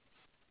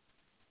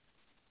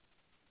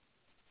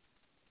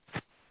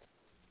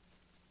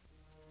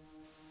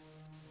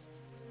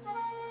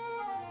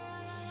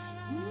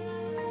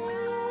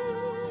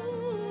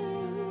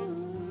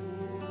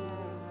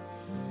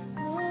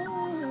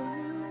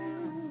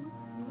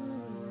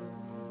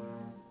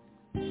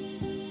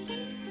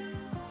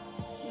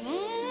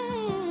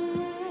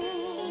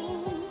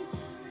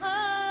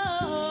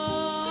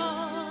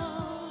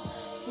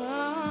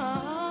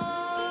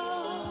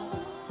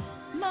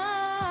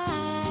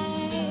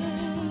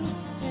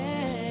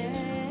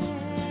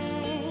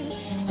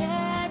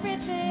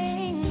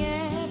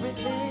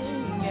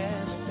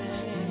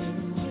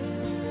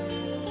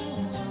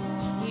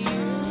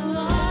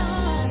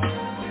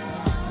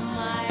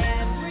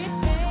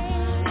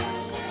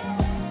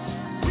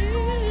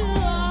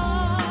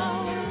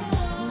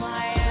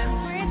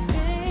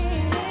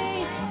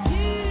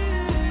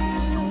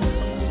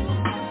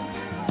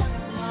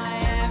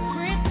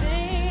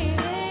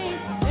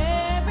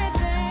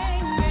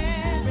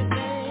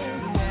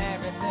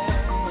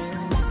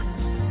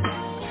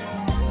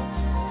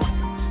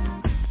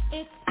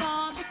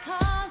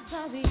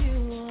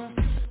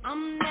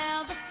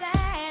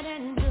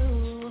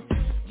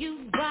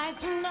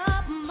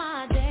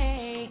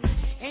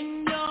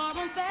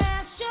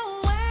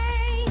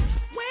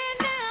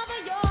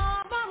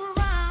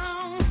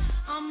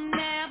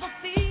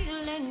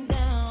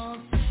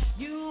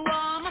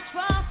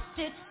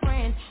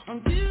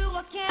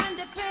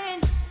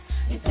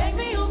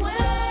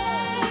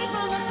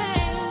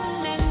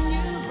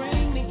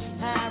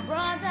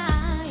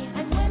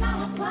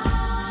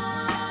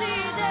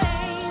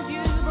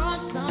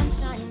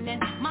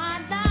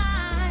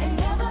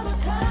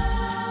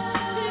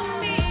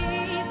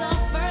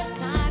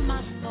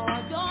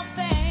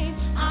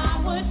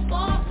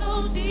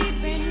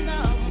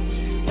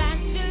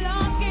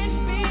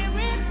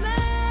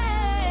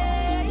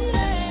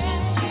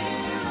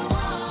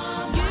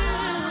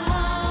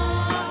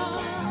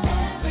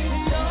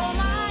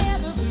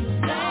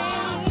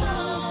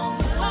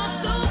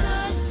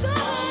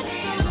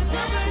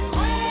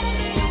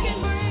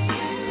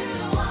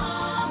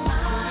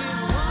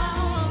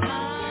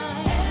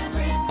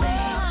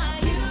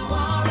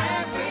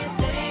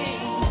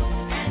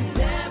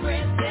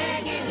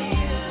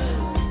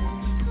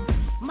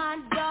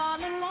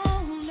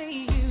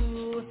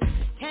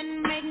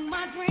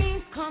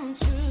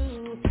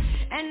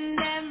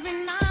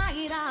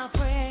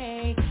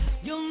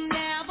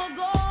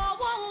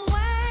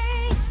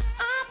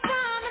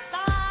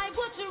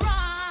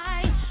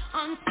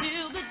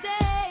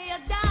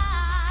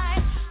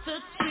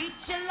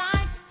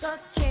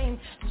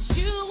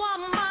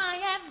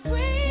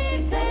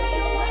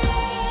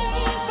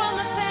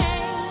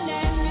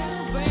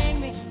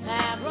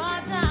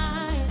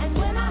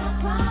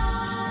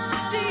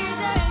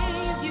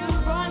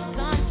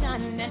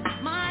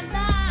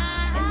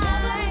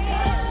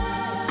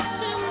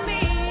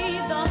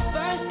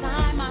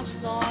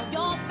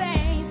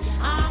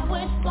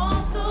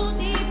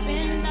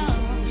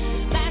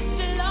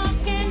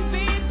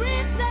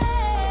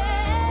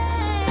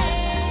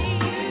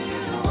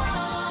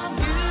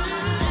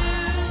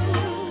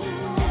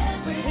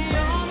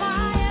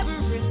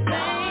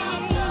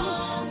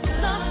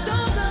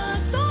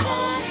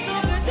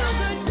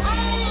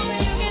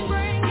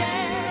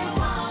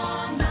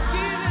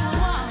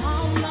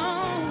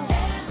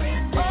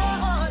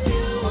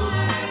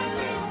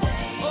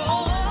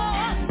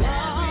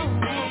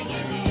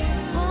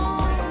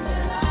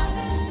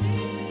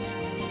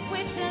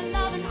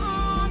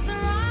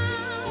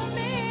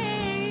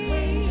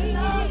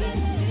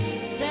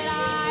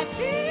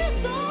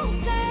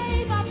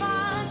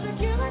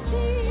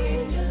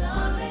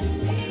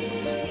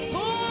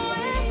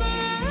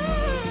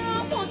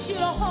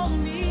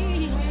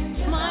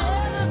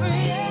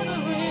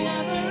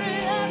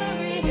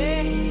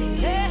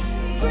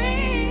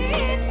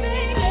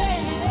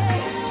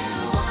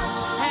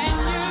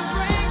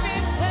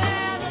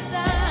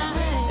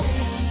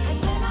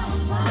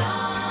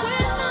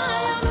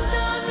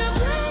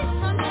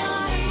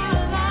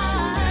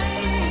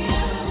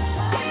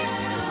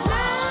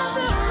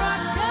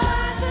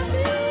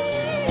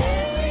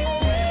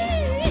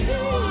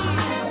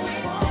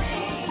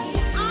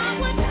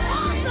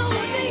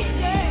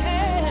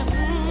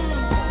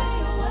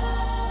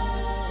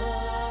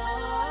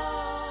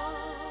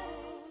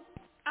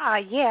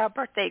Yeah,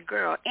 birthday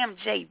girl,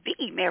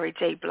 MJB, Mary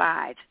J.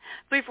 Blige.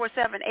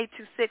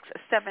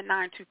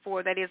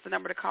 347-826-7924. That is the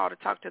number to call to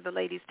talk to the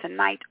ladies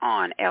tonight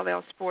on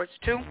LL Sports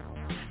 2.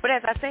 But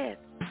as I said,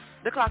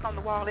 the clock on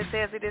the wall, it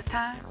says it is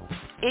time.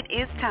 It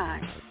is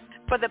time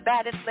for the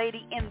baddest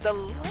lady in the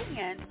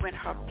land when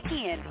her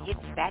pen hits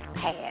that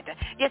pad.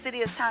 Yes, it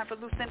is time for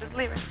Lucinda's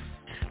lyrics.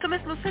 So,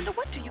 Miss Lucinda,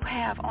 what do you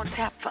have on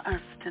tap for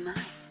us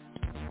tonight?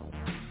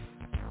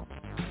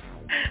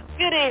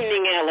 Good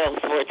evening, LL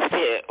Sports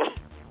 2.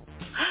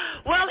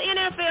 Well,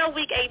 NFL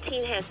Week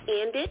 18 has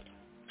ended.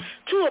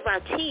 Two of our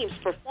team's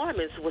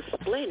performance was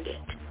splendid.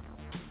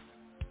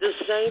 The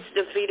Saints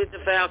defeated the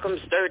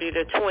Falcons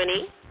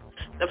 30-20.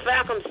 The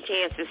Falcons'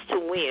 chances to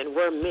win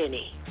were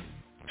many.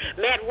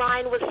 Matt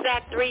Ryan was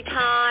sacked 3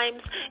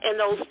 times, and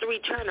those 3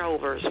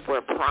 turnovers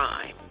were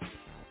prime.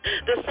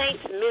 The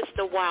Saints missed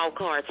the wild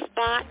card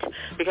spot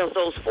because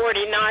those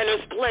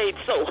 49ers played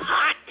so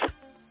hot.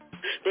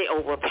 They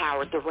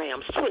overpowered the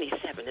Rams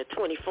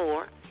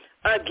 27-24.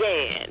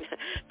 Again,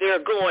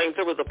 they're going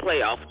through the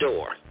playoff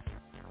door.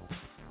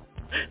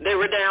 They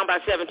were down by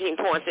 17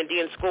 points and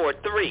then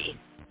scored 3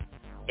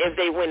 as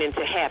they went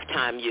into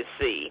halftime, you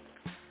see.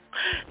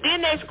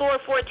 Then they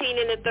scored 14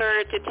 in the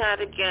third to tie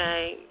the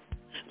game,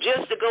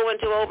 just to go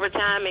into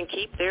overtime and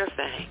keep their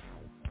fame.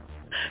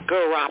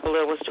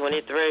 Garoppolo was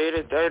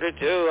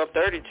 23-32 of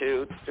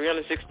 32,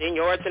 316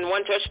 yards and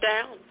 1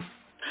 touchdown.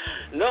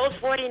 Those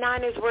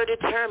 49ers were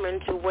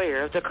determined to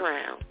wear the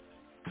crown.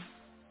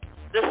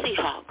 The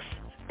Seahawks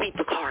beat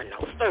the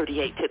Cardinals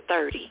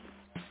 38-30.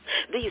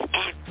 These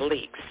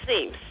athletes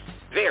seem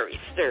very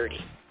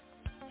sturdy.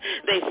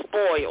 They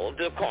spoiled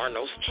the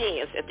Cardinals'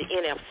 chance at the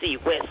NFC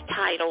West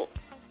title.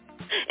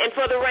 And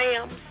for the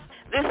Rams,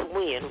 this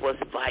win was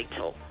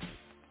vital.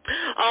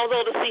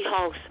 Although the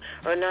Seahawks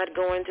are not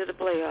going to the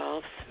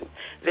playoffs,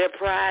 their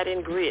pride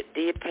and grit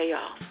did pay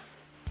off.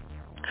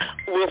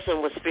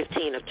 Wilson was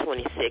 15 of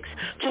 26,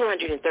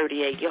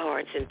 238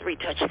 yards and 3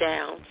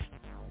 touchdowns.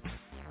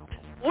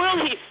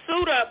 Will he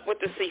suit up with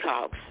the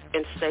Seahawks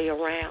and stay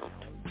around?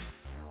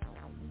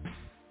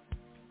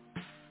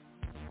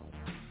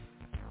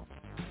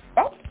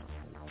 Oh,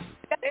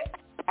 that's it.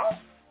 Oh,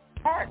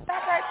 hard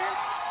stop right there.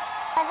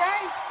 All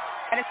right.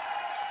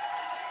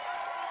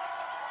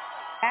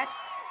 That's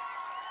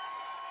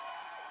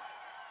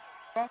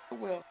Russell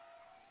Wilson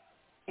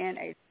in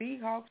a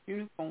Seahawks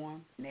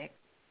uniform next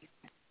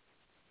season.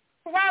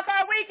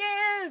 Wildcard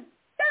Weekend!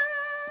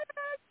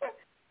 Yes!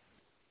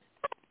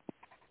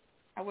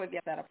 I would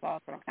get that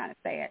applause, but I'm kind of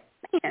sad.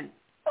 Man,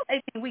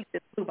 18 weeks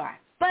just flew by.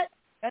 But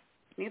that's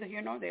neither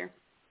here nor there.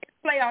 It's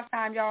playoff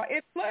time, y'all.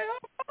 It's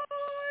playoff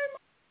time.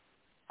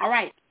 All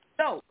right.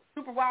 So,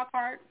 Super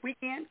Wildcard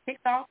Weekend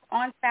kicks off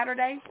on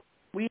Saturday.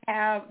 We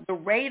have the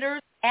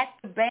Raiders at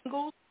the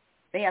Bengals.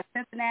 They have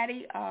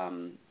Cincinnati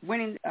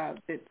winning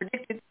the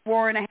predicted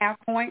 4.5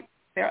 points.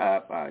 They're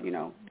up,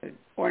 the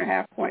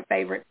 4.5-point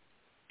favorite.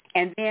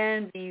 And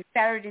then the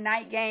Saturday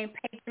night game,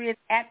 Patriots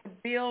at the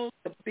Bills.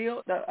 The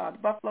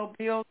Buffalo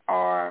Bills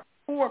are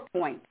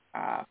 4-point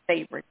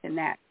favorites in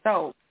that.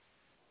 So,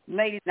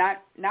 ladies,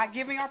 not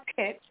giving our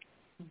pick,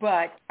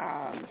 but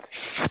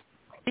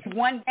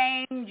one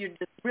game you're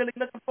just really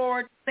looking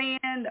forward to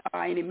seeing,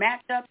 any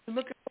matchups you're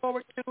looking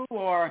forward to,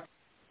 or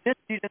you're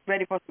just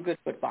ready for some good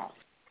football?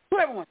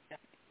 Whoever wants to.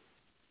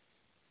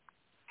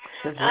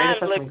 Just ready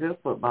for some good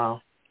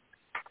football.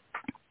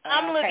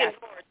 I'm looking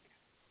forward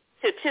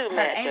to 2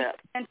 matchups.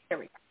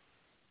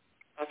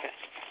 Okay.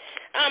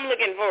 I'm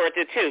looking forward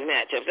to 2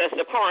 matchups. That's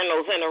the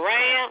Cardinals and the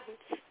Rams,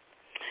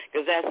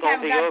 because that's going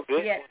to be real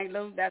good. Yeah,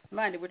 that's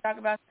Monday. We're talking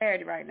about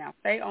Saturday right now.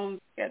 Stay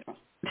on schedule.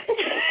 You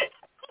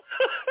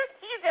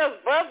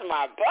just bust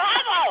my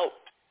bubble.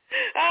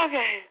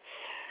 Okay.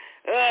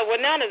 Well,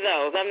 none of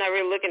those. I'm not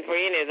really looking for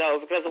any of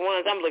those, because the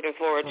ones I'm looking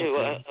forward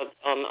to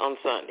on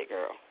Sunday,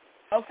 girl.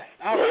 Okay.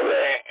 All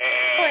right.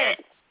 Go ahead.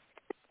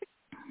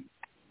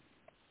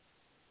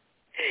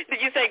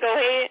 Did you say go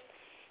ahead?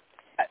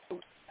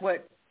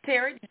 What,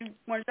 Terry, did you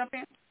want to jump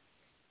in?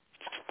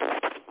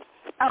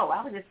 Oh,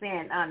 I was just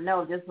saying,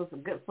 no, just for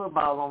some good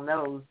football on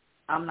those.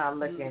 I'm not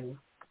looking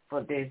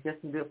for this,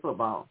 just some good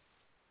football.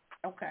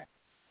 Okay.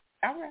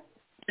 All right.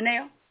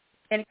 Janelle,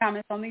 any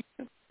comments on these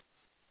 2?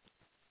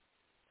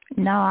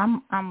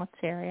 No, I'm with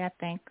Terry. I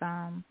think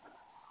I'm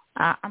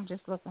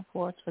just looking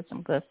forward to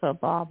some good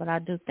football, but I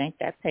do think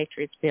that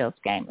Patriots-Bills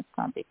game is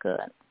going to be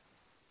good.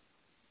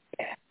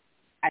 Yeah.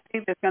 I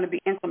think there's going to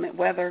be inclement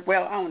weather.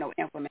 Well, I don't know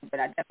inclement, but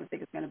I definitely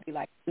think it's going to be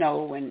like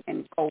snow and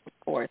cold, of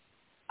course.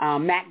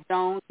 Mac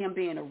Jones, him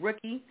being a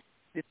rookie,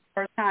 this is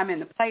the first time in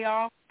the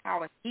playoffs.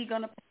 How is he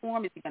going to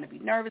perform? Is he going to be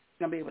nervous? Is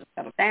he going to be able to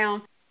settle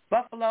down?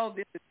 Buffalo,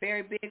 this is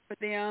very big for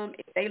them.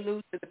 If they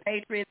lose to the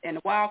Patriots in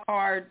the wild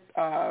card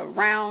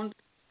round,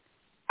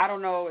 I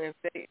don't know if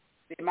it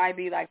might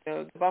be like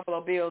the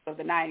Buffalo Bills of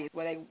the 90s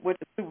where they went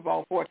to the Super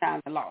Bowl 4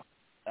 times and lost.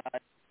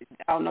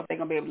 I don't know if they're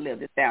going to be able to live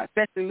this down,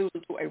 especially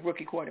losing to a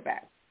rookie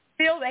quarterback.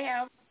 Still, they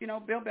have,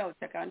 Bill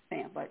Belichick, I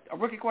understand, but a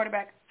rookie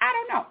quarterback, I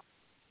don't know.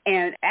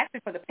 And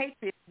actually for the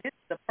Patriots, this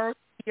is the first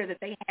year that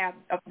they have,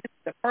 this is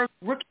the first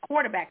rookie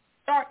quarterback to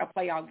start a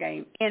playoff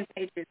game in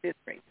Patriots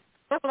history. So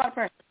that's a lot of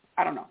pressure.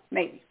 I don't know,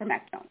 maybe for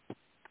Mac Jones.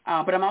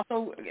 But I'm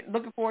also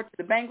looking forward to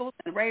the Bengals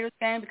and the Raiders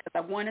game because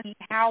I want to see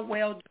how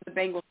well do the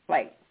Bengals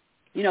play.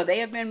 You know, they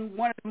have been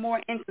one of the more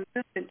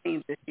inconsistent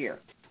teams this year.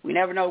 We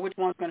never know which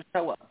one's going to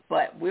show up.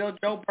 But will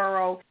Joe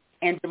Burrow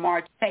and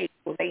Jamar Chase,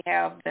 will they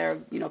have their,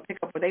 pick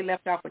up where they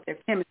left off with their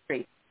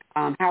chemistry?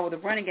 How will the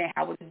running game,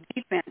 how will the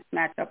defense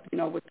match up,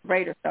 with the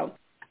Raiders? So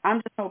I'm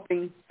just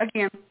hoping,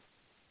 again,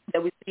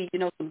 that we see,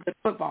 some good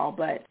football.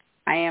 But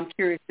I am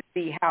curious to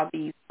see how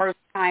these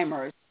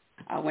first-timers,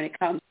 when it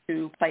comes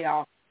to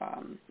playoff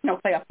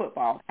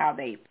football, how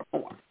they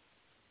perform.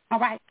 All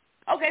right.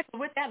 Okay, so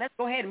with that, let's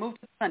go ahead and move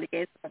to the Sunday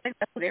games. I think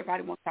that's what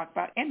everybody wants to talk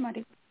about, and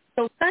Monday.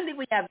 So Sunday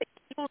we have the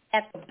Eagles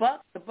at the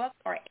Bucks. The Bucks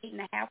are an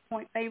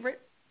 8.5-point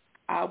favorite.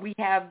 We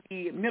have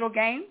the middle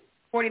game,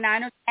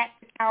 49ers at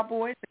the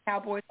Cowboys. The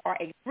Cowboys are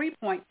a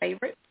 3-point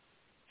favorite.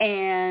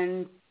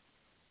 And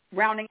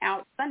rounding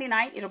out Sunday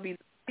night, it'll be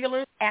the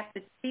Steelers at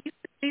the Chiefs.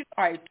 The Chiefs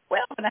are a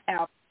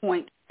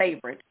 12.5-point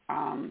favorite,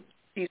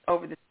 Chiefs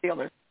over the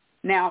Steelers.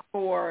 Now,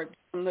 for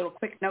some little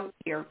quick notes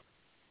here,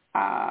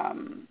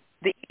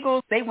 the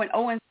Eagles, they went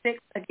 0-6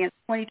 against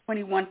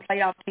 2021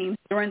 playoff teams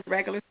during the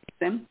regular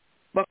season.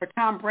 But for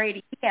Tom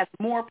Brady, he has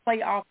more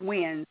playoff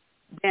wins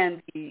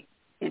than the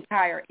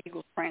entire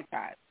Eagles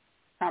franchise.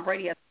 Tom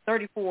Brady has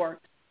 34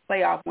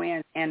 playoff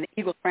wins, and the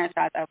Eagles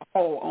franchise as a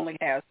whole only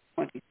has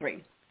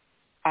 23.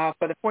 For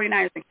the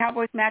 49ers and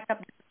Cowboys matchup,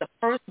 this is the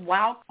first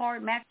wild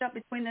card matchup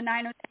between the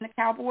Niners and the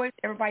Cowboys.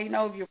 Everybody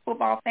knows, if you're a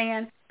football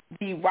fan,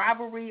 the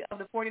rivalry of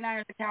the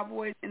 49ers and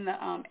Cowboys in the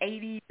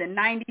 80s and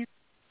 90s.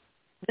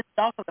 This is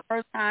also the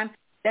first time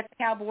that the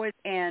Cowboys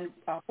and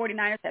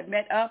 49ers have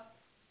met up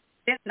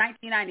since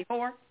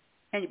 1994.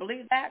 Can you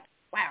believe that?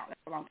 Wow, that's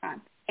a long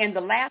time. And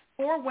the last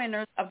 4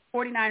 winners of the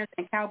 49ers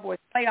and Cowboys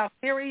playoff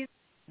series,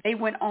 they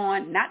went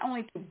on not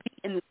only to be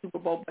in the Super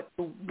Bowl, but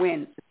to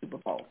win the Super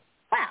Bowl.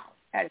 Wow,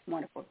 that is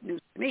wonderful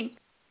news to me.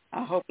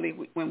 Hopefully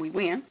when we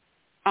win.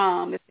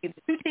 Let's see,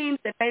 the 2 teams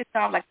that faced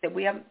off, like I said,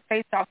 we haven't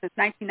faced off since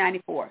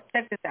 1994.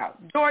 Check this out.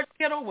 George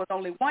Kittle was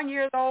only 1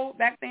 year old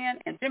back then,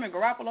 and Jimmy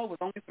Garoppolo was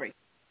only 3.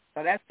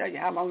 So that tells you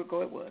how long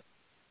ago it was.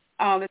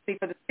 Let's see,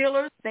 for the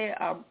Steelers,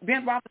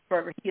 Ben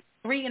Roethlisberger, he is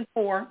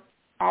 3-4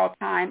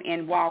 all-time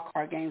in wild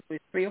card games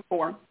with 3 or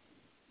 4.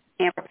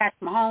 And for Patrick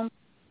Mahomes,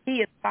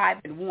 he is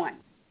 5-1.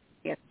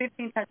 He has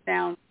 15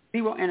 touchdowns,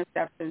 0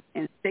 interceptions,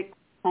 and 6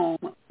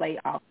 home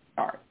playoff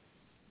starts.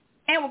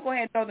 And we'll go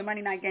ahead and throw the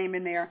Monday night game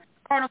in there.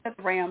 Cardinals at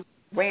the Rams.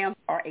 Rams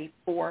are a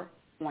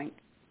 4-point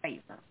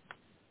favorite.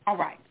 All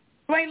right.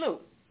 Dwayne Lou,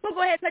 we'll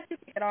go ahead and let you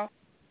kick it off.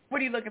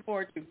 What are you looking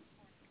forward to?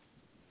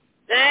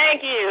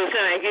 Thank you.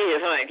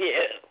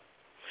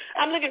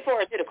 I'm looking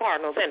forward to the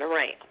Cardinals and the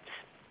Rams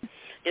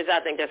because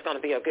I think that's going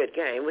to be a good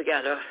game. We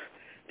got the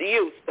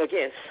youth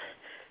against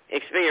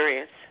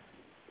experience,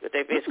 but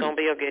it's going to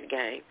be a good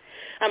game.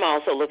 I'm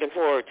also looking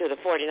forward to the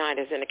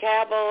 49ers and the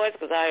Cowboys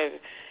because I've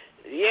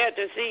yet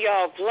to see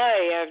y'all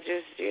play. I've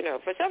just,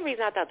 for some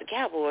reason I thought the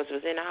Cowboys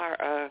was in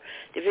our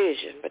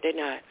division, but they're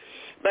not.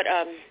 But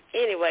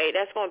anyway,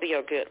 that's going to be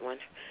a good one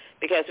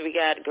because we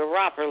got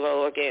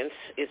Garoppolo against,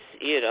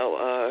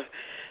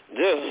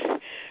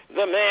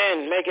 the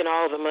man making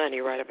all the money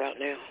right about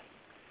now.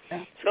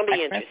 It's going to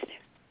be interesting.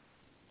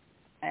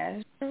 That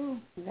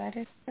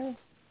is true.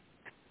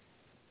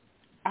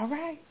 All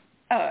right.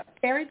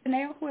 Terry,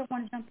 Janelle, who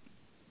want to jump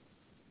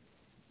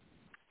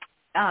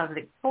in?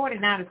 The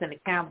 49ers and the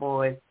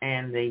Cowboys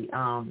and the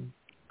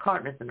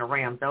Cardinals and the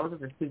Rams, those are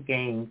the 2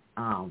 games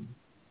I'm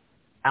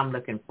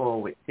looking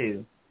forward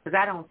to. Because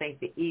I don't think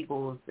the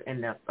Eagles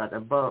and the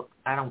Bucks,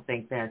 I don't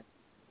think that's,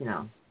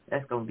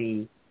 that's going to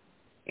be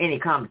any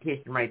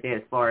competition right there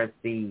as far as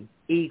the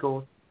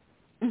Eagles.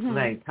 Mm-hmm.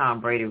 Like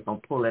Tom Brady was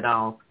going to pull it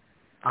off.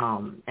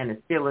 And the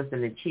Steelers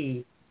and the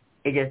Chiefs,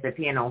 it just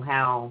depends on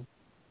how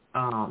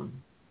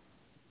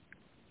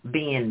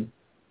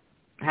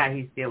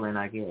he's feeling,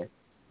 I guess.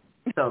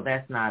 So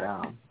that's not,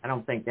 I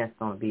don't think that's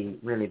going to be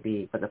really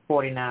big. For the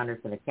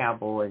 49ers and the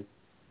Cowboys,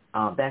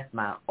 that's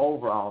my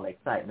overall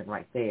excitement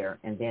right there.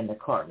 And then the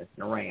Cardinals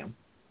and the Rams.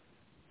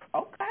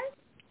 Okay.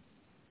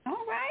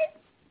 All right.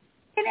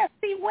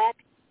 NFC West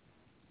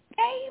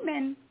game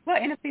and,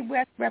 NFC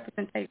West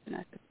representation,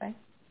 I should say.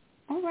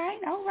 All right.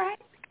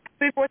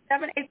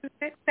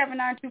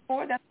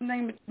 347-826-7924. That's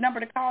the number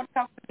to call to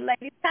talk to the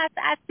ladies. Tasha,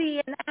 I see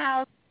you in the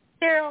house.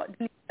 Cheryl,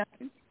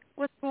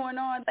 what's going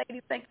on,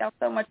 ladies? Thank y'all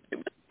so much.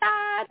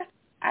 Todd,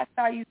 I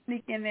saw you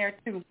sneak in there,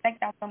 too. Thank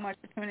y'all so much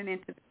for tuning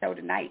into the show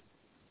tonight.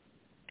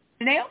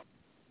 Janelle,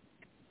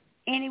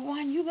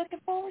 anyone you looking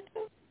forward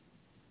to?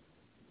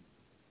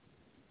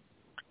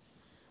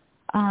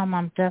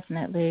 I'm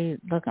definitely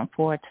looking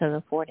forward to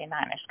the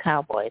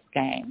 49ers-Cowboys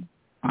game.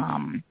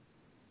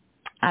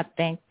 I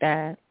think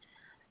that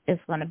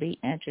it's going to be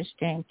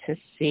interesting to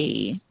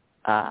see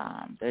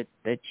the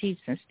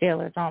Chiefs and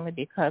Steelers only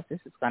because this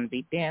is going to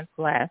be Ben's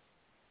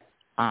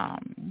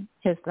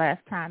his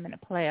last time in the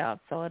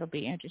playoffs. So it'll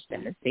be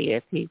interesting to see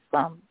if he's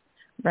going to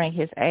bring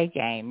his A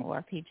game or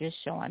if he's just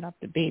showing up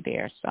to be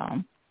there.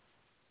 So.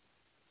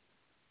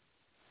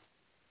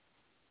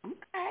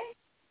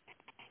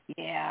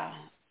 Yeah.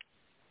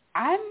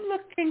 I'm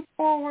looking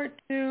forward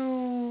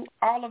to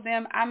all of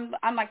them. I'm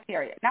like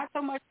Terry. Not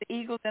so much the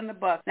Eagles and the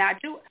Bucs. Now,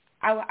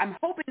 I'm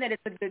hoping that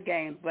it's a good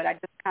game, but I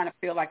just kind of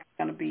feel like it's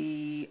going to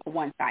be a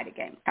one-sided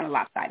game, kind of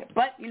lopsided.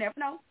 But you never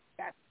know.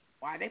 That's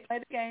why they play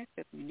the game,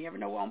 because you never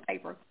know on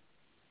paper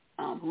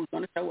who's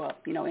going to show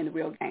up, in the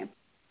real game.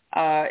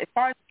 As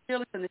far as the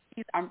Steelers and the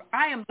Chiefs,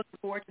 I am looking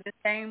forward to this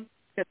game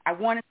because I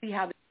want to see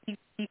how the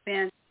Chiefs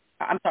defense,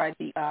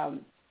 the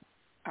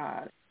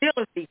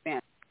Steelers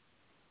defense,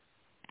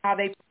 how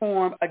they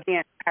perform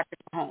against Patrick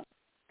Mahomes.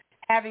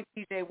 Having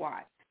T.J.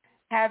 Watt,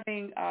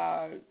 having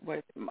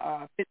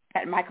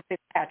Michael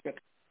Fitzpatrick,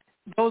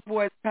 those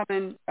boys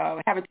coming,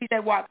 having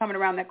T.J. Watt coming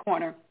around that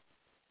corner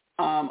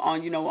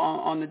on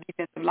the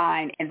defensive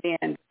line, and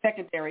then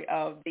secondary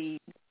of the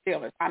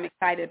Steelers. I'm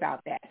excited about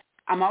that.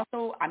 I'm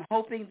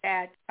hoping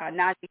that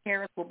Najee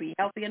Harris will be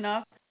healthy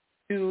enough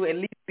to at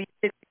least be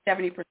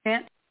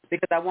 60-70%,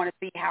 because I want to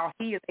see how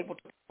he is able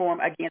to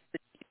perform against the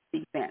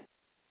Chiefs defense.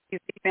 His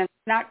defense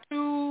is not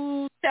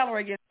too stellar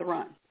against the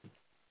run.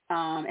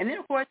 And then,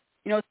 of course,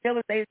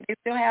 Steelers, they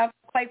still have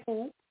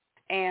Claypool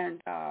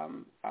and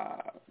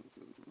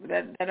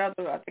that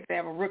other, I think they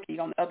have a rookie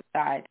on the other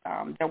side,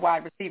 their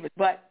wide receivers.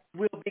 But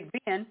will Big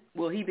Ben,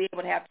 will he be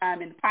able to have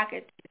time in the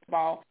pocket to get the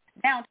ball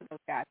down to those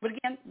guys? But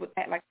again, with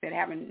that, like I said,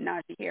 having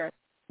Najee Harris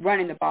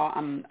running the ball,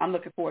 I'm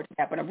looking forward to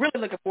that. But I'm really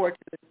looking forward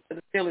to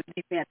the Steelers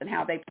defense and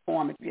how they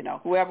perform.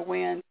 Whoever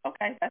wins,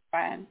 okay, that's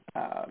fine.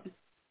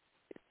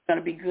 It's going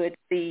to be good to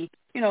see,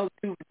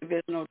 two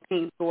divisional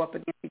teams go up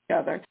against each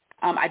other.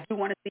 I do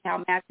want to see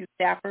how Matthew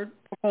Stafford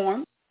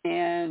performs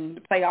in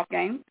the playoff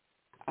game.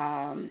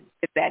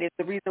 If that is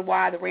the reason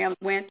why the Rams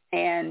went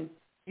and,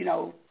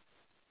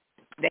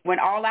 they went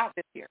all out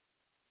this year.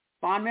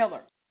 Von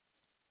Miller,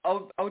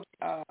 Odell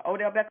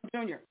Beckham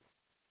Jr.,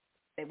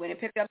 they went and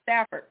picked up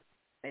Stafford.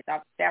 They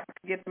thought Stafford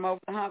could get them over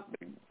the hump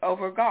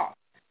over Goff.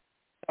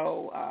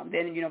 So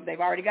then, they've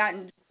already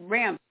gotten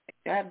Rams. They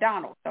still have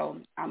Donald. So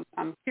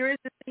I'm curious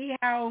to see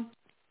how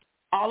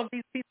all of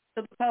these pieces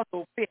of the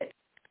puzzle fit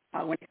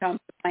when it comes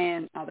to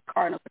playing the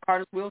Cardinals. The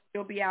Cardinals will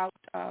still be out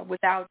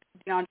without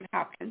DeAndre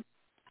Hopkins,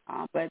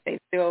 but they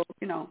still,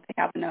 they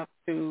have enough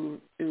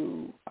to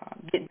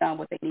get done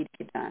what they need to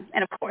get done.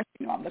 And, of course,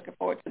 I'm looking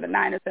forward to the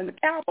Niners and the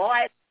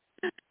Cowboys.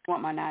 I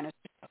want my Niners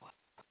to show up.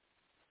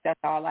 That's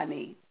all I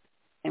need.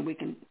 And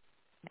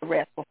the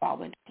rest will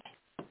fall into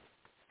place.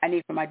 I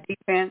need for my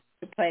defense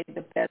to play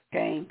the best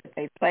game that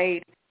they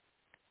played.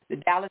 The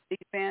Dallas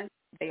defense,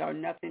 they are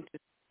nothing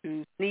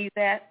to sneeze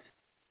at.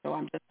 So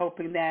I'm just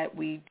hoping that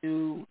we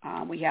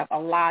have a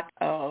lot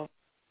of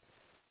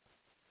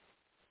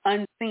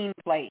unseen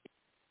plays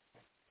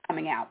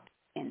coming out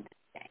in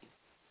this game.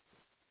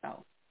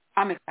 So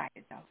I'm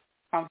excited, though.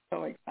 I'm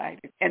so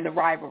excited. And the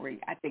rivalry,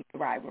 I think the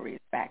rivalry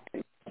is back,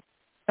 too.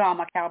 So all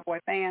my Cowboy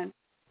fans,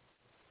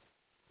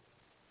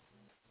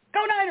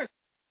 go Niners!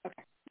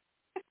 Okay.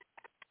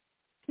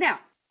 Now,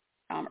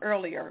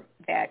 earlier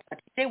that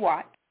T.J.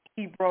 Watt,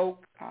 he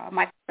broke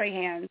Michael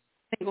Strahan's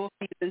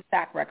single-season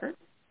sack record,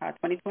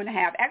 22 and a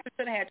half. Actually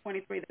should have had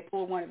 23. They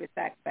pulled one of his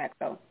sacks back.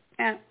 So,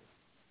 in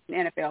the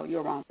NFL,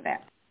 you're wrong for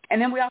that.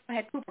 And then we also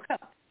had Cooper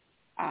Kupp.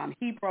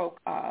 He broke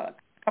a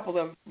couple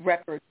of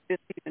records this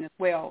season as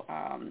well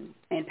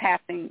in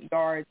passing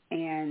yards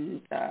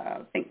and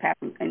I think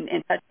passing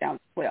and touchdowns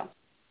as well.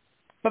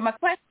 But my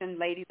question,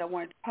 ladies, I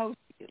wanted to pose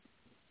to you: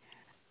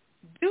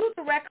 do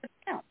the records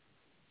count?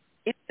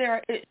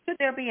 Should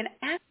there be an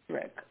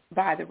asterisk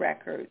by the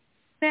record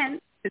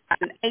since it's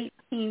an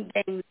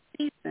 18-game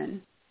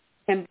season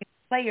and the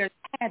players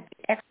had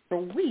the extra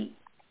week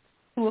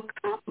to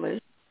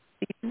accomplish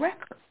these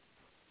records?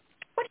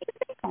 What do you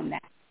think on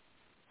that?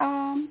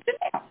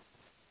 Janelle.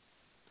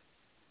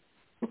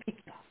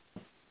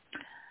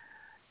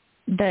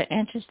 The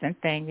interesting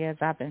thing is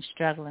I've been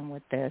struggling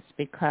with this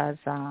because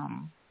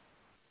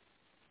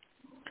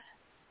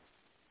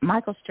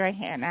Michael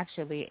Strahan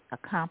actually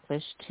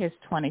accomplished his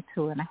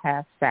 22 and a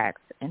half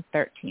sacks in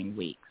 13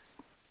 weeks.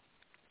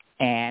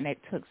 And it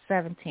took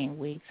 17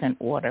 weeks in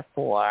order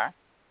for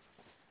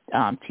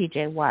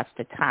T.J. Watt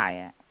to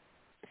tie it.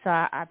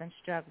 So I've been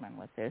struggling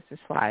with this.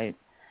 It's like,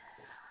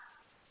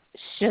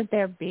 should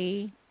there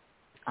be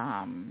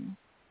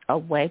a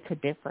way to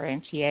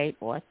differentiate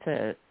or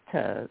to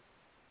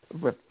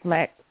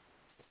reflect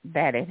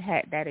that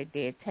it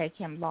did take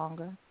him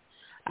longer?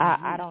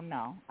 I don't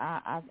know.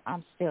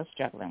 I'm still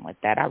struggling with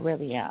that. I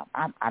really am.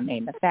 I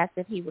mean, the fact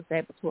that he was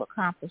able to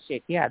accomplish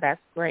it, yeah,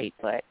 that's great,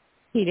 but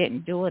he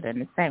didn't do it in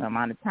the same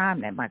amount of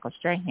time that Michael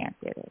Strahan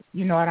did it.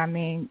 You know what I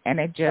mean? And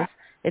it just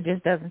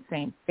doesn't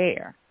seem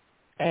fair.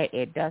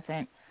 It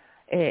doesn't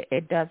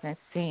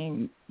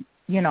seem,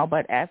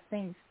 but as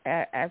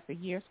the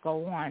years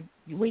go on,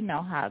 we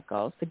know how it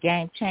goes. The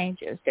game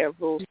changes. There are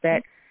rules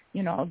that,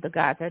 the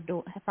guys are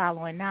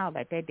following now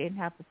that they didn't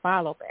have to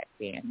follow back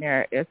then.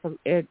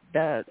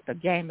 The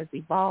game is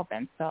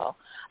evolving. So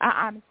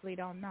I honestly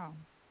don't know.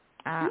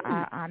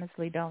 I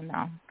honestly don't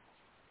know.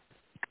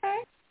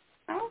 Okay.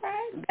 All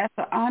right. That's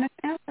an honest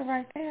answer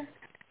right there.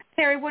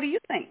 Terry, what do you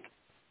think?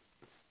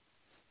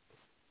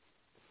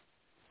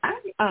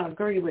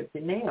 agree with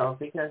Janelle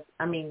because,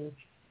 I mean,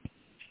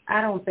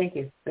 I don't think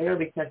it's fair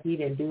because he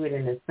didn't do it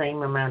in the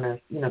same amount of,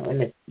 in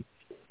the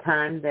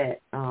time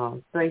that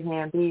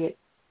Strahan did.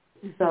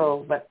 Mm-hmm.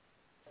 So, but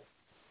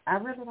I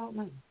really don't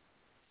know.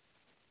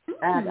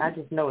 Mm-hmm. I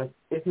just know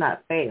it's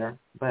not fair,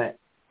 but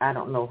I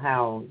don't know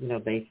how,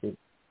 they should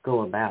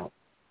go about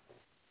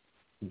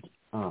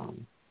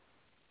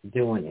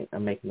doing it or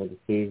making a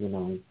decision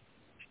on it.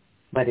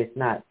 But it's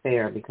not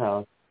fair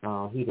because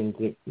he didn't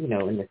get,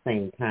 in the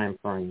same time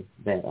frame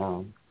that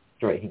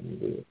Strahan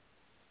did.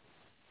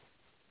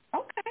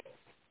 Okay.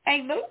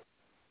 Hey, Lou,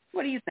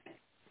 what do you think?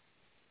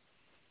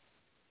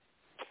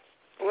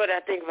 What I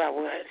think about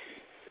what?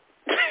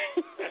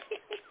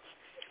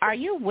 Are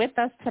you with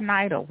us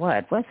tonight or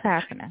what? What's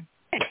happening?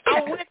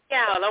 I'm with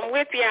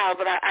y'all,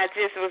 but I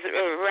just was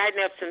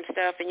writing up some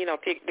stuff and,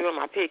 doing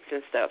my picks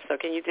and stuff. So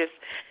can you just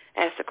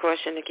ask the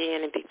question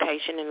again and be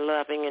patient and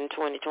loving in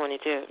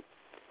 2022?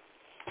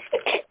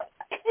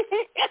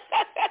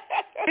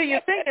 Do you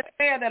think it's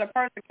fair that a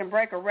person can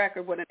break a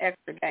record with an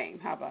extra game?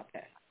 How about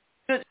that?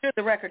 Should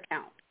the record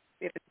count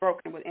if it's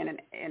broken within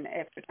an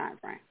extra time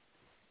frame?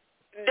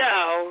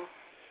 No.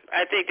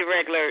 I think the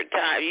regular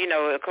time,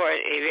 of course,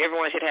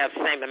 everyone should have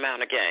the same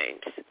amount of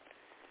games.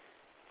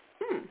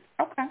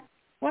 Okay.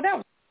 Well,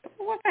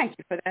 thank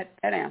you for that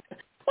answer.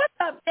 What's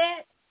up,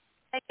 Dad?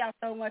 Thank y'all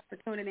so much for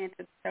tuning in to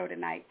the show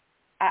tonight.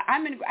 I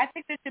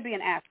think there should be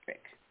an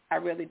asterisk. I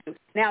really do.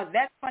 Now,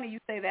 that's funny you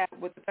say that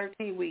with the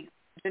 13 weeks,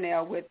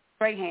 Janelle, with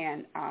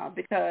Strahan,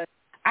 because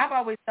I've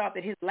always thought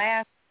that his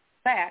last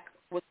sack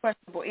was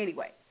questionable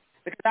anyway,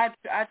 because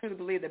I truly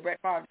believe that Brett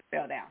Favre just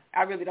fell down.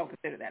 I really don't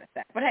consider that a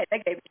sack. But, hey, they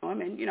gave it to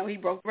him, and, he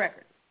broke the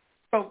record.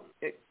 So,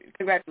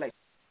 congratulations.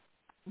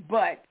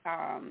 But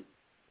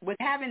with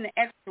having the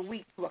extra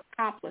week to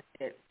accomplish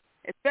it,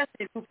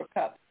 especially Cooper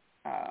Kupp,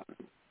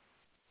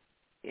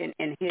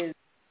 in his,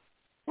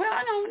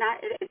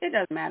 it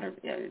doesn't matter.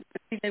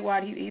 T.J.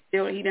 Watt, he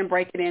didn't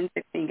break it in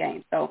 16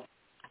 games. So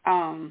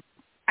I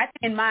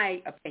think, in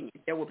my opinion,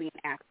 there will be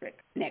an asterisk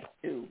next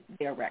to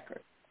their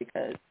record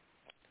because,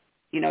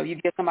 you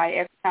give somebody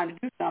extra time to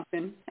do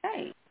something,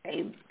 hey,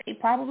 they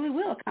probably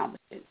will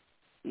accomplish it.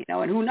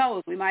 And who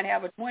knows, we might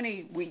have a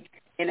 20-week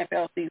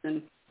NFL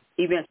season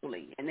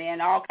eventually, and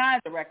then all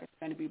kinds of records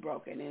are going to be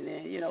broken, and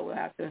then we'll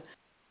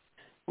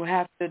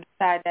have to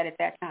decide that at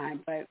that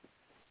time. But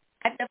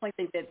I definitely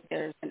think that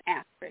there's an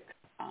asterisk.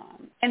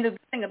 And the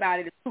thing about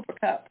it is Cooper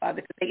Kupp,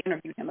 because they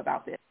interviewed him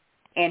about this,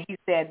 and he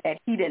said that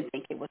he didn't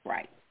think it was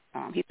right.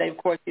 He said, of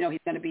course, he's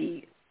going to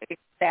be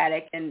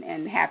ecstatic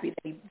and happy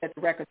that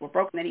the records were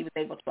broken, that he was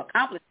able to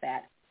accomplish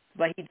that.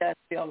 But he does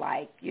feel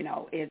like,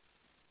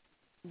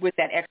 with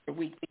that extra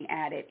week being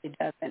added, it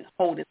doesn't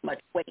hold as much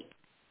weight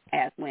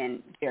as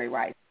when Jerry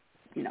Rice,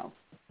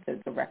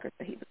 the records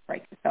that he was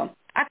breaking. So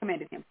I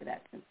commended him for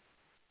that too.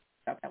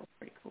 I thought that was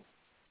pretty cool.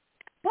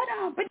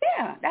 But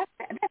yeah, that's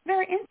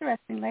very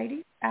interesting,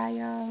 ladies. I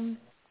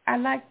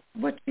like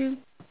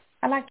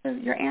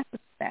your answers to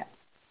that.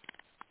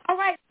 All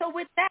right, so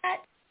with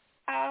that,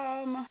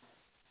 I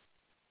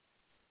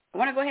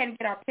want to go ahead and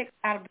get our picks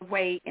out of the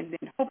way, and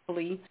then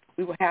hopefully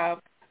we will have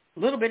a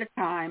little bit of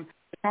time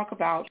to talk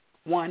about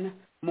one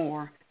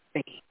more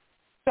thing.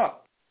 So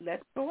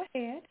let's go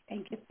ahead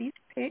and get these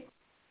picks.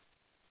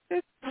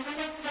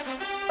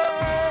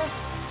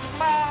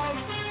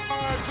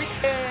 Wildcard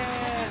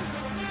Weekend.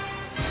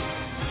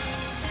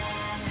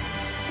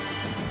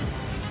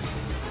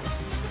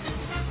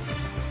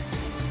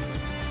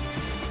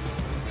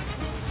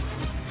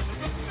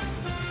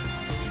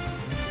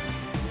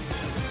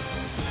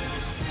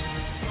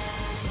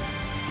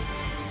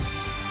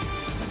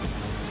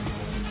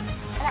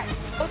 All right.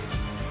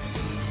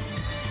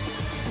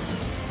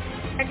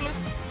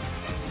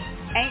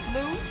 Ain't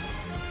Lou.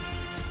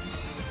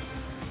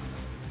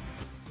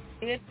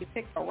 You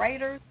picked the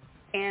Raiders,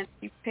 and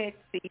you picked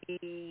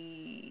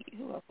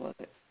who else was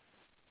it?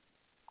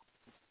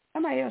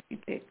 Somebody else you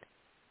picked.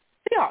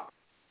 Seahawks.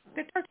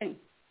 Picked 13.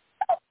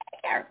 Oh,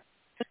 care.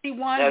 So she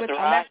won with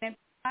 11 and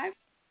 5.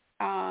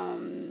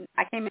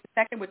 I came in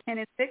second with 10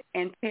 and 6,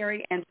 and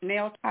Terry and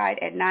Janelle tied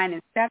at 9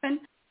 and 7.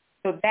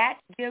 So that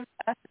gives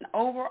us an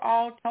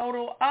overall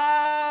total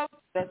of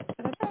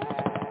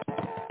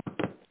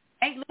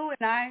Ain't Lou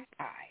and I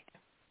tied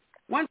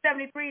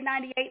 173,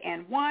 98,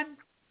 and 1.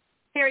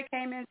 Terry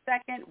came in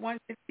second,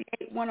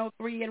 168,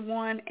 103, and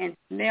 1, and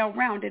Janelle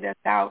rounded us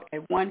out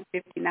at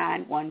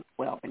 159,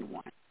 112, and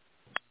 1.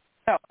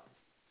 So,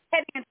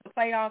 heading into the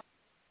playoffs,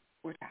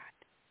 we're tied.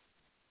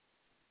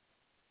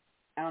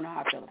 I don't know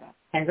how I feel about it.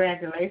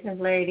 Congratulations,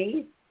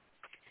 ladies.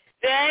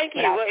 Thank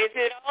you. Well, is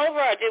it over,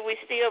 or did we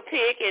still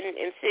pick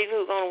and see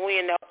who's going to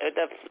win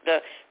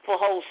the for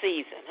whole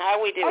season?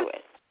 How we do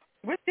it?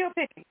 We're still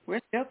picking.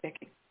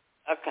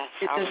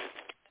 Okay.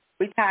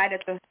 We tied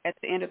at the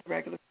end of the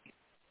regular season.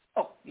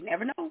 Oh, you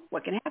never know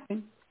what can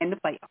happen in the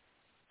playoffs.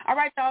 All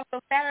right, y'all. So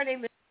Saturday,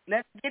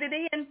 let's get it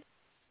in.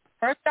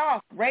 First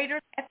off,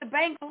 Raiders at the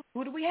Bengals.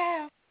 Who do we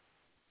have?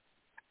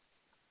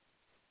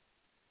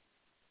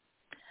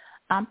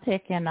 I'm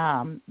picking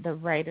the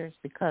Raiders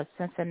because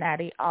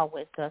Cincinnati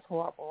always does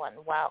horrible in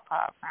the wild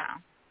card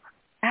round.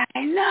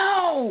 I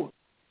know.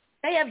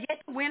 They have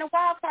yet to win a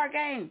wild card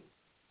game.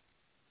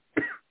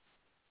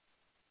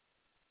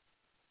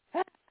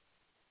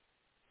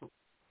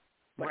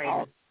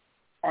 Raiders.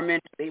 Are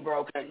meant to be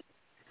broken.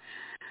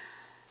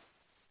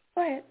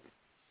 Go ahead.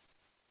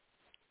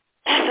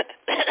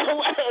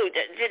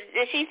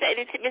 Did she say?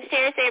 Did Miss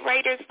Terry say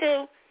Raiders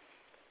too?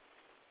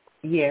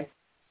 Yes.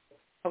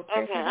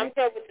 Okay, I'm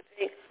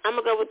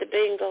gonna go with the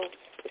bingo.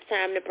 It's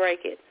time to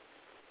break it.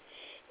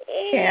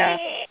 Yeah.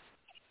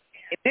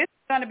 If this is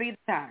gonna be the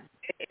time,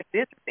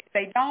 if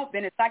they don't,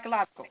 then it's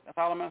psychological. That's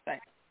all I'm gonna say.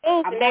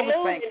 Oh, they lose.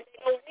 If they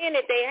don't win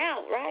it, they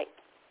out, right?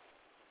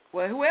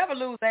 Well, whoever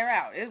loses, they're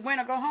out. It's win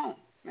or go home.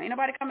 Ain't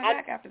nobody coming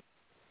back after.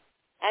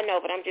 I know,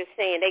 but I'm just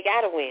saying they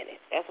gotta win it.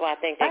 That's why I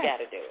think they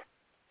gotta do it.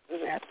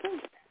 Mm-hmm. That's true.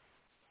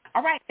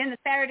 All right, in the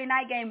Saturday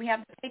night game, we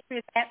have the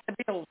Patriots at the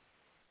Bills.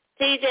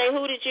 TJ,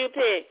 who did you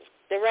pick?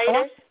 The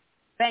Raiders?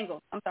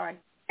 Bengals. I'm sorry.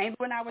 Angel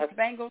and I with the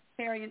Bengals.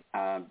 Terry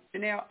and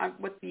Janelle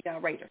with the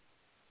Raiders.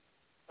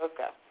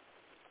 Okay.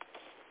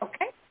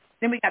 Okay.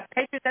 Then we got the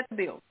Patriots at the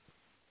Bills.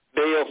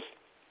 Bills.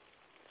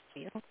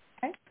 Bills.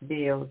 Okay.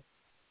 Bills.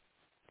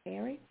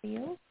 Terry,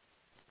 Bills.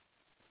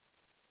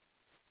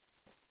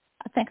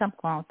 I think I'm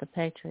going with the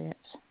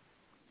Patriots.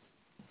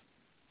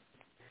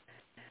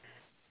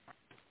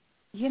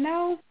 You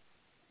know,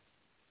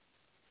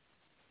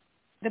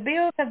 the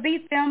Bills have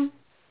beat them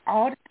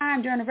all the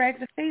time during the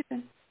regular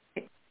season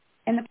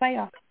in the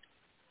playoffs.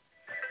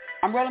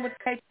 I'm rolling with the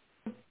Patriots.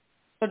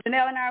 So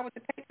Janelle and I are with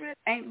the Patriots.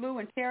 Aunt Lou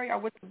and Terry are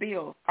with the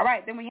Bills. All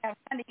right, then we have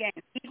Sunday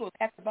games. Eagles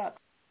at the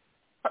Bucks.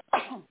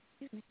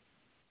 Excuse me.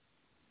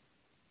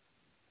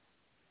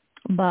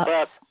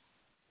 Bucks.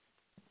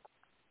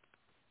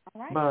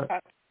 All right.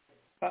 Bucks.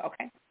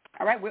 Okay.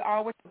 All right, we're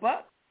all with the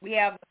Bucks. We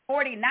have the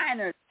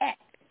 49ers at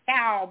the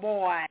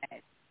Cowboys.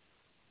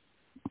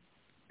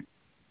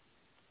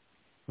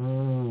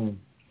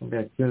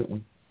 That's a good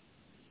one.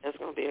 That's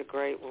going to be a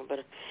great one, but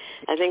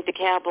I think the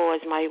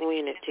Cowboys might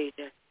win it,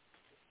 TJ.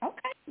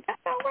 Okay,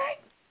 that's all right.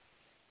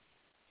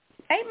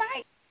 They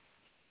might.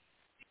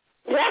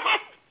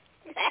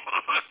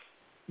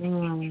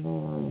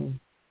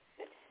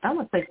 I'm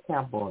going to say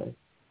Cowboys.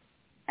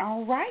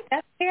 All right,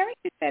 that's Terry.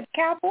 You said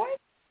Cowboys.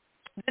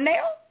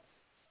 Janelle?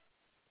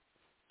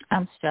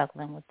 I'm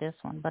struggling with this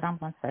one, but I'm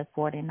going to say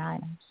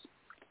 49ers.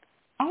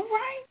 All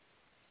right.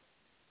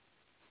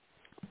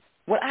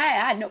 Well,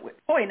 I know with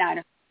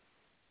 49ers.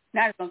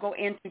 Now he's going to go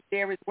into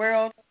Jerry's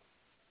world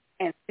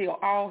and steal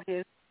all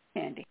his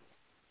candy.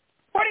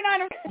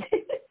 49ers.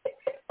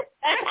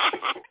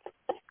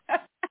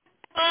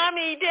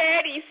 Mommy,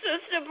 daddy,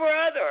 sister,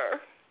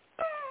 brother.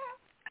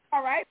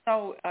 All right,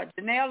 so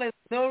Janelle is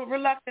a little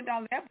reluctant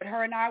on that, but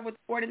her and I with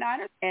the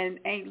 49ers, and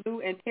Aunt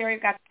Lou and Terry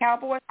got the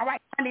Cowboys. All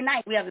right, Sunday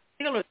night we have the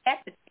Steelers at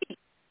the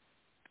Chiefs.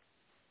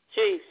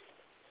 Chiefs.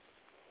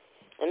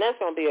 And that's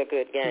going to be a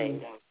good game,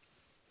 though.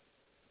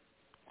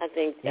 I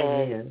think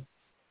I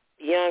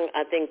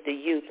think the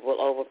youth will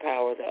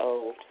overpower the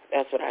old.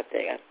 That's what I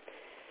think.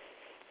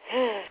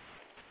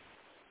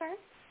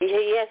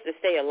 He has to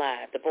stay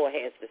alive. The boy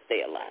has to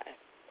stay alive.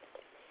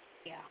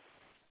 Yeah.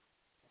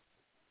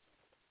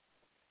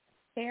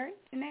 Terry,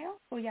 Janelle,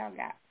 who y'all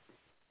got?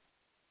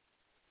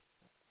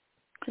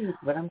 Chiefs,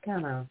 but I'm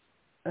kind of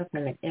up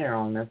in the air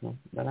on this one.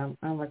 But I'm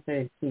going to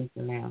say Chiefs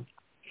now.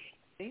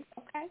 Chiefs,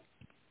 okay.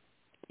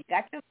 You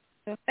got till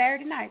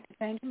Saturday night to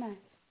change your mind.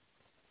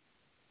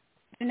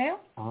 Janelle?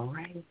 All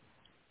right.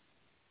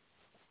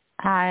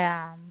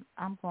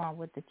 I'm going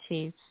with the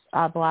Chiefs,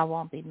 although I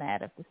won't be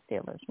mad if the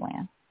Steelers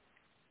win.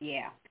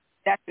 Yeah,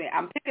 that's it.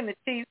 I'm picking the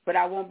Chiefs, but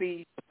I won't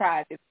be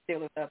surprised if the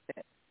Steelers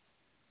upset.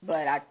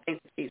 But I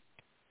think the Chiefs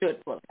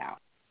should pull it out.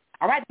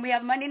 All right, we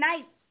have Monday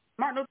night,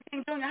 Martin Luther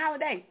King Jr.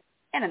 holiday,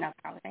 and another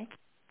holiday.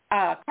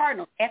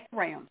 Cardinals at the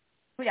Rams.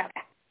 Who y'all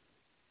got?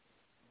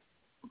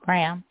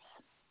 Rams.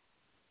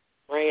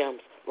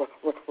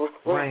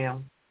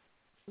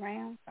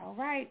 All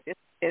right.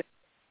 It's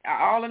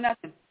all or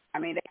nothing. I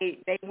mean,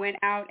 they went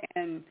out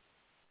and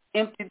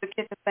emptied the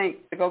kitchen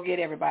sink to go get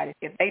everybody.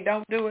 If they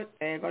don't do it,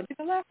 they're going to be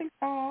the laughing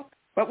stock.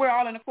 But we're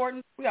all in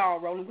accordance. We're all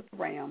rolling with the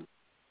Rams.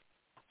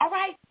 All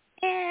right.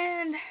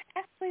 And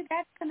actually,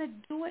 that's going to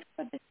do it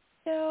for the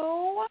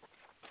show.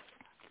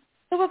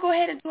 So we'll go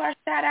ahead and do our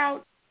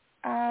shout-out.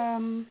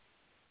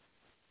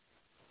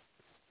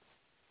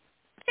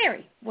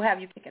 Terry, we'll have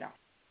you kick it off.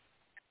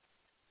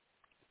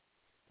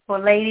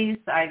 Well, ladies,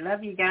 I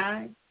love you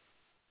guys.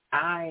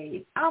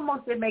 I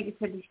almost didn't make it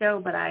to the show,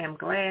 but I am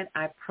glad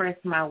I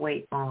pressed my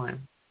way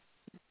on.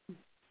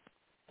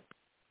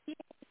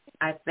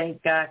 I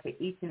thank God for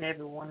each and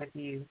every one of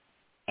you,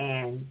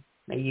 and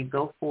may you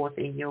go forth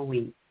in your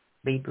week.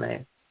 Be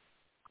blessed.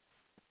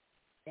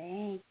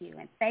 Thank you,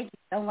 and thank you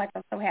so much.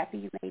 I'm so happy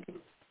you made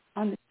it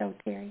on the show,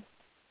 Terry.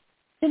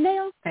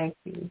 Janelle? Thank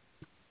you.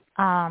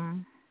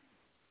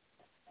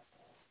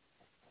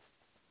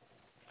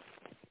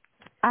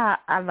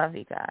 I love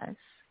you guys.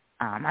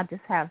 I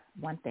just have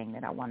one thing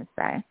that I want to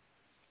say.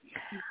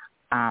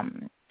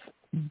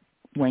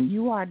 when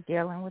you are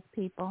dealing with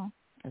people,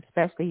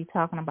 especially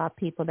talking about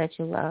people that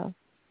you love,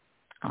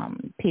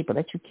 people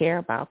that you care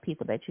about,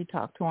 people that you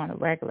talk to on a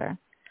regular,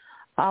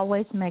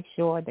 always make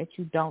sure that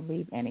you don't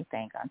leave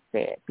anything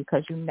unsaid,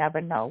 because you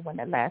never know when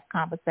the last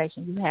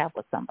conversation you have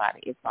with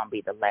somebody is going to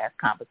be the last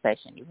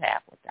conversation you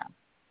have with them.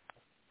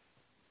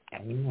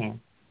 Amen.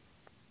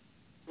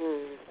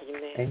 Amen.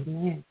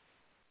 Amen.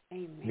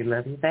 Amen. We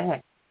love you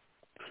back.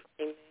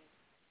 Amen.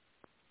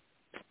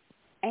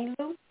 Ain't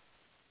Lou?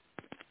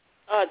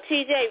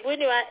 TJ, when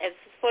do I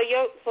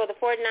for the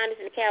 49ers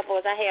and the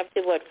Cowboys? I have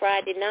to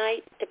Friday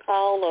night to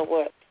call, or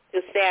what?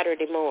 To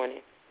Saturday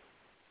morning.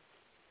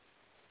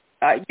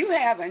 You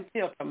have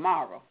until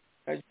tomorrow,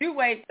 because you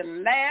wait till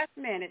the last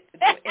minute to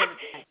do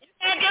everything. You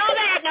can't do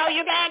that. No,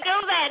 you can't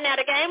do that. Now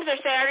the games are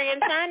Saturday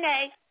and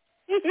Sunday.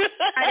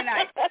 Friday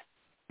night.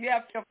 You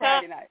have till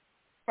Friday night.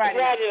 Friday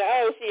night.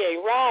 Oh, she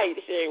ain't right.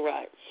 She ain't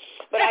right.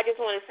 But I just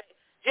want to say,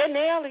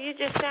 Janelle, you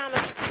just sound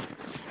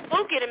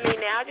spooky to me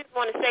now. I just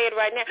want to say it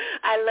right now.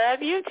 I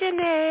love you,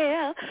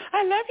 Janelle.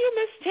 I love you,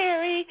 Miss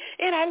Terry.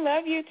 And I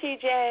love you,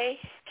 TJ.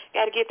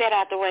 Got to get that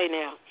out the way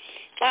now.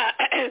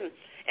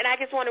 And I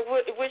just want to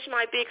wish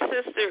my big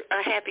sister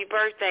a happy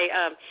birthday.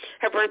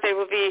 Her birthday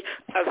will be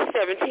the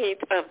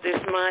 17th of this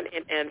month,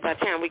 and by the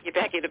time we get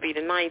back, it'll be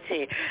the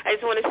 19th. I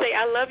just want to say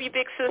I love you,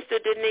 big sister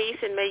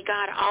Denise, and may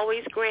God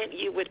always grant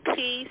you with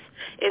peace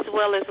as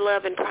well as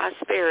love and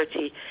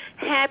prosperity.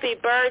 Happy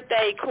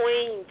birthday,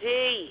 Queen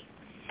D.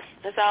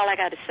 That's all I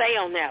got to say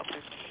on that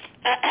one.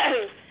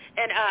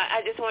 And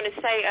I just want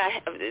to say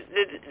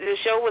the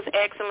show was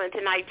excellent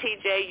tonight.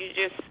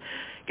 TJ,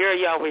 girl,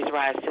 you always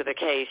rise to the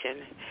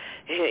occasion.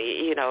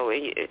 You know,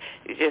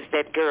 just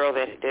that girl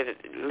that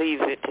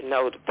leaves it to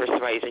no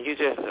persuasion. You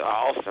just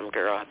awesome,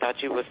 girl. I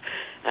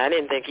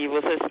didn't think you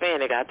was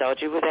Hispanic. I thought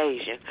you was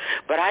Asian.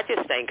 But I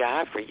just thank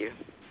God for you.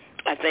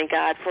 I thank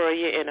God for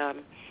you, and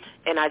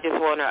I just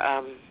want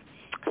to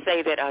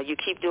say that you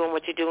keep doing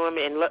what you're doing,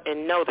 and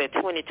know that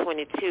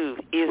 2022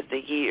 is the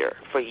year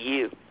for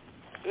you.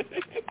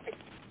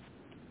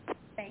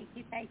 Thank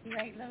you,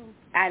 Aunt Lou.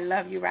 I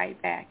love you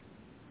right back.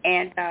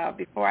 And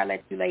before I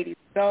let you ladies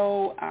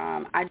go,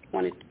 I just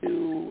wanted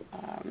to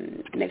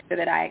make sure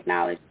that I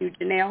acknowledge you,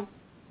 Janelle.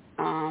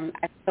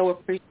 I so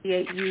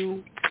appreciate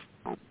you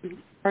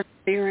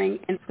persevering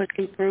and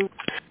pushing through.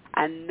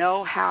 I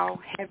know how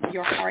heavy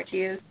your heart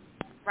is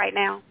right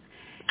now.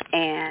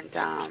 And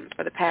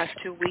for the past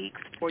 2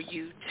 weeks, for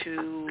you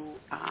to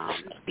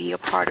be a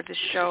part of the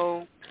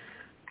show,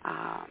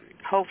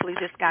 hopefully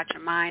this got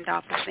your mind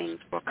off of things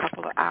for a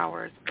couple of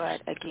hours.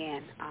 But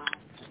again,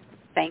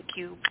 thank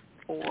you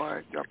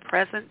for your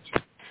presence,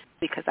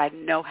 because I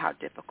know how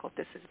difficult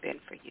this has been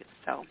for you.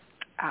 So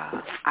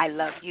I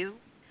love you.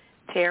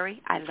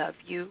 Terry, I love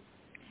you.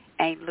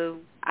 Aunt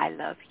Lou, I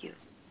love you.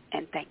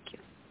 And thank you.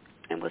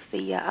 And we'll see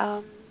you,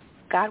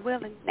 God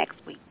willing, next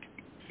week.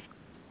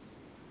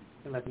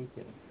 I love you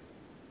too.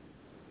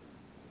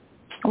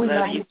 We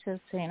love you too,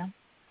 Tina.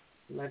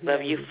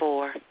 Love you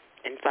 4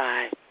 and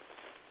 5.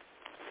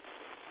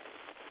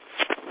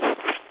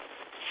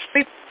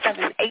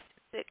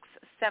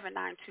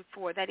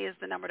 378-7924. That is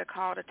the number to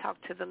call to talk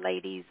to the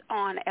ladies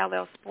on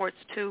LL Sports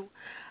 2.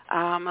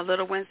 A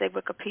little Wednesday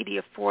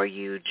Wikipedia for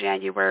you.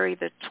 January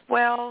the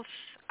 12th,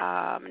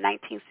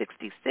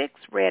 1966,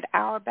 Red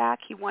Auerbach.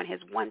 He won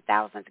his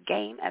 1,000th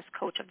game as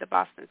coach of the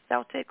Boston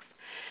Celtics.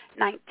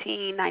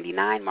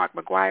 1999, Mark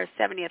McGwire's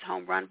 70th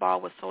home run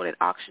ball was sold at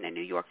auction in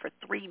New York for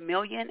 $3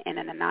 million in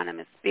an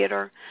anonymous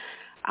bidder.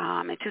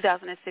 In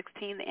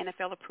 2016, the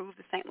NFL approved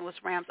the St. Louis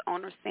Rams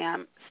owner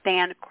Stan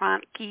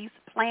Kroenke's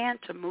plan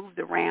to move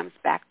the Rams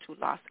back to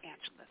Los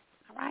Angeles.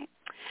 All right?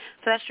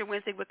 So that's your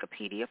Wednesday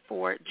Wikipedia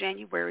for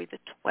January the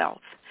 12th.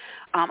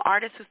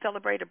 Artists who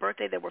celebrate a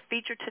birthday that were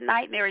featured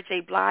tonight: Mary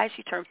J. Blige,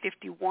 she turned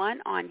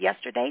 51 on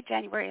yesterday,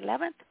 January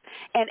 11th.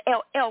 And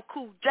LL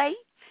Cool J,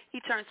 he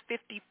turns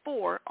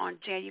 54 on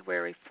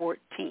January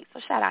 14th. So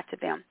shout out to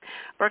them.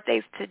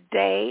 Birthdays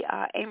today: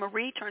 A.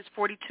 Marie turns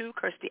 42,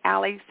 Kirstie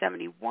Alley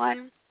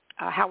 71,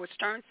 Howard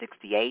Stern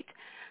 68,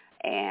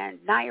 and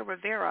Naya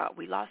Rivera.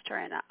 We lost her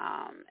in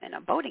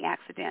a boating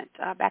accident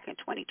back in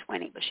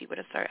 2020, but she would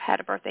have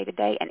had a birthday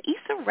today. And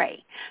Issa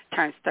Rae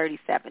turns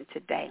 37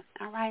 today.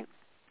 All right.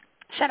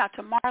 Shout out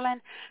to Marlon.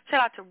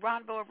 Shout out to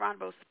Ronbo of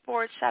Ronbo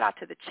Sports. Shout out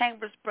to the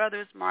Chambers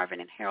brothers, Marvin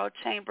and Harold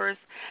Chambers.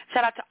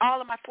 Shout out to all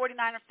of my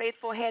 49er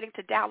faithful heading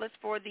to Dallas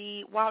for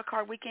the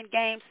Wildcard Weekend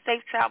games.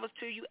 Safe travels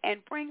to you,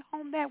 and bring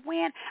home that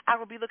win. I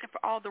will be looking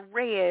for all the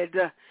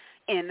red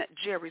in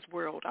Jerry's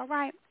world, all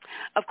right?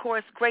 Of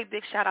course, great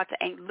big shout-out to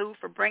Aunt Lou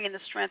for bringing the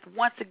strength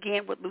once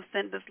again with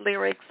Lucinda's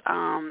lyrics.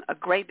 A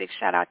great big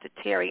shout-out to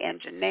Terry and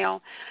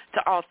Janelle,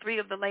 to all three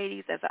of the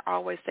ladies, as I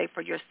always say,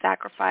 for your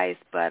sacrifice.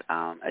 But,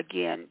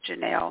 again,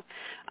 Janelle,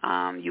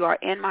 you are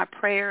in my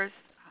prayers.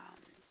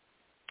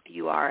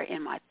 You are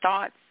in my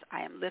thoughts.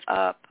 I am lifted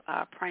up,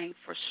 praying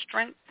for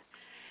strength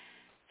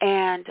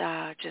and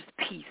just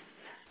peace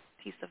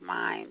of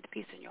mind,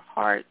 peace in your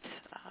heart.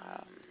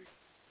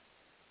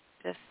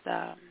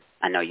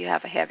 I know you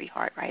have a heavy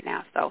heart right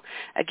now. So,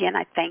 again,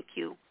 I thank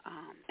you,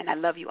 And I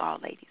love you all,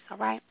 ladies, all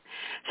right?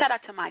 Shout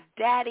out to my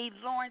daddy,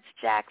 Lawrence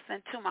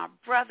Jackson, to my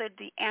brother,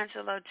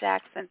 D'Angelo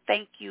Jackson.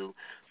 Thank you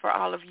for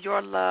all of your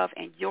love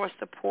and your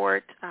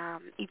support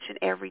each and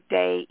every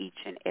day, each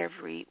and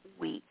every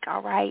week,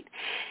 all right?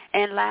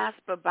 And last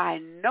but by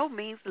no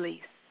means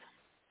least,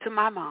 to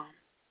my mom,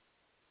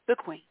 the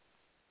queen.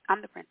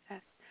 I'm the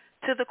princess.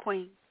 To the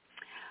queen.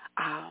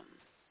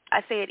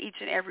 I say it each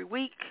and every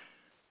week.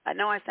 I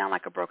know I sound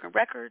like a broken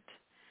record,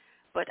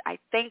 but I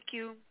thank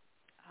you.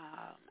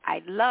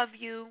 I love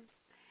you.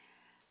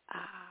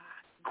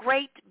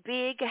 Great,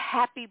 big,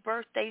 happy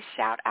birthday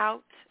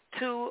shout-out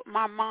to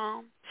my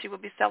mom. She will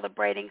be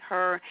celebrating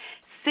her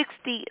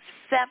 67th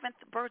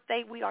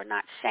birthday. We are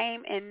not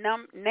shame in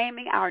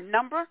naming our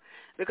number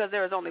because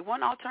there is only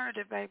one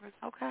alternative, baby,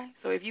 okay?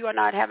 So if you are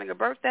not having a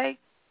birthday,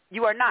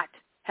 you are not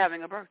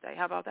having a birthday.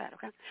 How about that,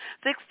 okay?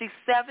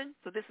 67,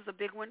 so this is a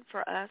big one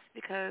for us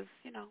because,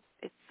 you know,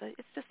 it's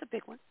just a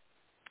big one.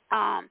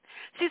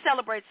 She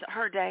celebrates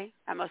her day,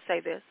 I must say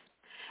this,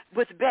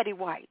 with Betty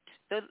White,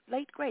 the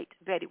late, great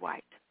Betty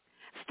White,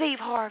 Steve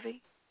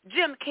Harvey,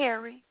 Jim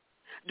Carrey,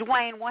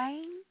 Dwayne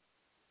Wayne,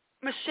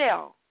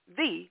 Michelle,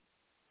 the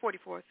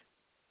 44th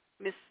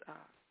Miss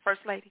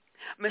First Lady,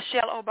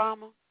 Michelle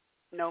Obama.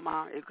 No,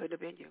 Ma, it could have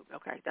been you.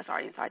 Okay, that's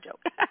our inside joke.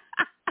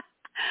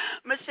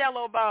 Michelle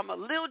Obama,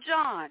 Lil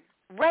Jon,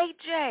 Ray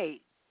J,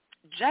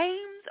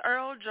 James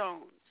Earl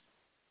Jones.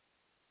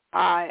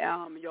 I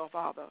am your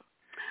father.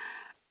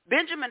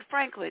 Benjamin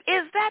Franklin.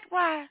 Is that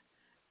why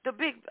the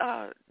big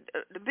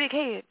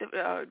head,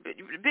 the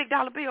big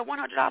dollar bill,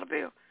 $100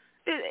 bill?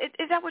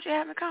 Is that what you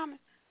have in common?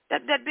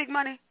 That big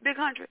money, big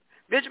 100.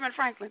 Benjamin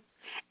Franklin,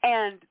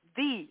 and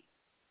the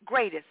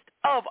greatest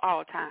of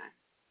all time,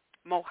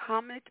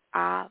 Muhammad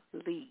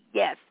Ali.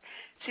 Yes,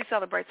 she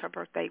celebrates her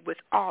birthday with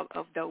all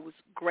of those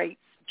great,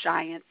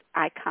 giants,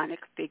 iconic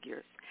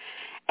figures.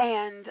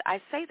 And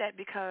I say that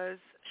because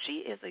she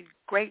is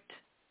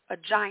a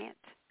giant,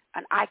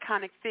 an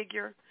iconic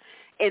figure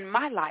in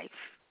my life.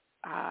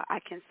 I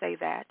can say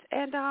that.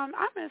 And I'm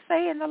going to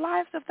say in the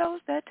lives of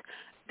those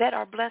that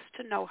are blessed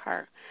to know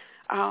her.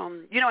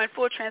 You know, in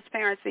full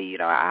transparency, you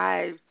know,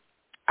 I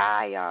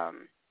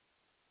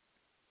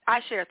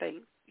share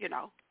things, you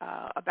know,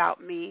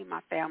 about me,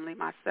 my family,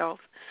 myself,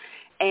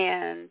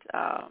 and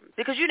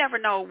because you never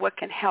know what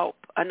can help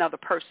another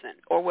person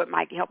or what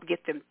might help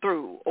get them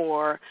through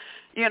or,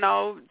 you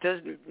know,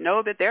 just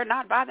know that they're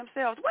not by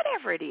themselves,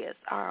 whatever it is.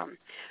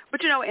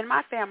 But, you know, in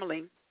my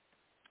family,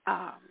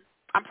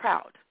 I'm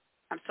proud.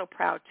 I'm so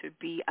proud to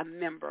be a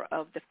member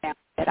of the family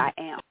that I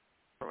am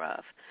a member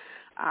of.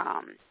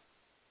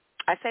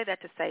 I say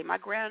that to say my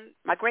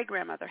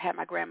great-grandmother had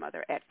my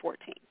grandmother at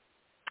 14.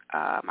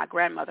 My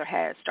grandmother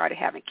had started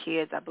having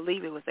kids, I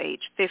believe it was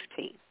age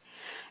 15.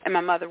 And my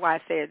mother, why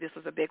I said this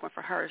was a big one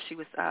for her, she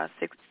was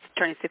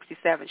turning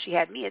 67. She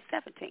had me at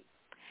 17.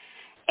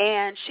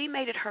 And she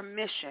made it her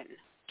mission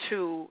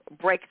to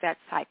break that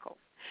cycle.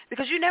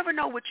 Because you never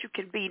know what you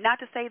can be. Not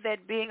to say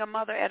that being a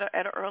mother at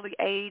an early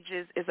age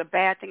is a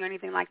bad thing or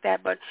anything like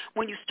that, but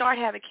when you start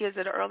having kids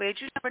at an early age,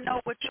 you never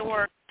know what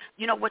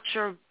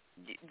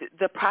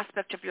the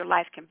prospect of your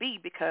life can be,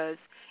 because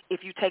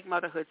if you take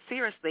motherhood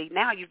seriously,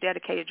 now you've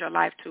dedicated your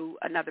life to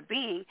another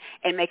being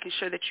and making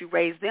sure that you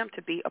raise them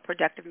to be a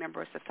productive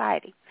member of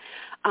society.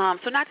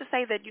 So not to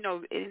say that, you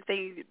know,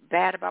 anything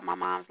bad about my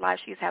mom's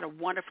life. She's had a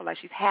wonderful life.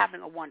 She's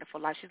having a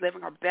wonderful life. She's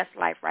living her best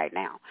life right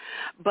now.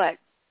 But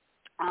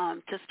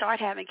to start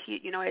having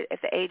kids, you know,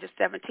 at the age of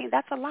 17,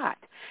 that's a lot.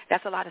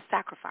 That's a lot of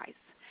sacrifice.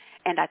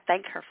 And I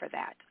thank her for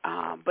that.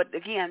 But,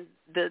 again,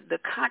 the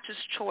conscious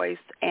choice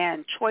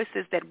and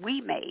choices that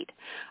we made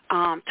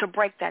to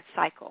break that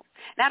cycle.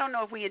 And I don't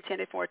know if we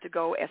intended for it to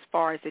go as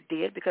far as it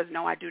did because,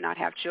 no, I do not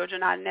have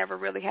children. I never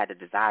really had the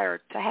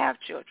desire to have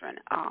children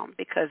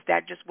because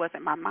that just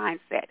wasn't my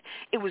mindset.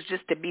 It was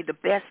just to be the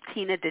best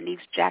Tina Denise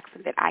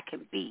Jackson that I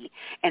can be,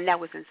 and that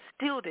was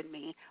instilled in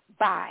me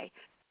by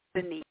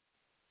Denise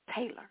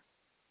Taylor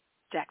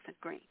Jackson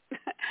Green.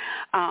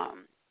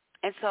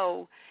 And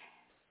so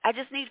I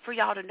just need for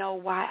y'all to know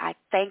why I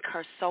thank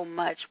her so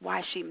much,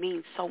 why she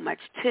means so much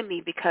to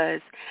me,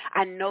 because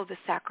I know the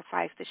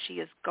sacrifice that she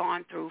has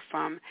gone through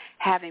from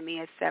having me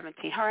at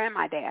 17, her and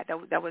my dad.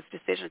 That was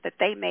decisions that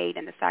they made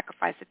and the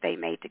sacrifice that they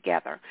made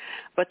together.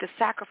 But the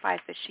sacrifice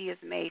that she has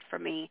made for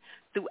me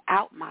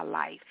throughout my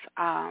life,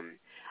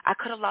 I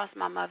could have lost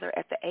my mother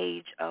at the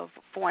age of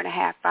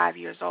 4.5, 5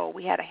 years old.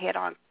 We had a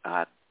head-on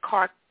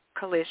car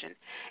collision,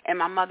 and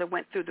my mother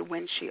went through the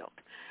windshield.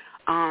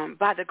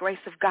 By the grace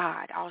of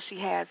God, all she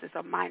has is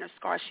a minor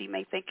scar. She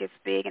may think it's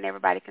big and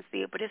everybody can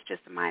see it, but it's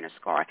just a minor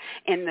scar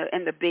in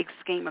the big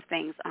scheme of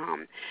things.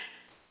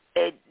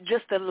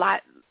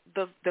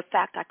 the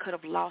fact I could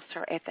have lost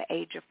her at the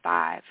age of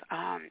 5,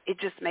 it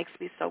just makes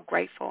me so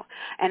grateful.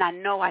 And I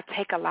know I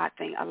take a lot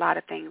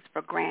of things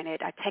for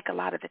granted. I take a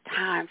lot of the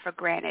time for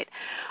granted.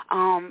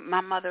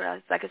 My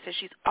mother, like I said,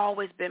 she's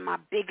always been my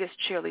biggest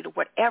cheerleader.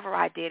 Whatever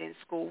I did in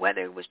school,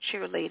 whether it was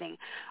cheerleading,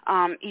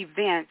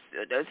 events,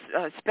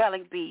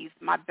 spelling bees,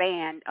 my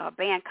band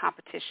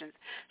competitions,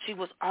 she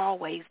was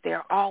always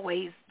there,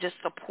 always just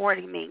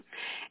supporting me.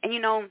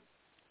 And,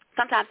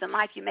 sometimes in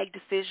life you make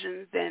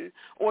decisions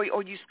or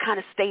you kind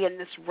of stay in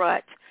this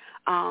rut.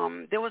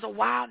 There was a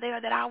while there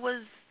that I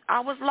was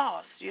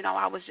lost.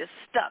 I was just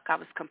stuck. I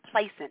was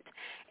complacent.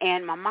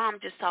 And my mom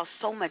just saw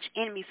so much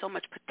in me, so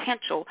much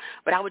potential,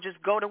 but I would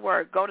just go to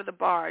work, go to the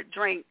bar,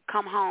 drink,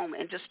 come home,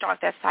 and just start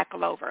that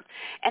cycle over.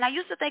 And I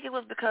used to think it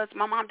was because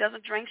my mom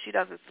doesn't drink, she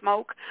doesn't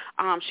smoke.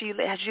 She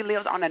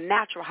lives on a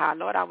natural high.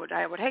 Lord, I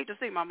would hate to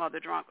see my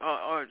mother drunk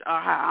or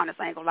high.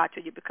 Honestly, I ain't going to lie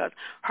to you, because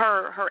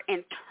her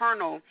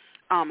internal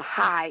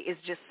high is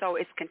just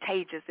it's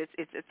contagious.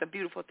 It's a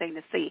beautiful thing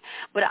to see.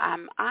 But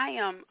I'm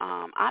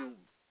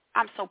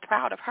so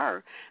proud of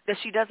her that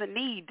she doesn't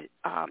need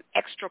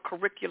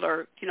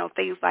extracurricular,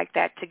 things like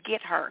that to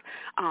get her,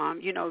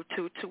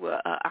 to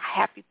a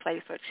happy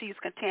place. Or she's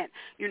content,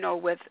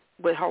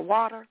 with her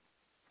water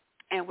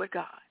and with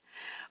God.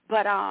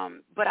 But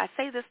I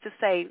say this to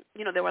say,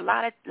 there were a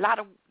lot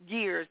of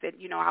years that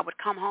I would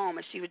come home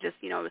and she would just,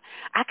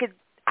 I could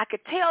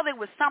tell there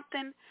was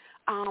something.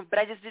 But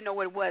I just didn't know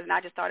what it was, and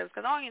I just thought it was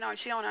because,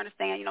 she don't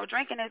understand.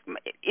 Drinking is,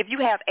 if you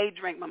have a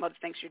drink, my mother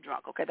thinks you're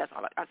drunk. Okay, that's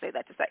all I say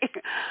that to say.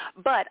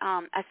 But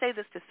I say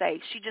this to say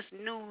she just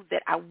knew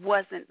that I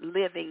wasn't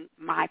living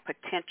my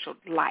potential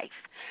life.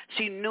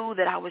 She knew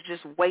that I was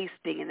just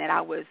wasting and that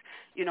I was,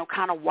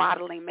 kind of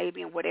waddling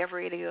maybe in whatever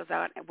it is,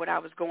 what I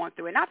was going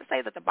through. And not to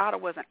say that the bottle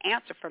was an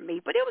answer for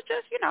me, but it was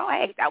just,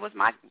 hey, that was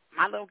my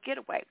little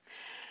getaway.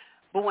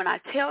 But when I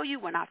tell you,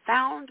 when I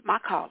found my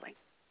calling,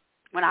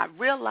 when I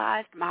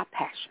realized my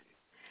passion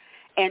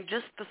and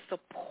just the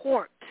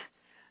support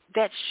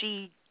that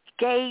she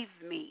gave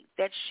me,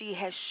 that she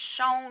has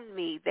shown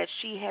me, that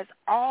she has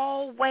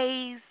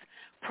always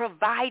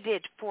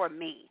provided for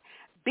me,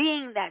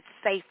 being that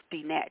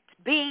safety net,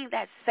 being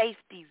that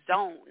safety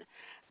zone,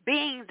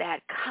 being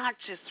that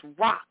conscious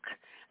rock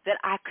that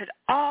I could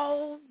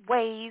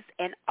always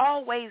and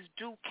always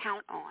do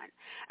count on.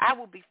 I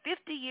will be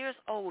 50 years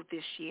old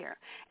this year,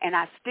 and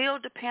I still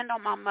depend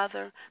on my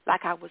mother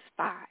like I was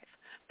 5.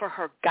 For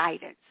her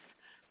guidance,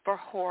 for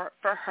her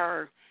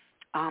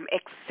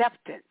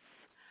acceptance,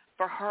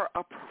 for her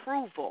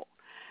approval,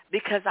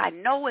 because I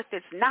know if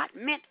it's not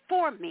meant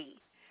for me,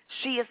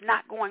 she is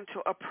not going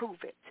to approve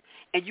it.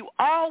 And you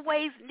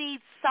always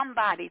need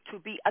somebody to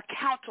be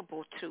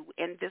accountable to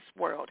in this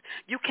world.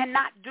 You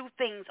cannot do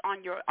things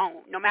on your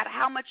own, no matter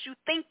how much you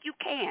think you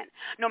can,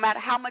 no matter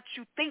how much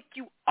you think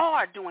you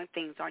are doing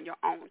things on your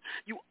own.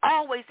 You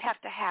always have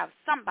to have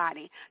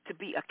somebody to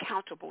be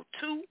accountable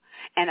to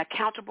and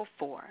accountable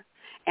for.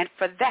 And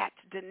for that,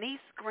 Denise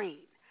Green,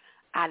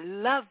 I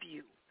love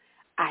you.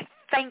 I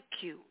thank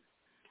you.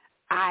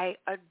 I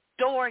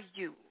adore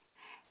you.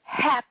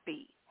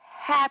 Happy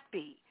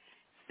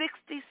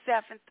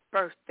 67th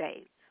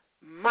birthday,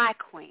 my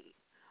queen,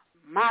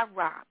 my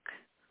rock,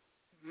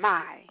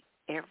 my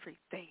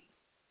everything.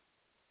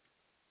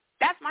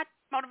 That's my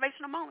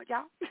motivational moment,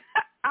 y'all.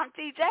 I'm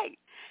TJ.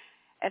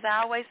 As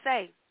I always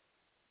say,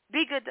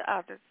 be good to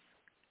others.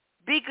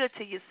 Be good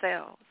to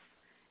yourselves.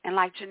 And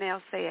like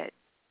Janelle said,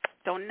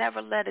 don't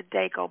never let a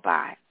day go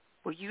by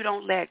where you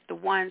don't let the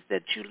ones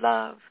that you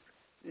love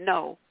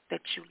know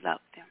that you love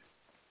them.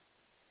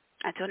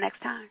 Until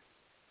next time,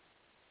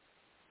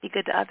 be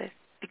good to others.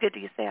 Be good to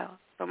yourselves.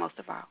 But most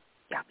of all,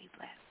 y'all be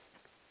blessed.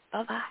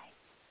 Bye-bye.